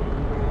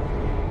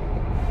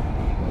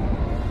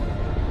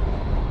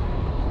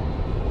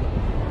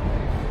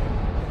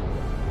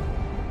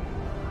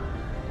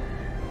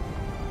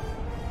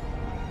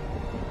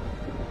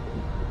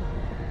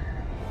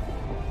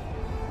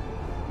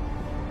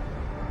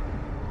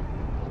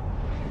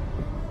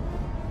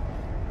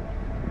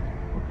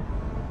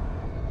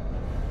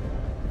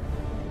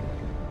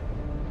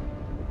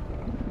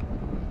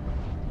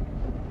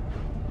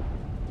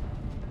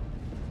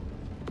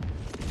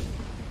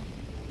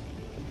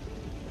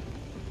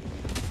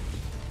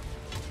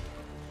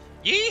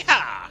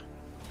 Yeehaw!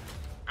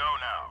 Go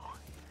now.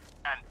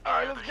 And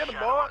Alright, let's get him,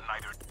 boy.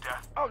 neither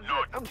death Oh, shit,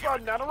 I'm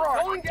sliding down a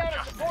rock. Going down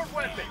a support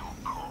weapon.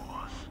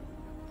 cause.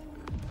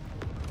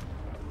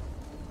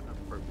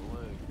 Broke my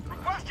leg.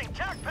 Requesting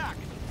tac pack.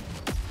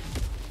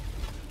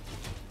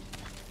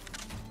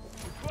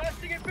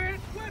 Requesting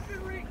advanced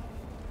weaponry.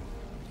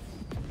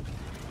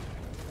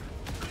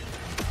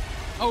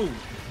 Oh!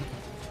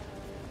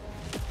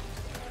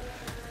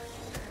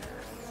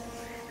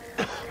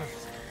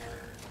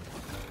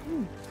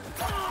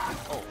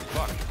 Oh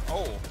fuck!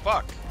 Oh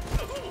fuck!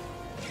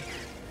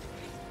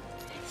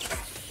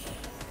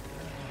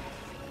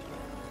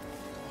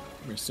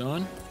 Come here,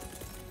 son.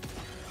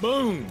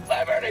 Boom!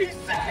 Liberty,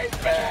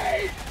 save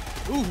me!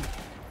 Ooh!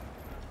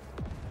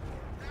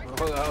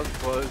 Oh, that was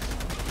close.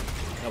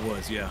 That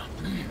was, yeah.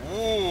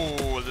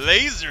 Ooh,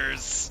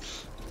 lasers.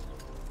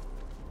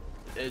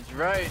 It's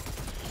right.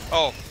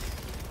 Oh,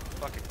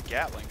 fucking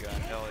Gatling gun.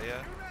 Hell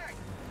yeah.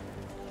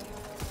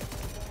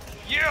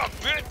 Yeah,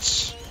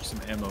 bitch. Some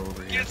ammo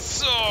over here. Get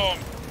some.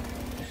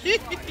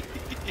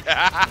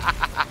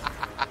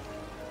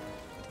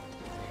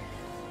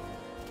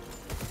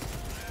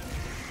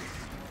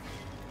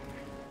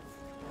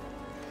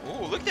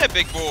 Ooh, look at that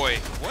big boy.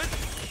 What?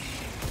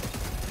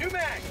 New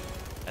mag.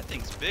 That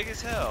thing's big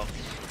as hell.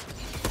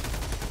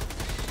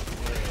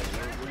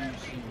 What do you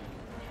see?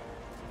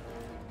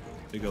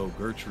 Big old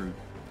Gertrude.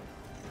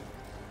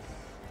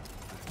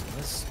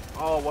 Let's,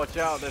 Oh, watch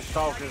out. There's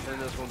stalkers in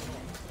this one.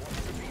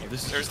 oh,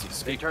 this is There's- just the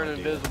They escape turn pod,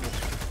 dude. invisible.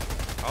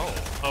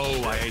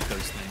 Oh. I hate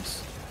those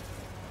things.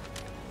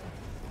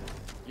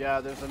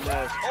 Yeah, there's a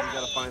nest. You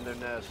gotta find their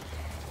nest.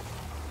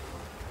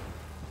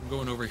 I'm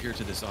going over here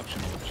to this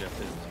optional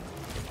objective.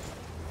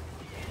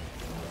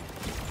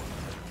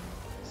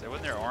 So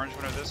wasn't there orange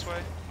window this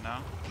way? No?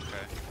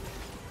 Okay.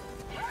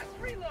 Last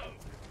reload.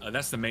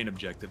 That's the main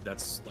objective.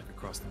 That's like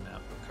across the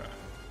map. Okay.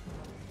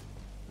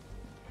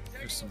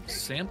 There's some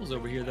samples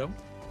over here, though.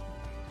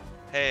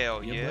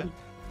 Hell yeah. buddy?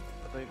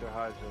 I think they're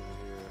hives over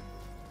here.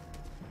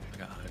 I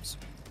got hives.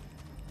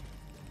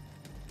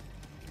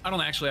 I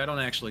don't actually.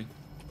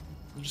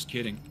 I'm just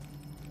kidding.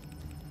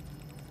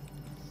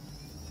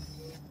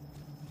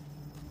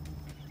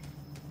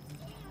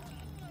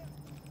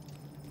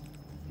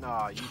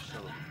 Nah, you son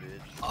of a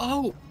bitch.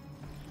 Oh!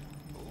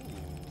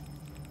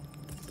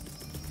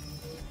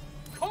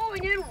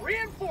 Calling in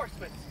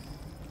reinforcements.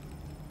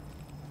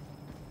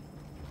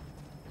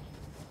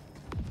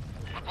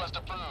 Request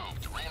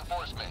approved.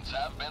 Reinforcements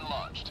have been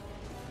launched.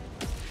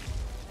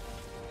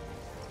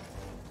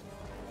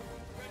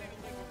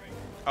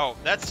 Oh,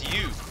 that's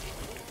you.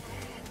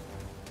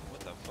 What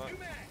the fuck?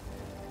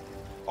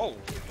 Oh,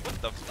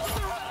 what the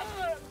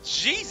fuck?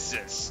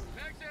 Jesus!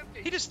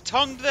 He just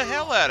tongued the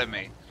hell out of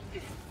me.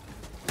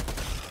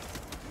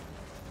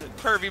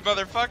 Pervy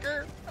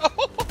motherfucker.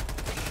 Oh,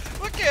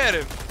 look at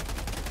him.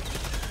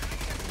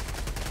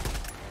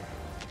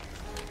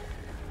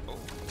 Oh,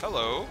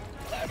 hello.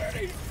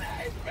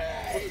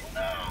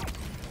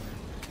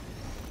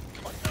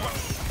 Come on, come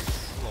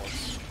on.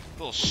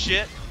 Little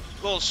shit.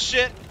 Little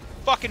shit.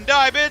 Fucking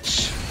die,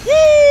 bitch.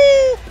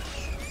 Woo!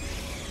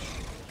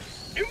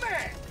 New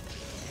mag.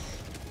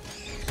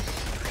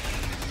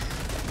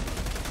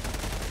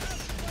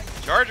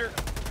 Charger.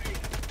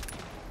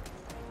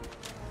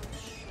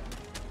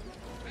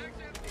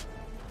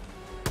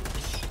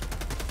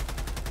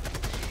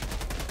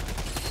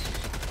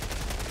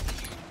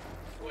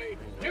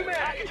 New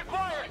mag.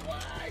 Firing.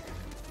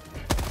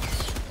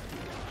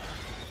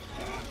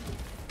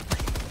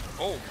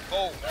 Oh,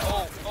 oh,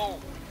 oh, oh.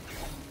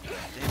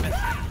 Damn it.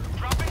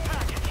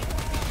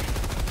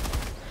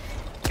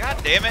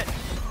 God damn it.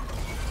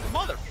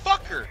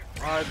 Motherfucker.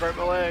 I broke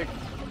my leg.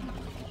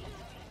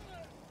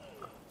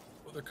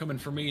 Well, they're coming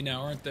for me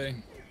now, aren't they?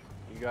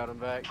 You got him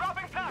back. You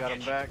got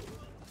him back.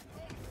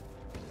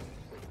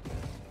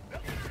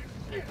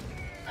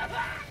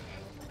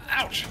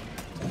 Ouch!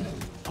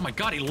 Oh my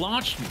god, he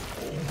launched me!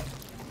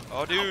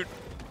 Oh, dude.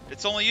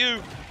 It's only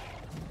you.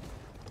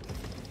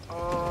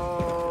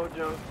 Oh,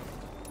 junk.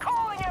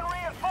 Calling in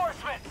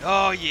reinforcements.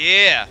 Oh,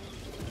 yeah.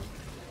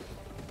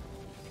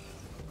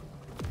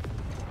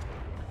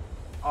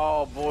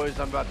 Oh, boys,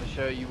 I'm about to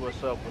show you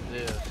what's up with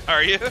this.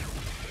 Are you?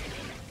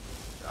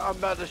 I'm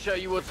about to show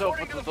you what's up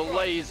with the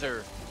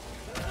laser.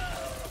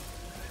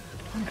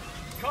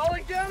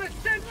 Calling down a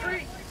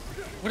sentry.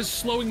 What is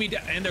slowing me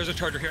down? And there's a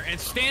charger here. And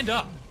stand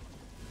up!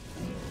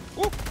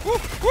 Woo, woo,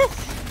 woo.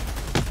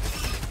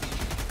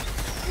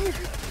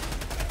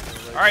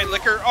 All right,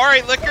 Liquor. All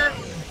right, Liquor.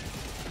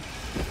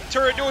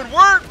 Turret doing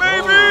work,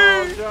 baby.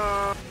 Oh,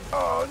 John.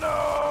 Oh,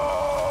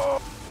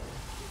 no.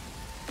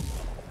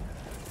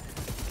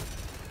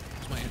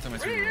 Where's my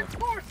anti-material rifle?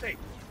 Reinforcing.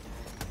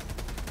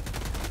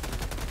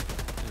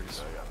 There it is.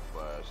 I got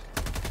flashed.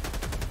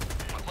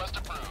 Request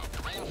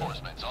approved.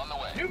 Reinforcements on the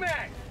way. New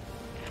mag.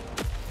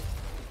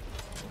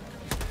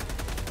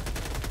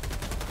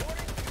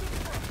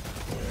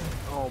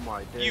 Oh,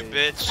 my days. You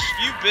bitch.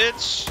 You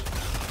bitch.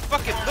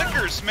 Fucking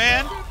Liquors,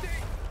 man.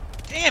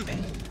 Damn it.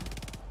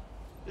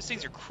 These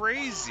things are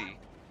crazy.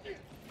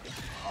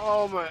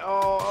 Oh, my.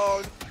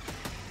 Oh.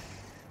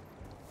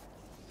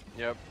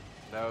 Yep.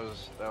 There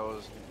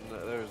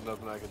was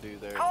nothing I could do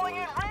there. Calling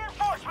in boys.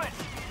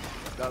 reinforcements.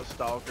 That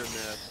stalker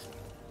nest.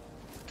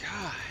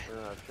 God.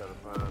 Yeah, I've got to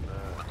find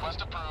that.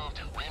 Request approved.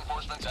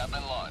 Reinforcements have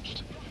been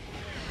launched.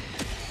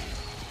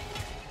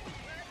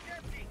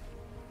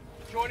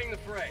 Joining the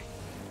fray.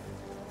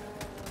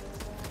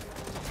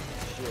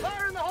 Shit.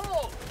 Fire in the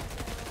hole.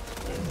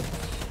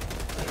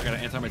 I got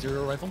an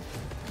anti-material rifle.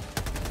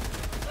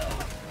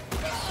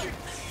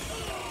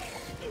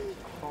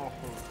 Oh.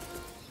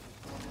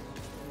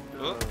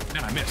 Oh,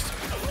 Man, I missed.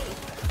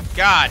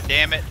 God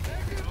damn it.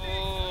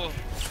 Oh.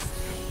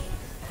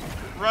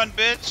 Run,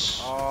 bitch.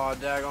 Oh,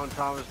 daggone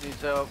Thomas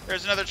needs help.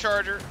 There's another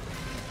charger.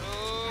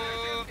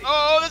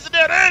 Oh, there's a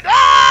dead end. Ah!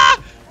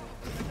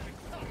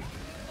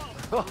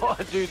 Oh,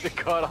 dude, the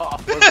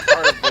cutoff was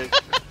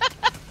perfect.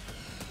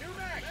 New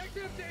mag,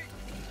 empty.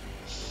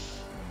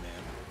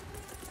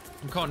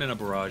 I'm calling in a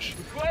barrage.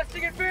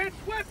 Requesting advanced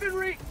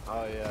weaponry.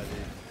 Oh yeah,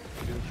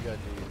 dude. Do what you gotta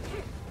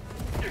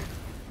do.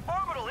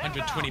 Orbital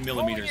 120 inbound.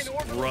 millimeters.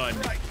 Calling in orbital Run.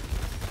 strike.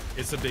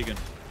 It's a big one.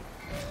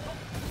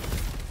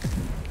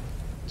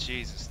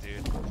 Jesus,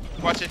 dude.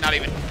 Watch it, not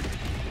even.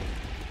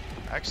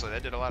 Actually,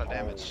 that did a lot of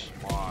damage.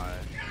 Why?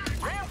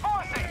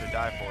 Reinforcing. To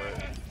die for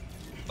it.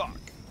 Fuck.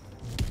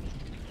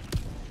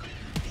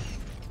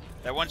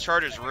 That one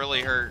charger's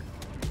really hurt.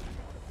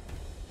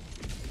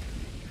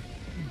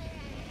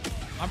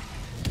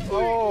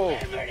 Oh!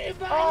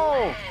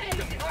 Oh!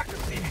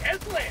 Democracy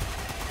headland.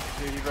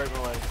 Dude, you broke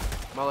my leg.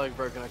 My leg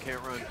broken. I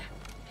can't run.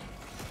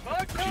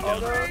 Bug Oh,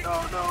 cover.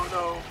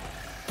 no.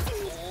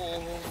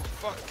 Oh,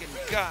 fucking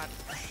God.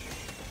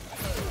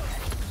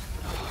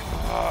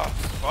 Oh,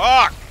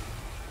 fuck!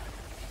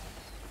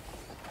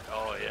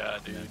 Oh yeah,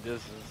 dude.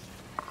 This is.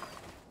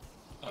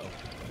 Oh.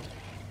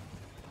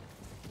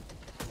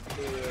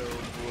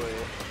 Oh boy.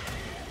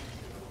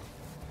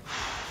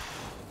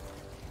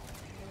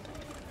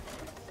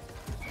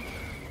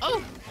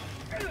 Oh!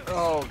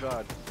 Oh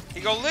god.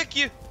 He gonna lick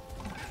you!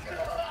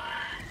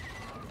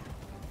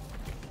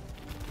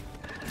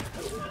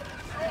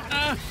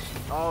 Ah!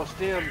 Oh,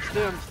 stem.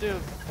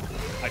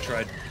 I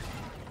tried.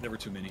 There were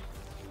too many.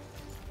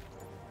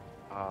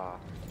 Ah.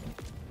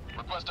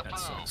 Request That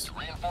approved. sucks.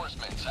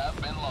 Reinforcements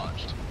have been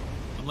launched.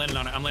 I'm landing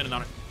on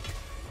it.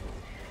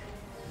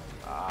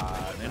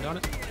 Ah. Land on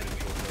it.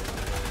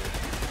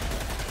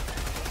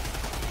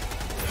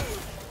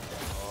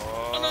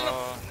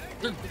 Oh,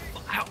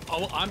 Ow.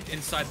 Oh, I'm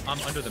inside. I'm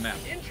under the map.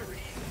 Injury.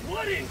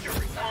 What injury?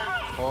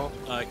 Oh.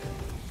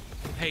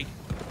 Hey,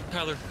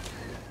 Tyler.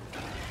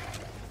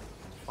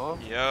 Oh.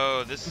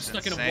 yo, this I'm is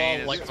stuck in a insane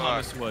wall as like fuck.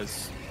 Thomas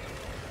was.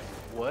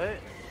 What?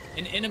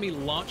 An enemy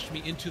launched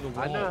me into the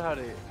wall. I know how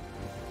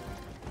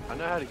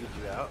to get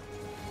you out.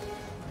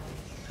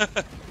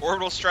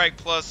 Orbital strike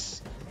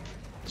plus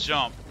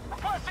jump.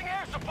 Requesting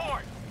air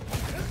support.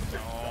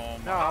 Oh,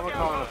 No, I'm gonna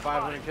call it a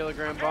 500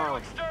 kilogram Prepare to bomb.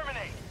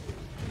 exterminate.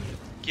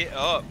 get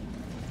up.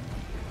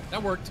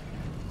 That worked.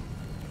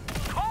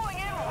 Calling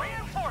in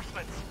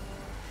reinforcements.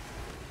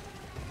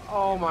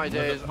 Oh my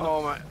days.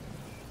 Oh my.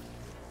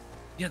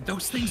 Yeah,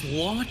 those things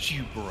launch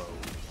you, bro.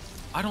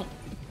 I don't.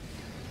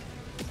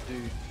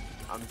 Dude,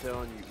 I'm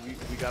telling you,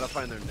 we gotta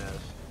find their nest.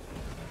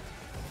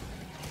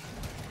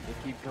 They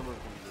keep coming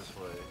from this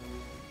way.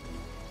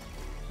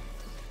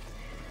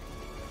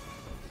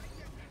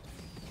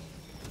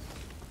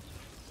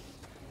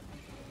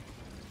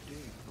 Dude,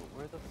 but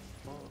where the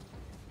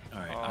fuck? All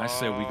right, I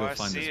say we go I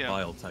find this see 'em.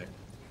 Bile Titan.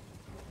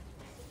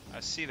 I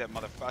see that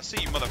motherfucker. I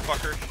see you,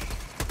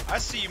 motherfucker. I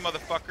see you,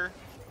 motherfucker.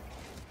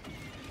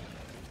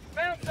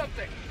 Found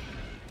something.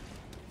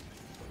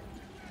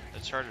 The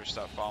charger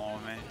stopped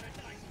following me.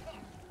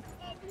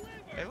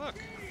 Hey, look.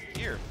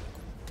 Here.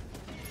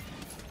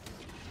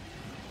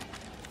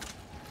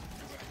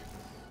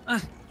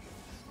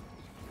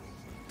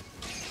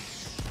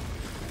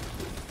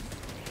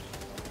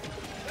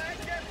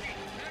 Mag's empty.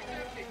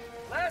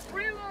 Last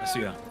reload.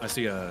 I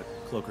see a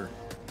cloaker,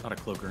 not a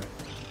cloaker.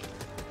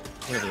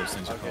 Whatever those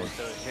things are Okay, called.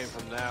 so it came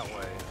from that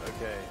way.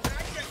 Okay.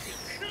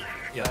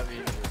 Yeah. That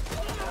means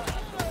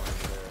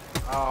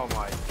oh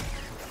my.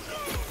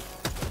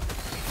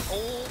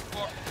 Oh,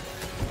 fuck.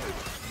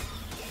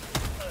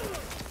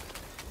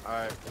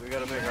 Alright, we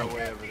gotta make our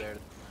way over there.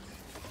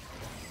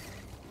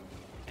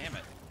 Damn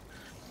it.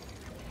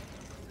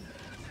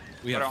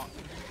 We Put have on.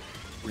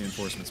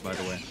 reinforcements, by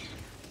the way.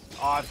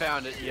 Oh, I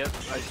found it. Yep,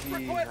 I see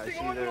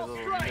their little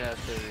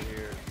nest over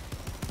here.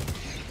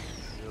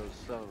 You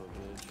son of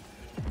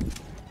a bitch.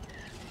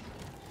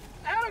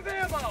 Out of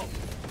ammo.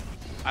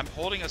 I'm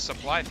holding a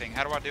supply thing.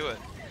 How do I do it?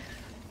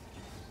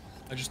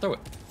 I just throw it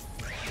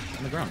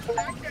on the ground.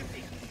 Mag's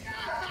empty.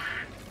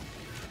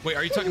 Wait,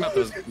 are you talking about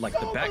those, like the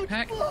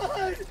backpack?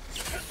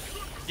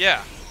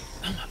 Yeah.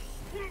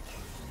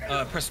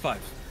 Press 5.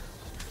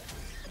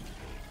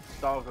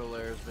 Stalker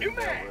lair's been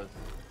dealt with.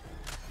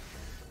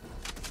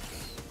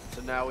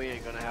 So now we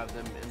ain't gonna have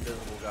them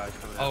invisible guys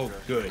coming Oh, after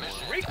us. good.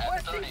 Mission at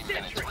Requesting 30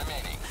 minutes sentry.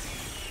 remaining.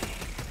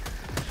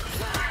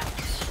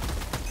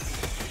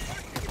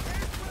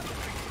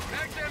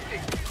 Mag's empty.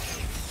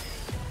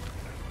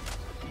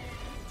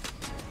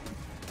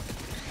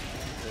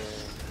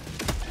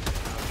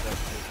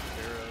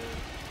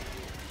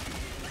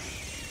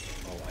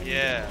 Oh, I need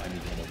Yeah. ammo. I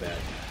need ammo bad.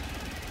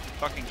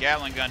 Fucking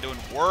Gatling gun doing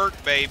work,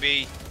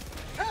 baby.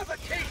 Have a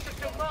taste of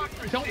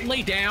democracy. Don't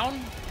lay down.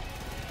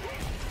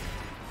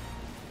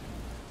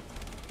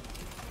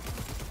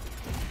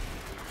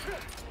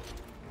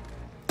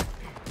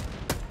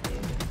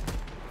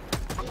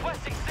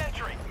 Requesting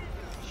sentry.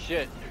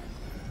 Shit.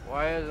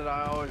 Why is it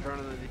I always run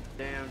into these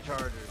damn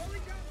chargers?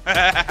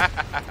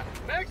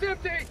 Mag's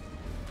empty.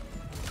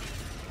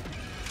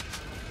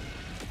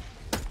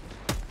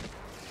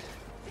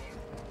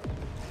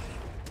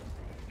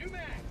 New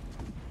mag.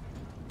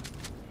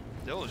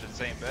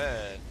 Diligence ain't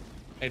bad.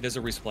 Hey, there's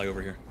a resupply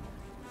over here.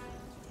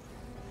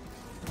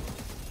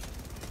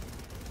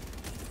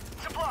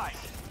 supplies.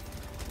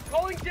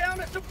 Calling down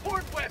a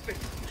support weapon.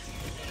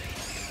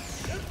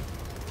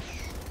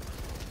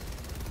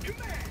 New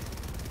man.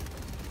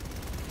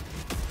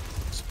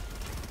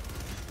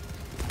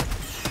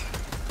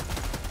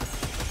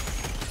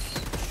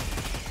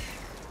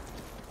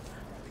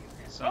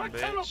 Son of a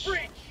Tunnel bitch.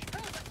 breach.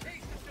 Have a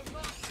taste of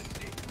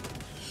democracy.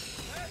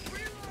 Last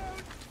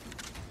reload.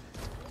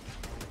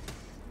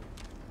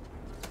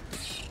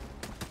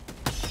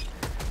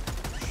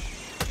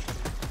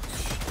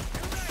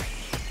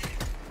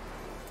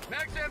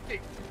 Mag's empty.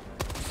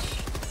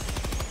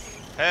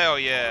 Hell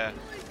yeah.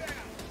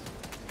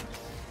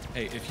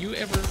 Hey, if you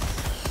ever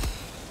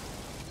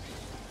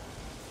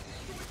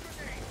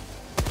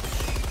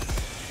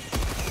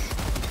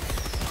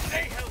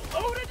Say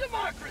hello to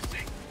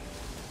democracy.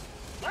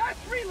 Last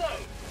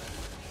reload.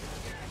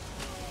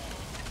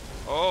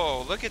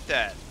 Oh, look at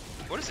that.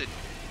 What is it?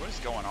 What is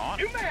going on?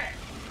 New man.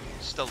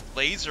 Just a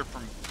laser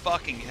from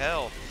fucking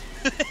hell.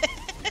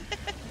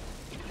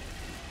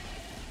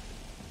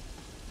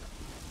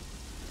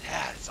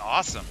 Yeah, it's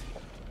awesome.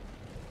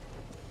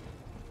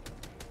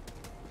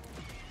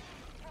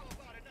 How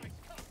about a nice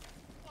cup?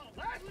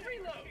 Last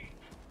reload.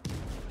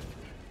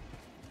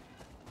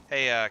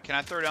 Hey, can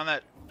I throw down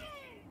that?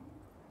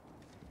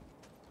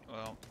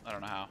 Well, I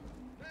don't know how.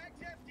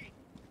 Mag's empty.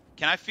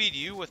 Can I feed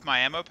you with my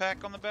ammo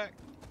pack on the back?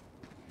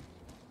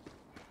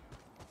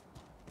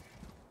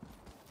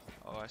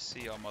 Oh, I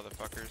see y'all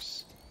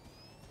motherfuckers.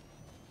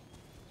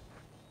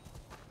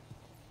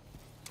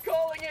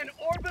 Calling in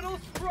orbital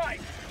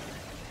strike.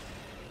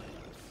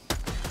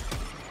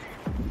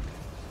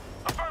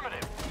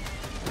 Affirmative.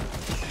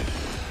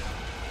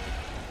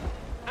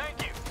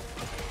 Thank you.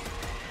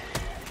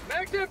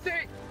 Mag's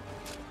empty.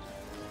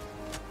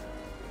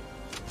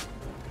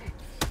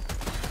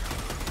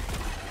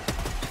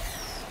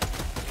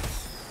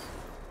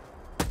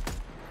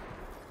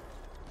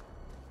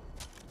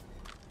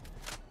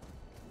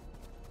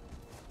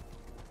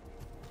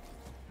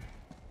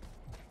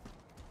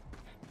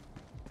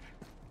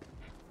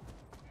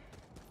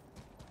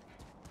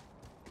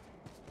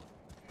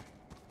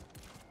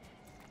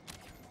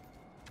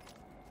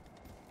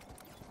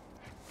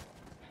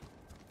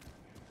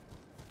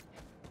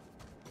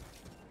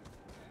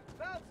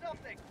 Found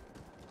something.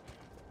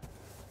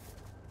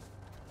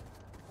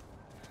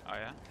 Oh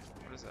yeah?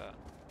 What is that?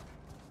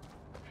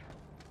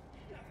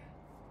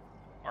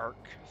 Arc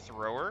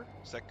thrower?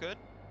 Is that good?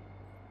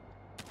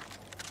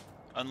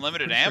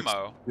 Unlimited pretty sure it's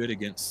ammo. good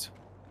against.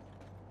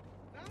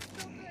 Found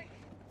something.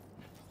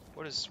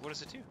 What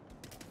does it do?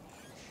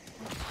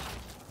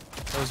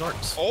 Those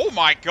arcs. Oh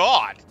my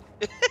god!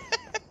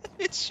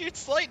 It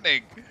shoots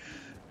lightning!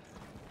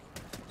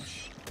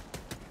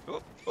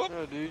 Oop, oop.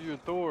 Yeah, dude, you're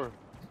Thor.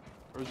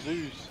 Or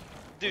Zeus.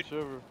 Dude.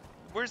 Whichever.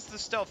 Where's the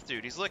stealth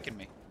dude? He's licking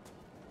me.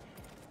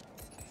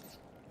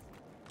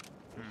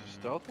 There's a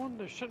stealth one?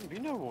 There shouldn't be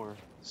no more.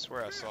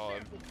 Swear I saw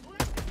him. Oh,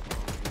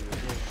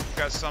 dude,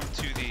 Got some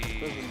to there's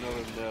the...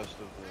 another nest of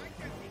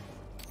them.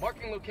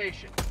 Marking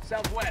location.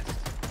 Southwest.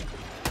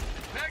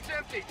 Mag's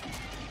empty.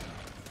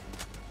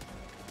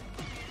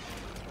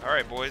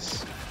 Alright,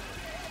 boys.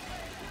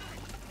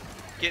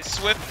 Get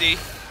swifty.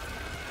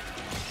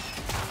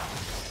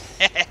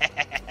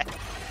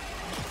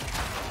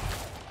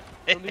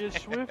 Only a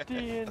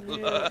Swifty in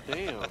here.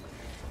 Damn.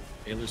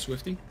 Taylor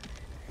Swifty.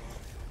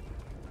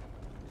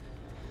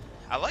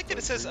 I like that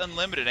it says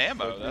unlimited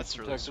ammo. Like That's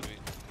really protected. sweet.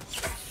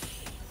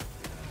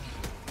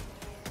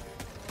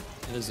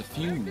 There's a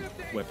few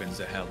weapons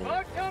that have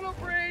Bug tunnel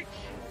breach.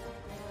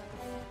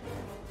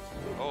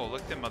 Oh,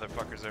 look at them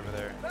motherfuckers over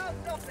there. Found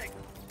something.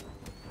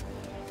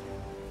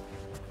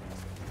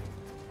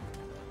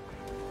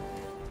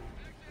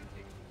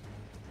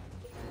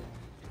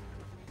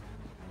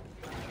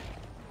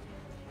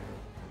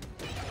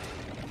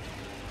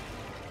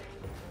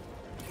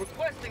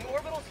 Requesting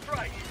orbital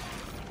strike.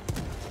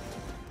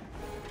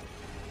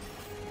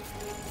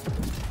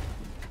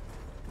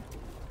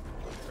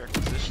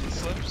 Requisition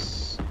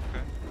slips.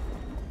 Okay.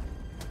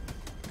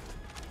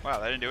 Wow,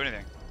 that didn't do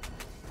anything.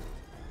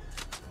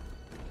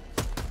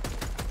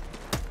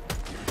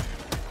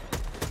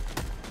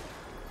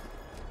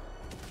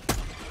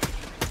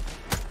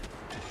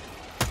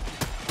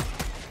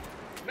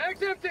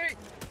 Mag's empty.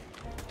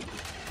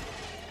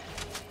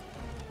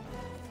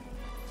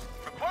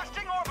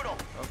 Requesting orbital.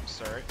 Oh,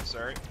 sorry.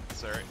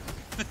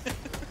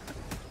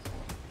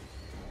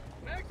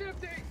 Mag's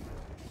empty.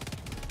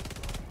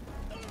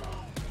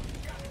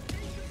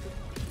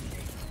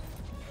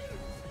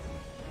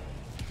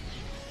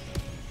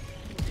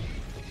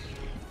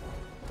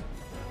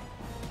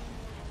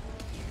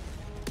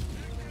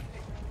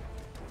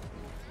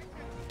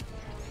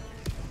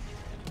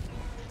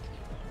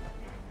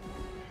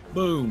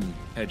 Boom!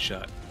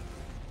 Headshot.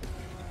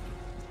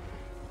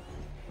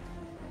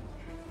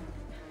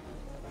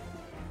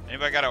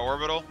 Anybody got an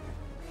orbital?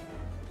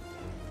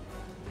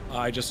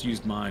 I just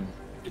used mine.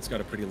 It's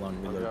got a pretty long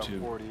I reload got too.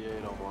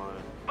 48 on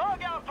mine.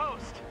 Bug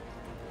outpost.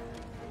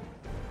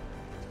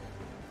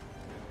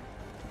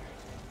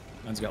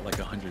 Mine's got like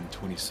a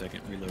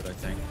 120-second reload, I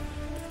think.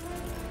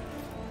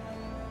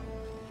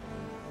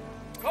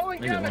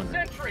 Maybe down a longer.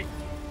 sentry.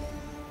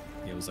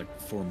 Yeah, it was like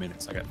 4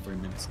 minutes. I got 3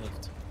 minutes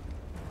left.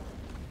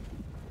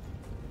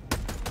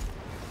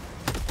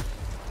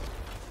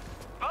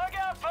 Bug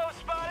outpost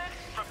spotted.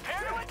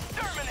 Prepare to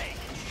exterminate.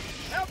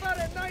 How about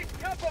a nice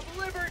cup of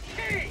liver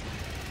tea?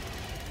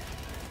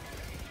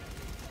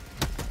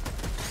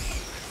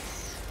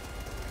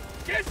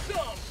 Get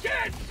some!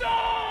 Get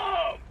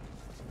some!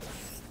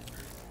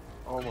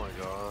 Oh my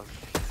gosh.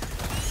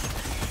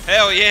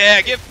 Hell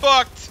yeah, get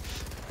fucked!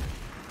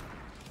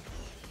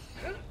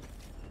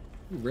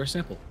 Ooh, rare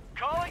sample.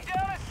 Calling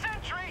down a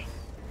sentry.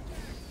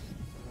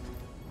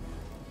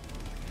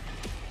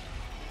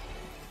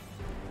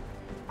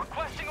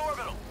 Requesting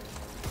orbital.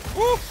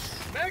 Woo!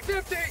 Mag's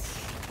empty.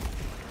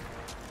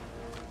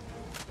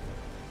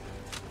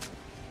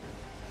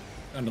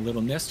 Found a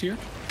little nest here.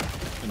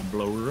 Gonna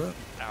blow her up.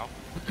 Ow.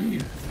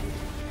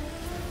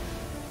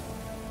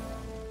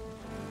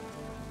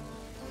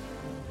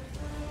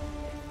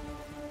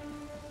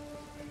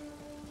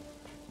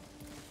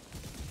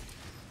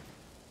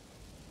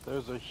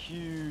 There's a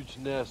huge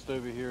nest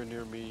over here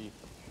near me.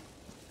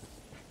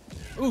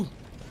 Ooh!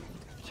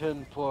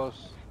 10 holes.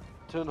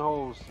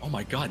 Oh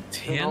my god,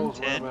 10 10? holes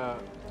where 10. I'm at.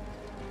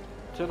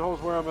 10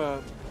 holes where I'm at.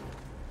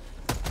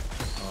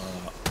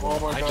 Uh, Oh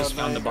my I god, just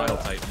found the man. Bile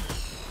Titan.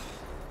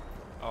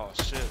 Oh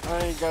shit. I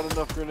ain't got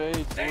enough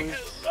grenades, Say boys.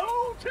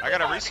 hello to I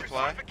got a the resupply.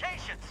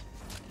 fortifications.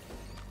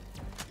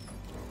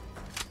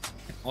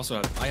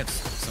 Also, I have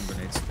some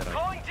grenades that I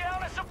Calling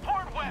down a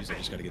support use. weapon. I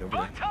just gotta get over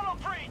Bug there. tunnel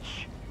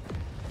breach.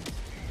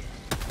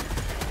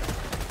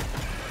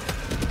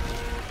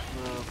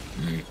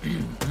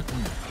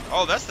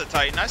 Oh, that's the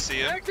Titan. I see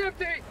him. Mag's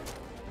empty.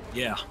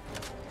 Yeah.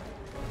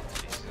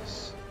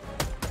 Jesus.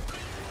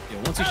 Yeah,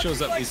 once he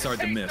shows up, he's hard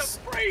to miss.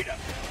 Freedom.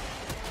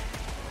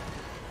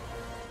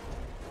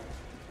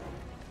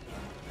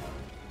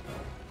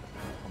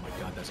 Oh my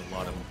god, that's a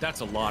lot of them. That's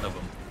a lot of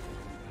them.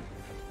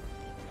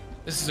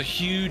 This is a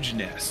huge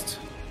nest.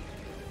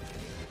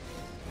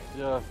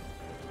 Yeah,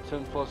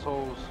 10 plus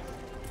holes.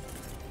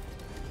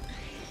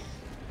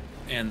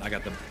 And I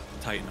got the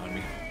Titan on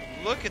me.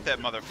 Look at that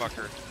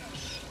motherfucker.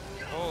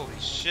 Holy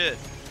shit.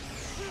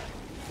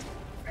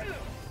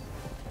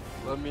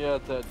 Let me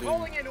at that dude.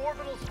 Calling in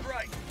orbital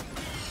strike.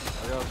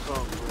 I got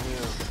something for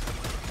him.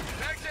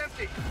 Mag's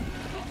empty.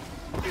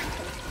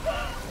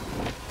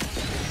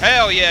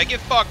 Hell yeah,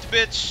 get fucked,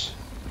 bitch.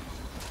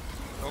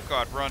 Oh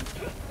god, run.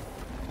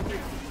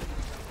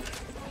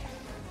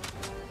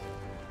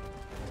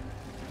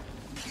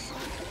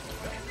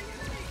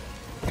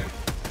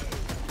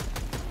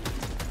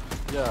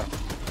 Yeah.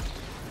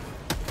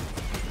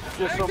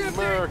 Get some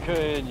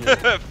America in you.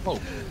 Oh,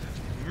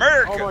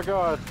 America. Oh my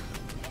god.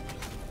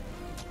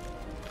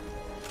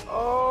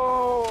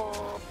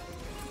 Oh.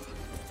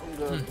 I'm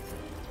done.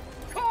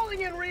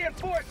 Calling in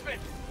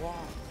reinforcements. Wow.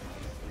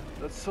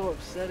 That's so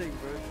upsetting,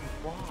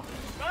 bro. Wow.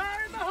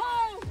 Fire in the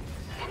hole.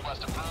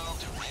 Request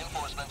approved.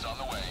 Reinforcements on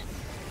the way.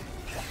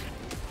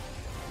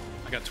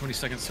 I got 20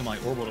 seconds to my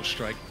orbital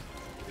strike.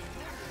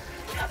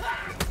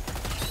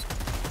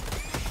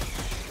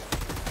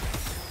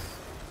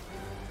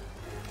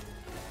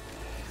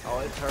 Oh,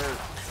 it hurts.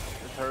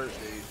 It hurts,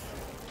 dude.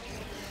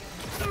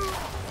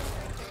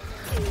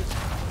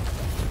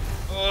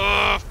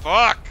 Oh,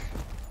 fuck.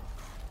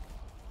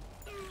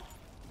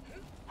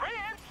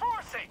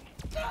 Reinforcing.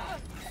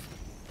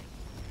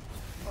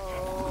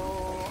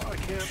 Oh, I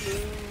can't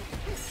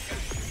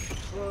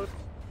move. Look.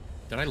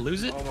 Did I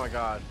lose it? Oh my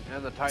god.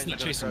 And the It's Titan's not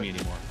gonna chasing me crush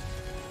anymore.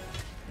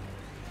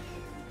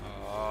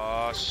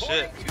 Oh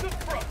shit. Pointing to the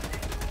front.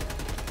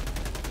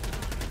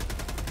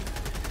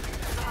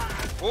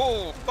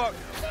 Oh fuck.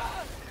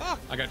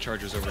 I got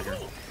chargers over here.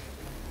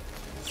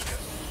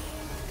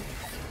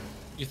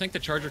 You think the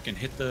charger can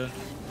hit the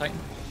Titan?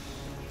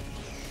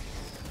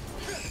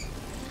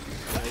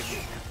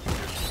 Maybe.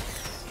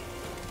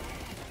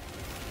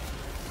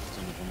 There's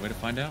only one way to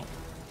find out.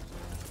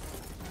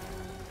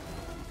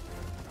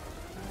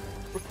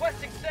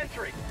 Requesting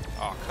sentry.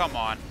 Oh come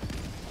on.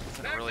 It's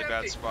in a really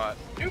bad spot.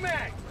 New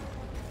mag.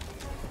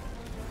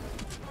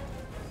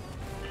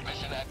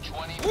 Mission at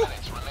 20 Woo.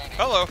 minutes remaining.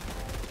 Hello.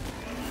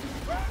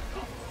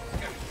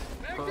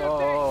 Mag's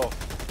Oh.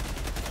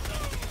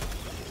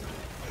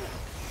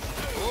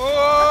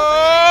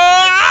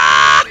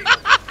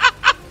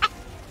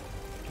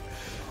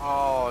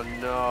 Oh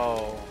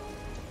no.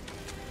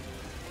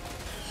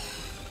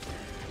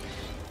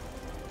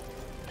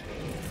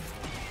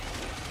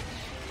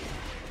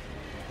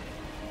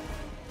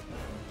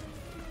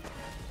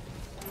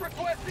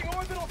 Requesting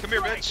orbital Come here,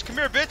 strike. bitch. Come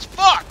here, bitch.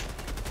 Fuck.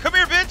 Come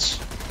here, bitch.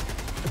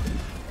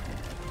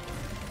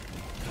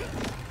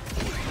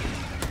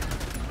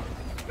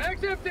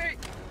 Mag's empty.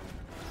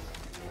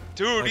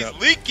 Dude, Wait he's up.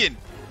 leaking.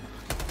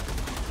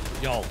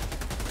 Y'all,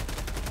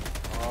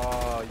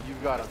 Oh, you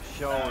got him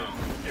showing.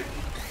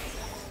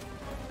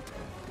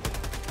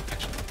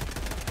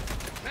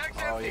 Mag's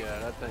Oh empty. yeah,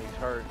 that thing's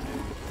hurt, dude.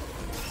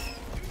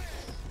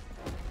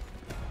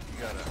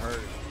 You got it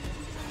hurt.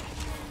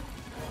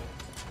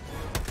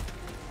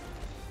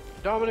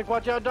 Dominic,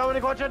 watch out!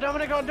 Dominic, watch out!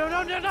 Dominic, oh,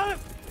 no!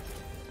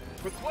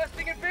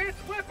 Requesting advanced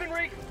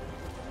weaponry.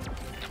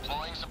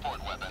 Deploying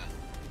support weapon.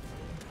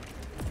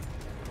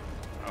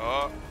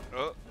 Can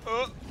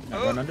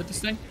I run under this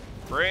thing?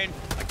 Brain.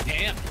 I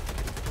can.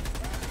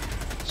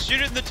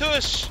 Shoot it in the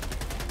tush.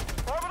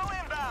 Orbital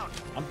inbound.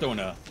 I'm throwing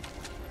a.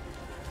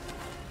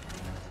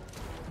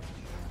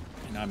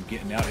 And I'm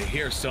getting out of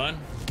here, son.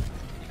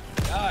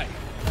 Die.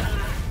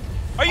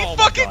 Are you Oh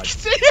my fucking God.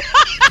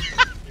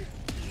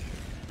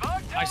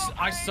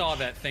 I saw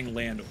that thing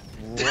land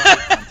right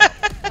on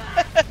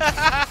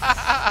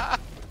top.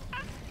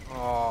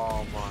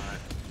 Oh my.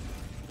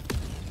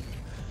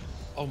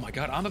 Oh my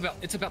God,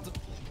 it's about to.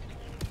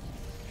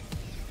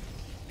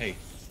 Hey.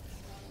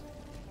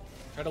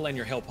 Try to land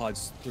your hell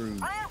pods through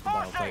the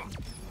Bile Titan.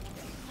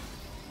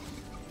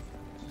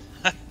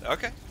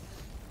 Okay.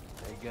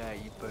 They got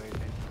you,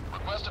 baby.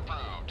 Request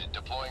approved.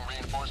 Deploying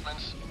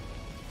reinforcements.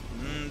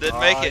 Didn't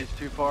make it. He's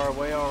too far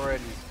away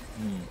already.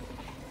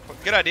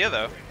 Good idea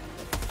though.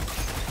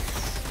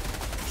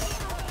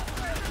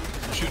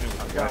 I'm shooting it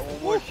I with got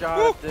one more shot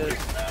at this.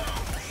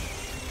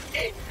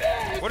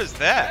 What is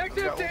that? I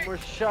got one more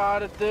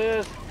shot at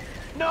this.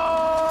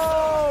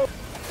 No!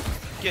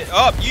 Get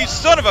up, you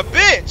son of a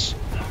bitch!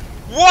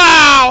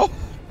 Wow!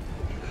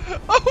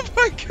 Oh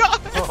my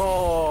God!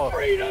 Oh.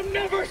 Freedom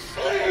never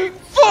sleeps.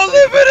 Full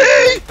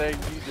liberty! Thing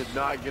you did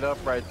not get up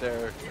right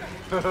there.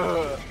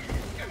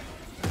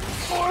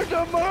 For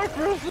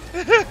democracy!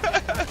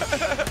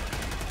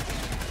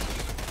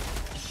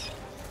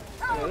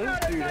 Yeah, this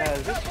dude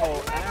has his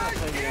whole ass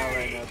hanging out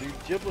right now, dude.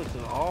 Giblets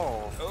and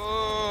all.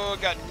 Oh,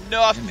 got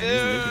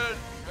nothing.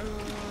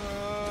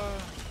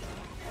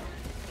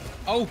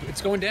 Oh,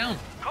 it's going down.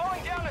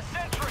 Calling down a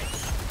sentry.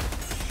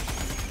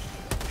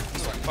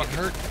 Fuck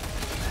hurt.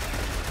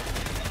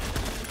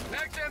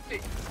 Mag's empty.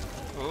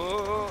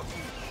 Oh.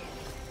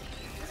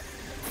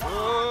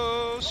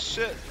 Oh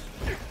shit.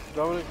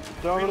 Dominic,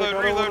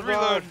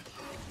 Reload.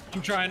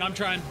 I'm trying.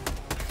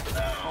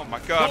 Oh my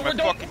God, my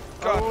fucking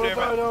God damn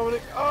it.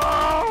 Dominic.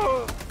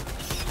 Oh!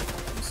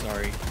 I'm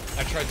sorry.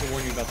 I tried to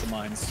warn you about the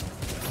mines.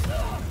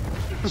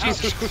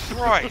 Jesus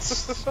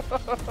Christ.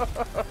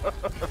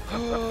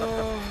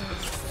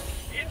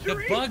 The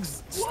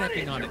bugs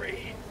stepping on it.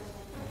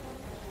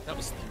 That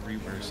was 3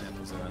 rare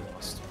samples that I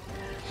lost.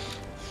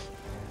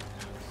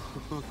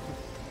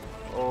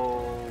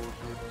 Oh,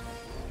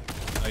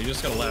 You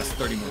just gotta last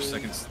 30 more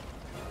seconds.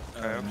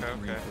 Okay.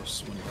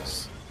 Reinforce one of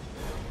us.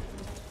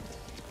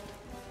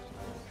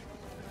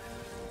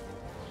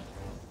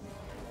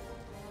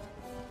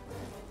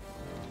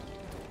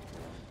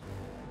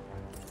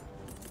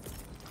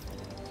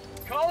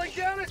 Calling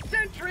down a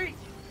sentry.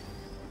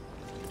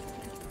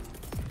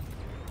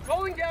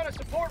 Calling down a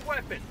support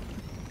weapon.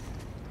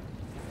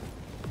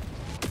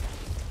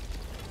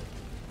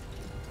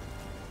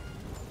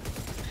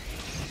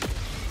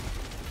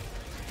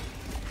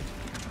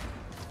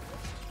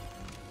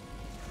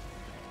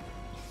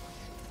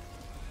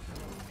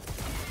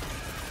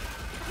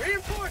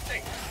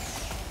 Reinforcing.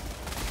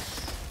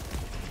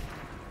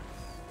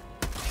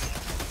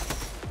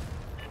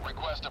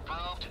 Request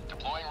approved.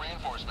 Deploying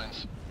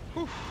reinforcements.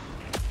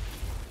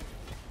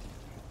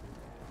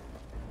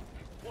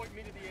 Point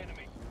me to the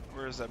enemy.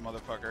 Where is that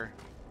motherfucker?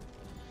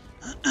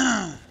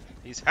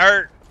 He's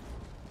hurt.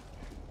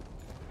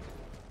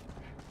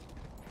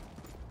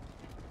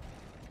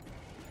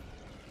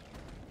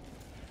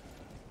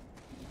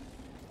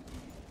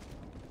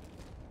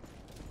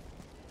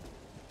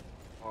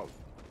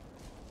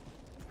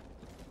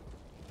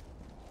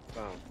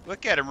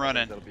 Look at him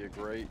running. that'll be a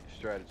great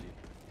strategy.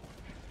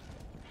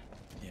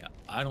 Yeah,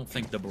 I don't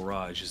think the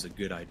barrage is a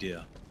good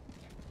idea.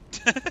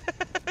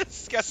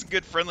 It's got some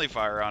good friendly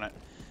fire on it.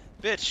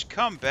 Bitch,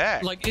 come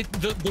back. Like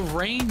the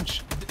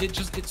range, it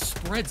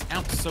spreads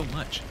out so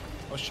much.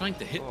 I was trying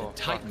to hit the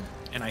Titan,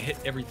 and I hit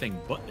everything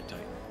but the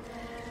Titan.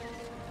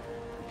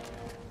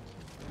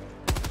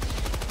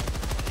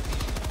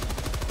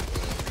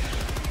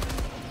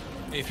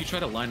 If you try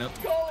to line up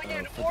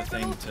for the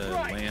thing to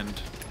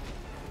land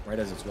right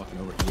as it's walking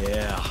over,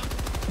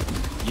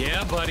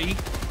 yeah, buddy.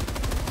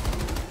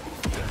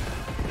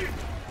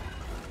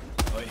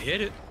 Oh, it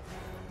hit it.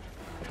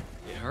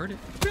 It hurt it.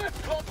 That's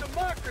called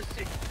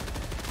democracy.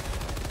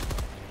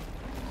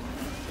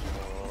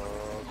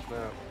 Oh,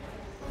 snap.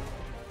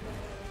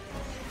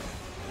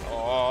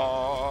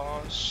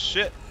 Oh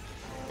shit.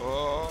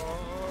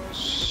 Oh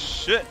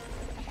shit.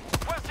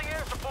 Requesting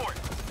air support.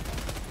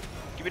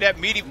 Give me that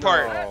meaty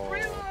part. No.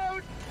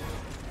 Reload.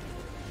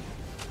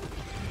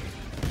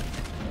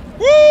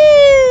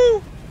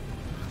 Woo!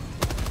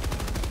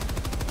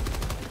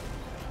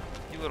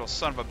 You little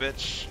son of a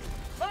bitch.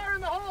 Fire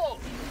in the hole.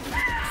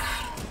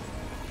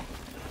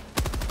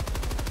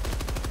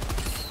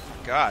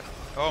 God.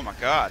 Oh my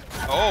God.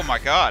 Oh my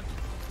God.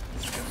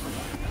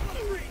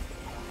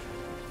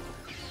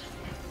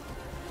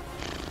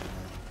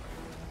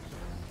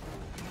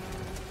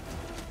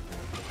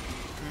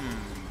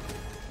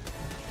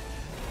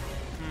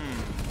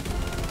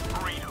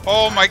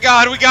 Oh my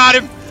God, we got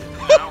him!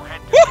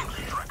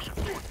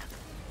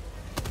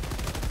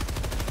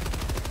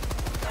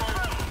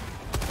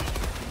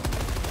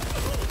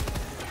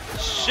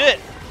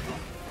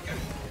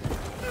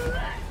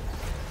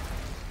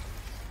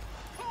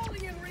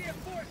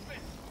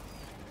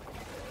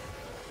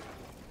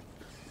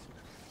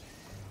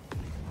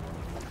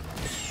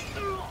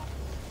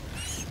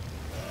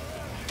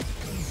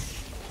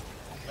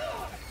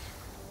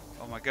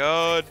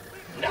 god.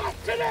 Not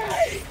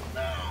today!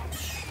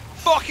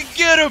 Fucking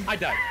get him! I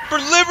died. For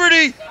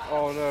liberty!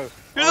 Oh no.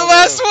 You're Oh, the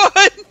last no.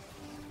 one!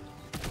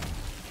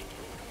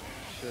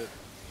 Shit.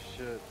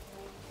 Shit.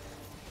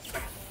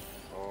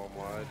 Oh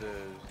my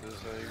days. This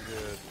ain't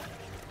good.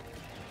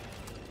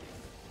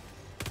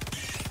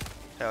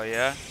 Hell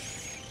yeah.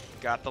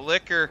 Got the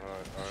liquor.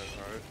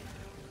 Alright.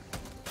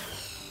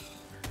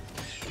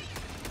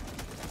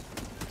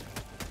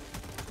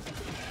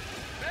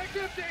 Back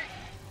empty!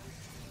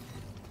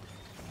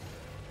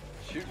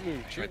 Shoot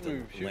move, Tried shoot to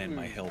move, shoot land move.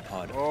 my hell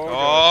pod Oh,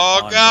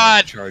 Oh on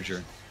god! the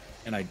charger,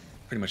 and I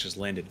pretty much just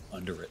landed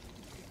under it.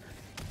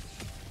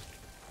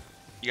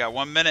 You got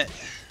 1 minute.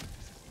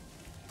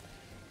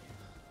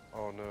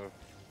 Oh no.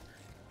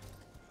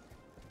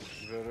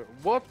 You better...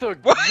 What the?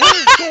 What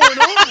is going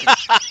on?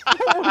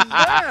 What was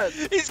that?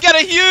 He's got a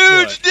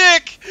huge What?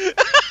 dick!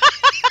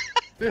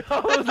 I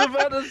was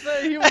about to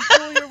say he was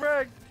fully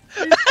erect.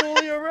 He's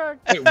fully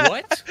erect. Wait,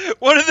 what?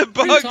 One of the What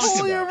are you bugs. talking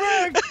Fully about?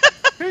 erect.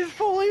 He's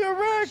fully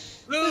erect.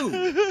 Ooh.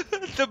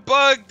 The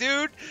bug,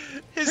 dude.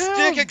 His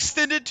dick Him.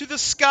 extended to the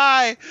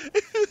sky.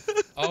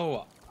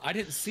 Oh, I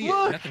didn't see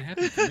Look. it. Nothing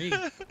happened to me.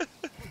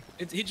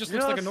 He just You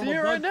looks like a don't normal see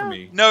it bug right for now?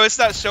 me. No, it's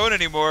not showing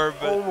anymore,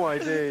 but Oh my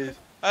days.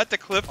 I have to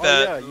clip Oh,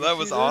 that. yeah, you That see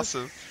was this?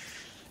 awesome.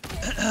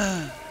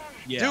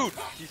 Yeah. Dude,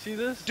 You see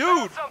this?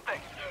 dude, Something.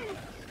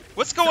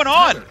 what's going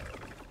on?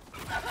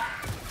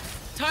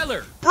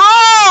 Tyler. Bro!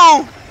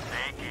 No!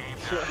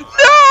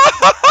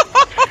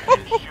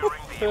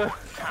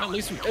 At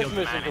least we It's killed him.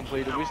 mission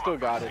completed. We still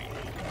got it.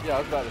 Yeah, I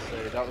was about to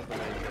say that was the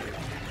main thing.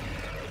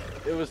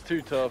 It was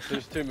too tough.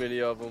 There's too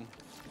many of them.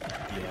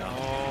 Yeah.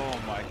 Oh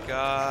my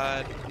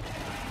god.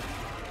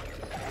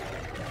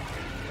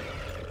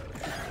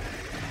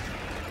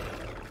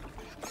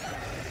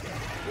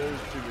 There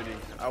was too many.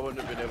 I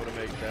wouldn't have been able to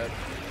make that.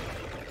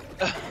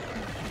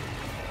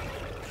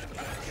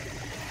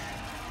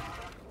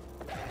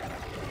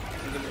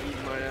 See them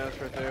eating my ass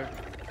right there?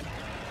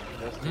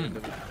 That's the end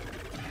of it.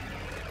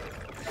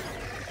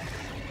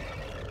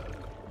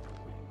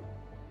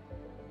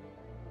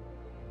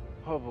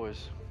 Oh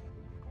boys.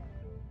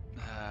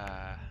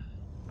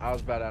 I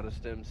was about out of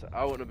stems.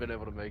 I wouldn't have been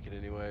able to make it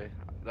anyway.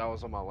 That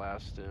was on my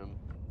last stem.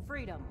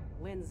 Freedom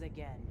wins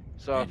again.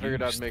 So I Man, you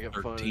figured I'd used make it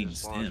fun 13 and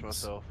just launch stems.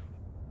 myself.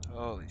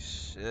 Holy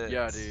shit.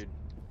 Yeah, dude.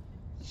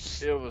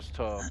 It was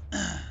tough.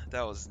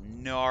 That was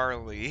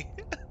gnarly.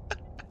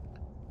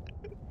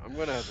 I'm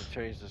gonna have to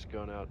change this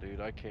gun out, dude.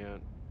 I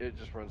can't. It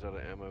just runs out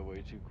of ammo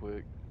way too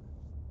quick.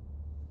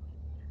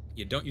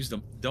 Yeah, don't use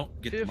them.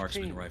 Don't get the 15.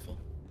 marksman rifle.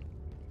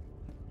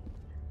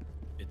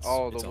 It's,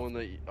 Oh, it's the awful. one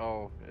that.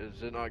 Oh,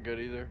 is it not good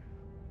either?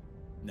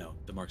 No,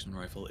 the marksman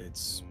rifle.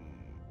 It's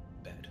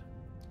bad.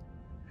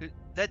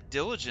 That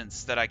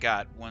diligence that I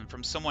got when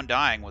from someone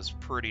dying was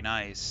pretty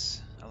nice.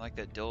 I like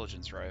that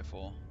diligence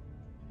rifle.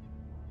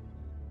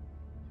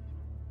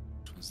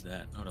 Which one's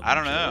that? Oh, the I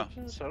don't launcher. know.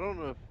 Diligence? I don't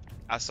know. If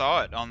I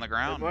saw it on the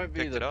ground. it might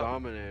be picked the it up.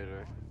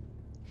 Dominator.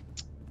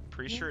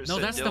 Pretty sure it No,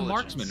 said that's the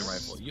diligence. marksman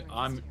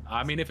rifle.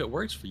 I mean, if it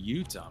works for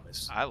you,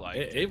 Thomas. I like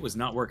it. It was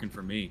not working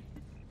for me.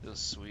 It was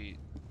sweet.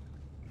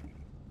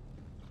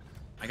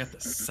 I got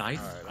the scythe.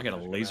 Alright, I got a I'm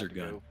just gonna laser have to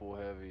gun. Go full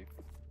heavy.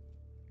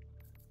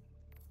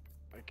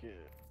 I can't.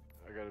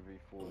 I gotta be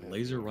full A heavy.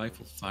 laser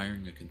rifle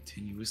firing a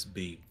continuous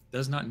beam.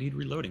 Does not need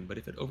reloading, but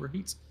if it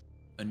overheats,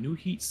 a new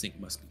heat sink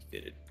must be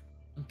fitted.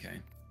 Okay.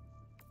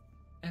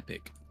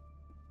 Epic.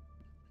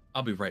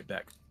 I'll be right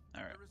back.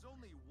 All right. There is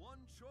only one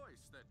choice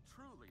that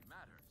truly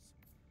matters: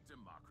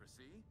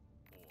 democracy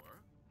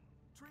or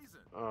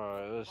treason.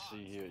 Alright, let's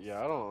see here. Yeah,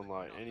 I don't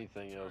unlock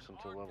anything else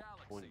until level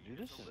 20. Dude,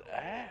 this is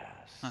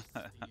ass.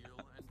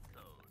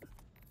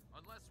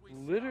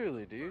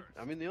 Literally, dude.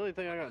 I mean, the only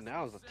thing I got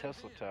now is the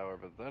Tesla Tower,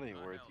 but that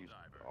ain't worth using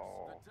at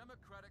all.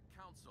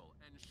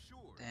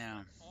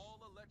 Damn.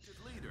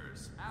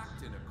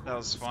 That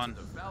was fun.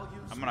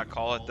 I'm gonna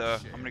call it though.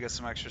 I'm gonna get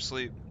some extra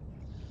sleep.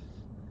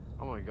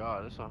 Oh my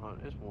god, it's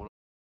 100. It's one.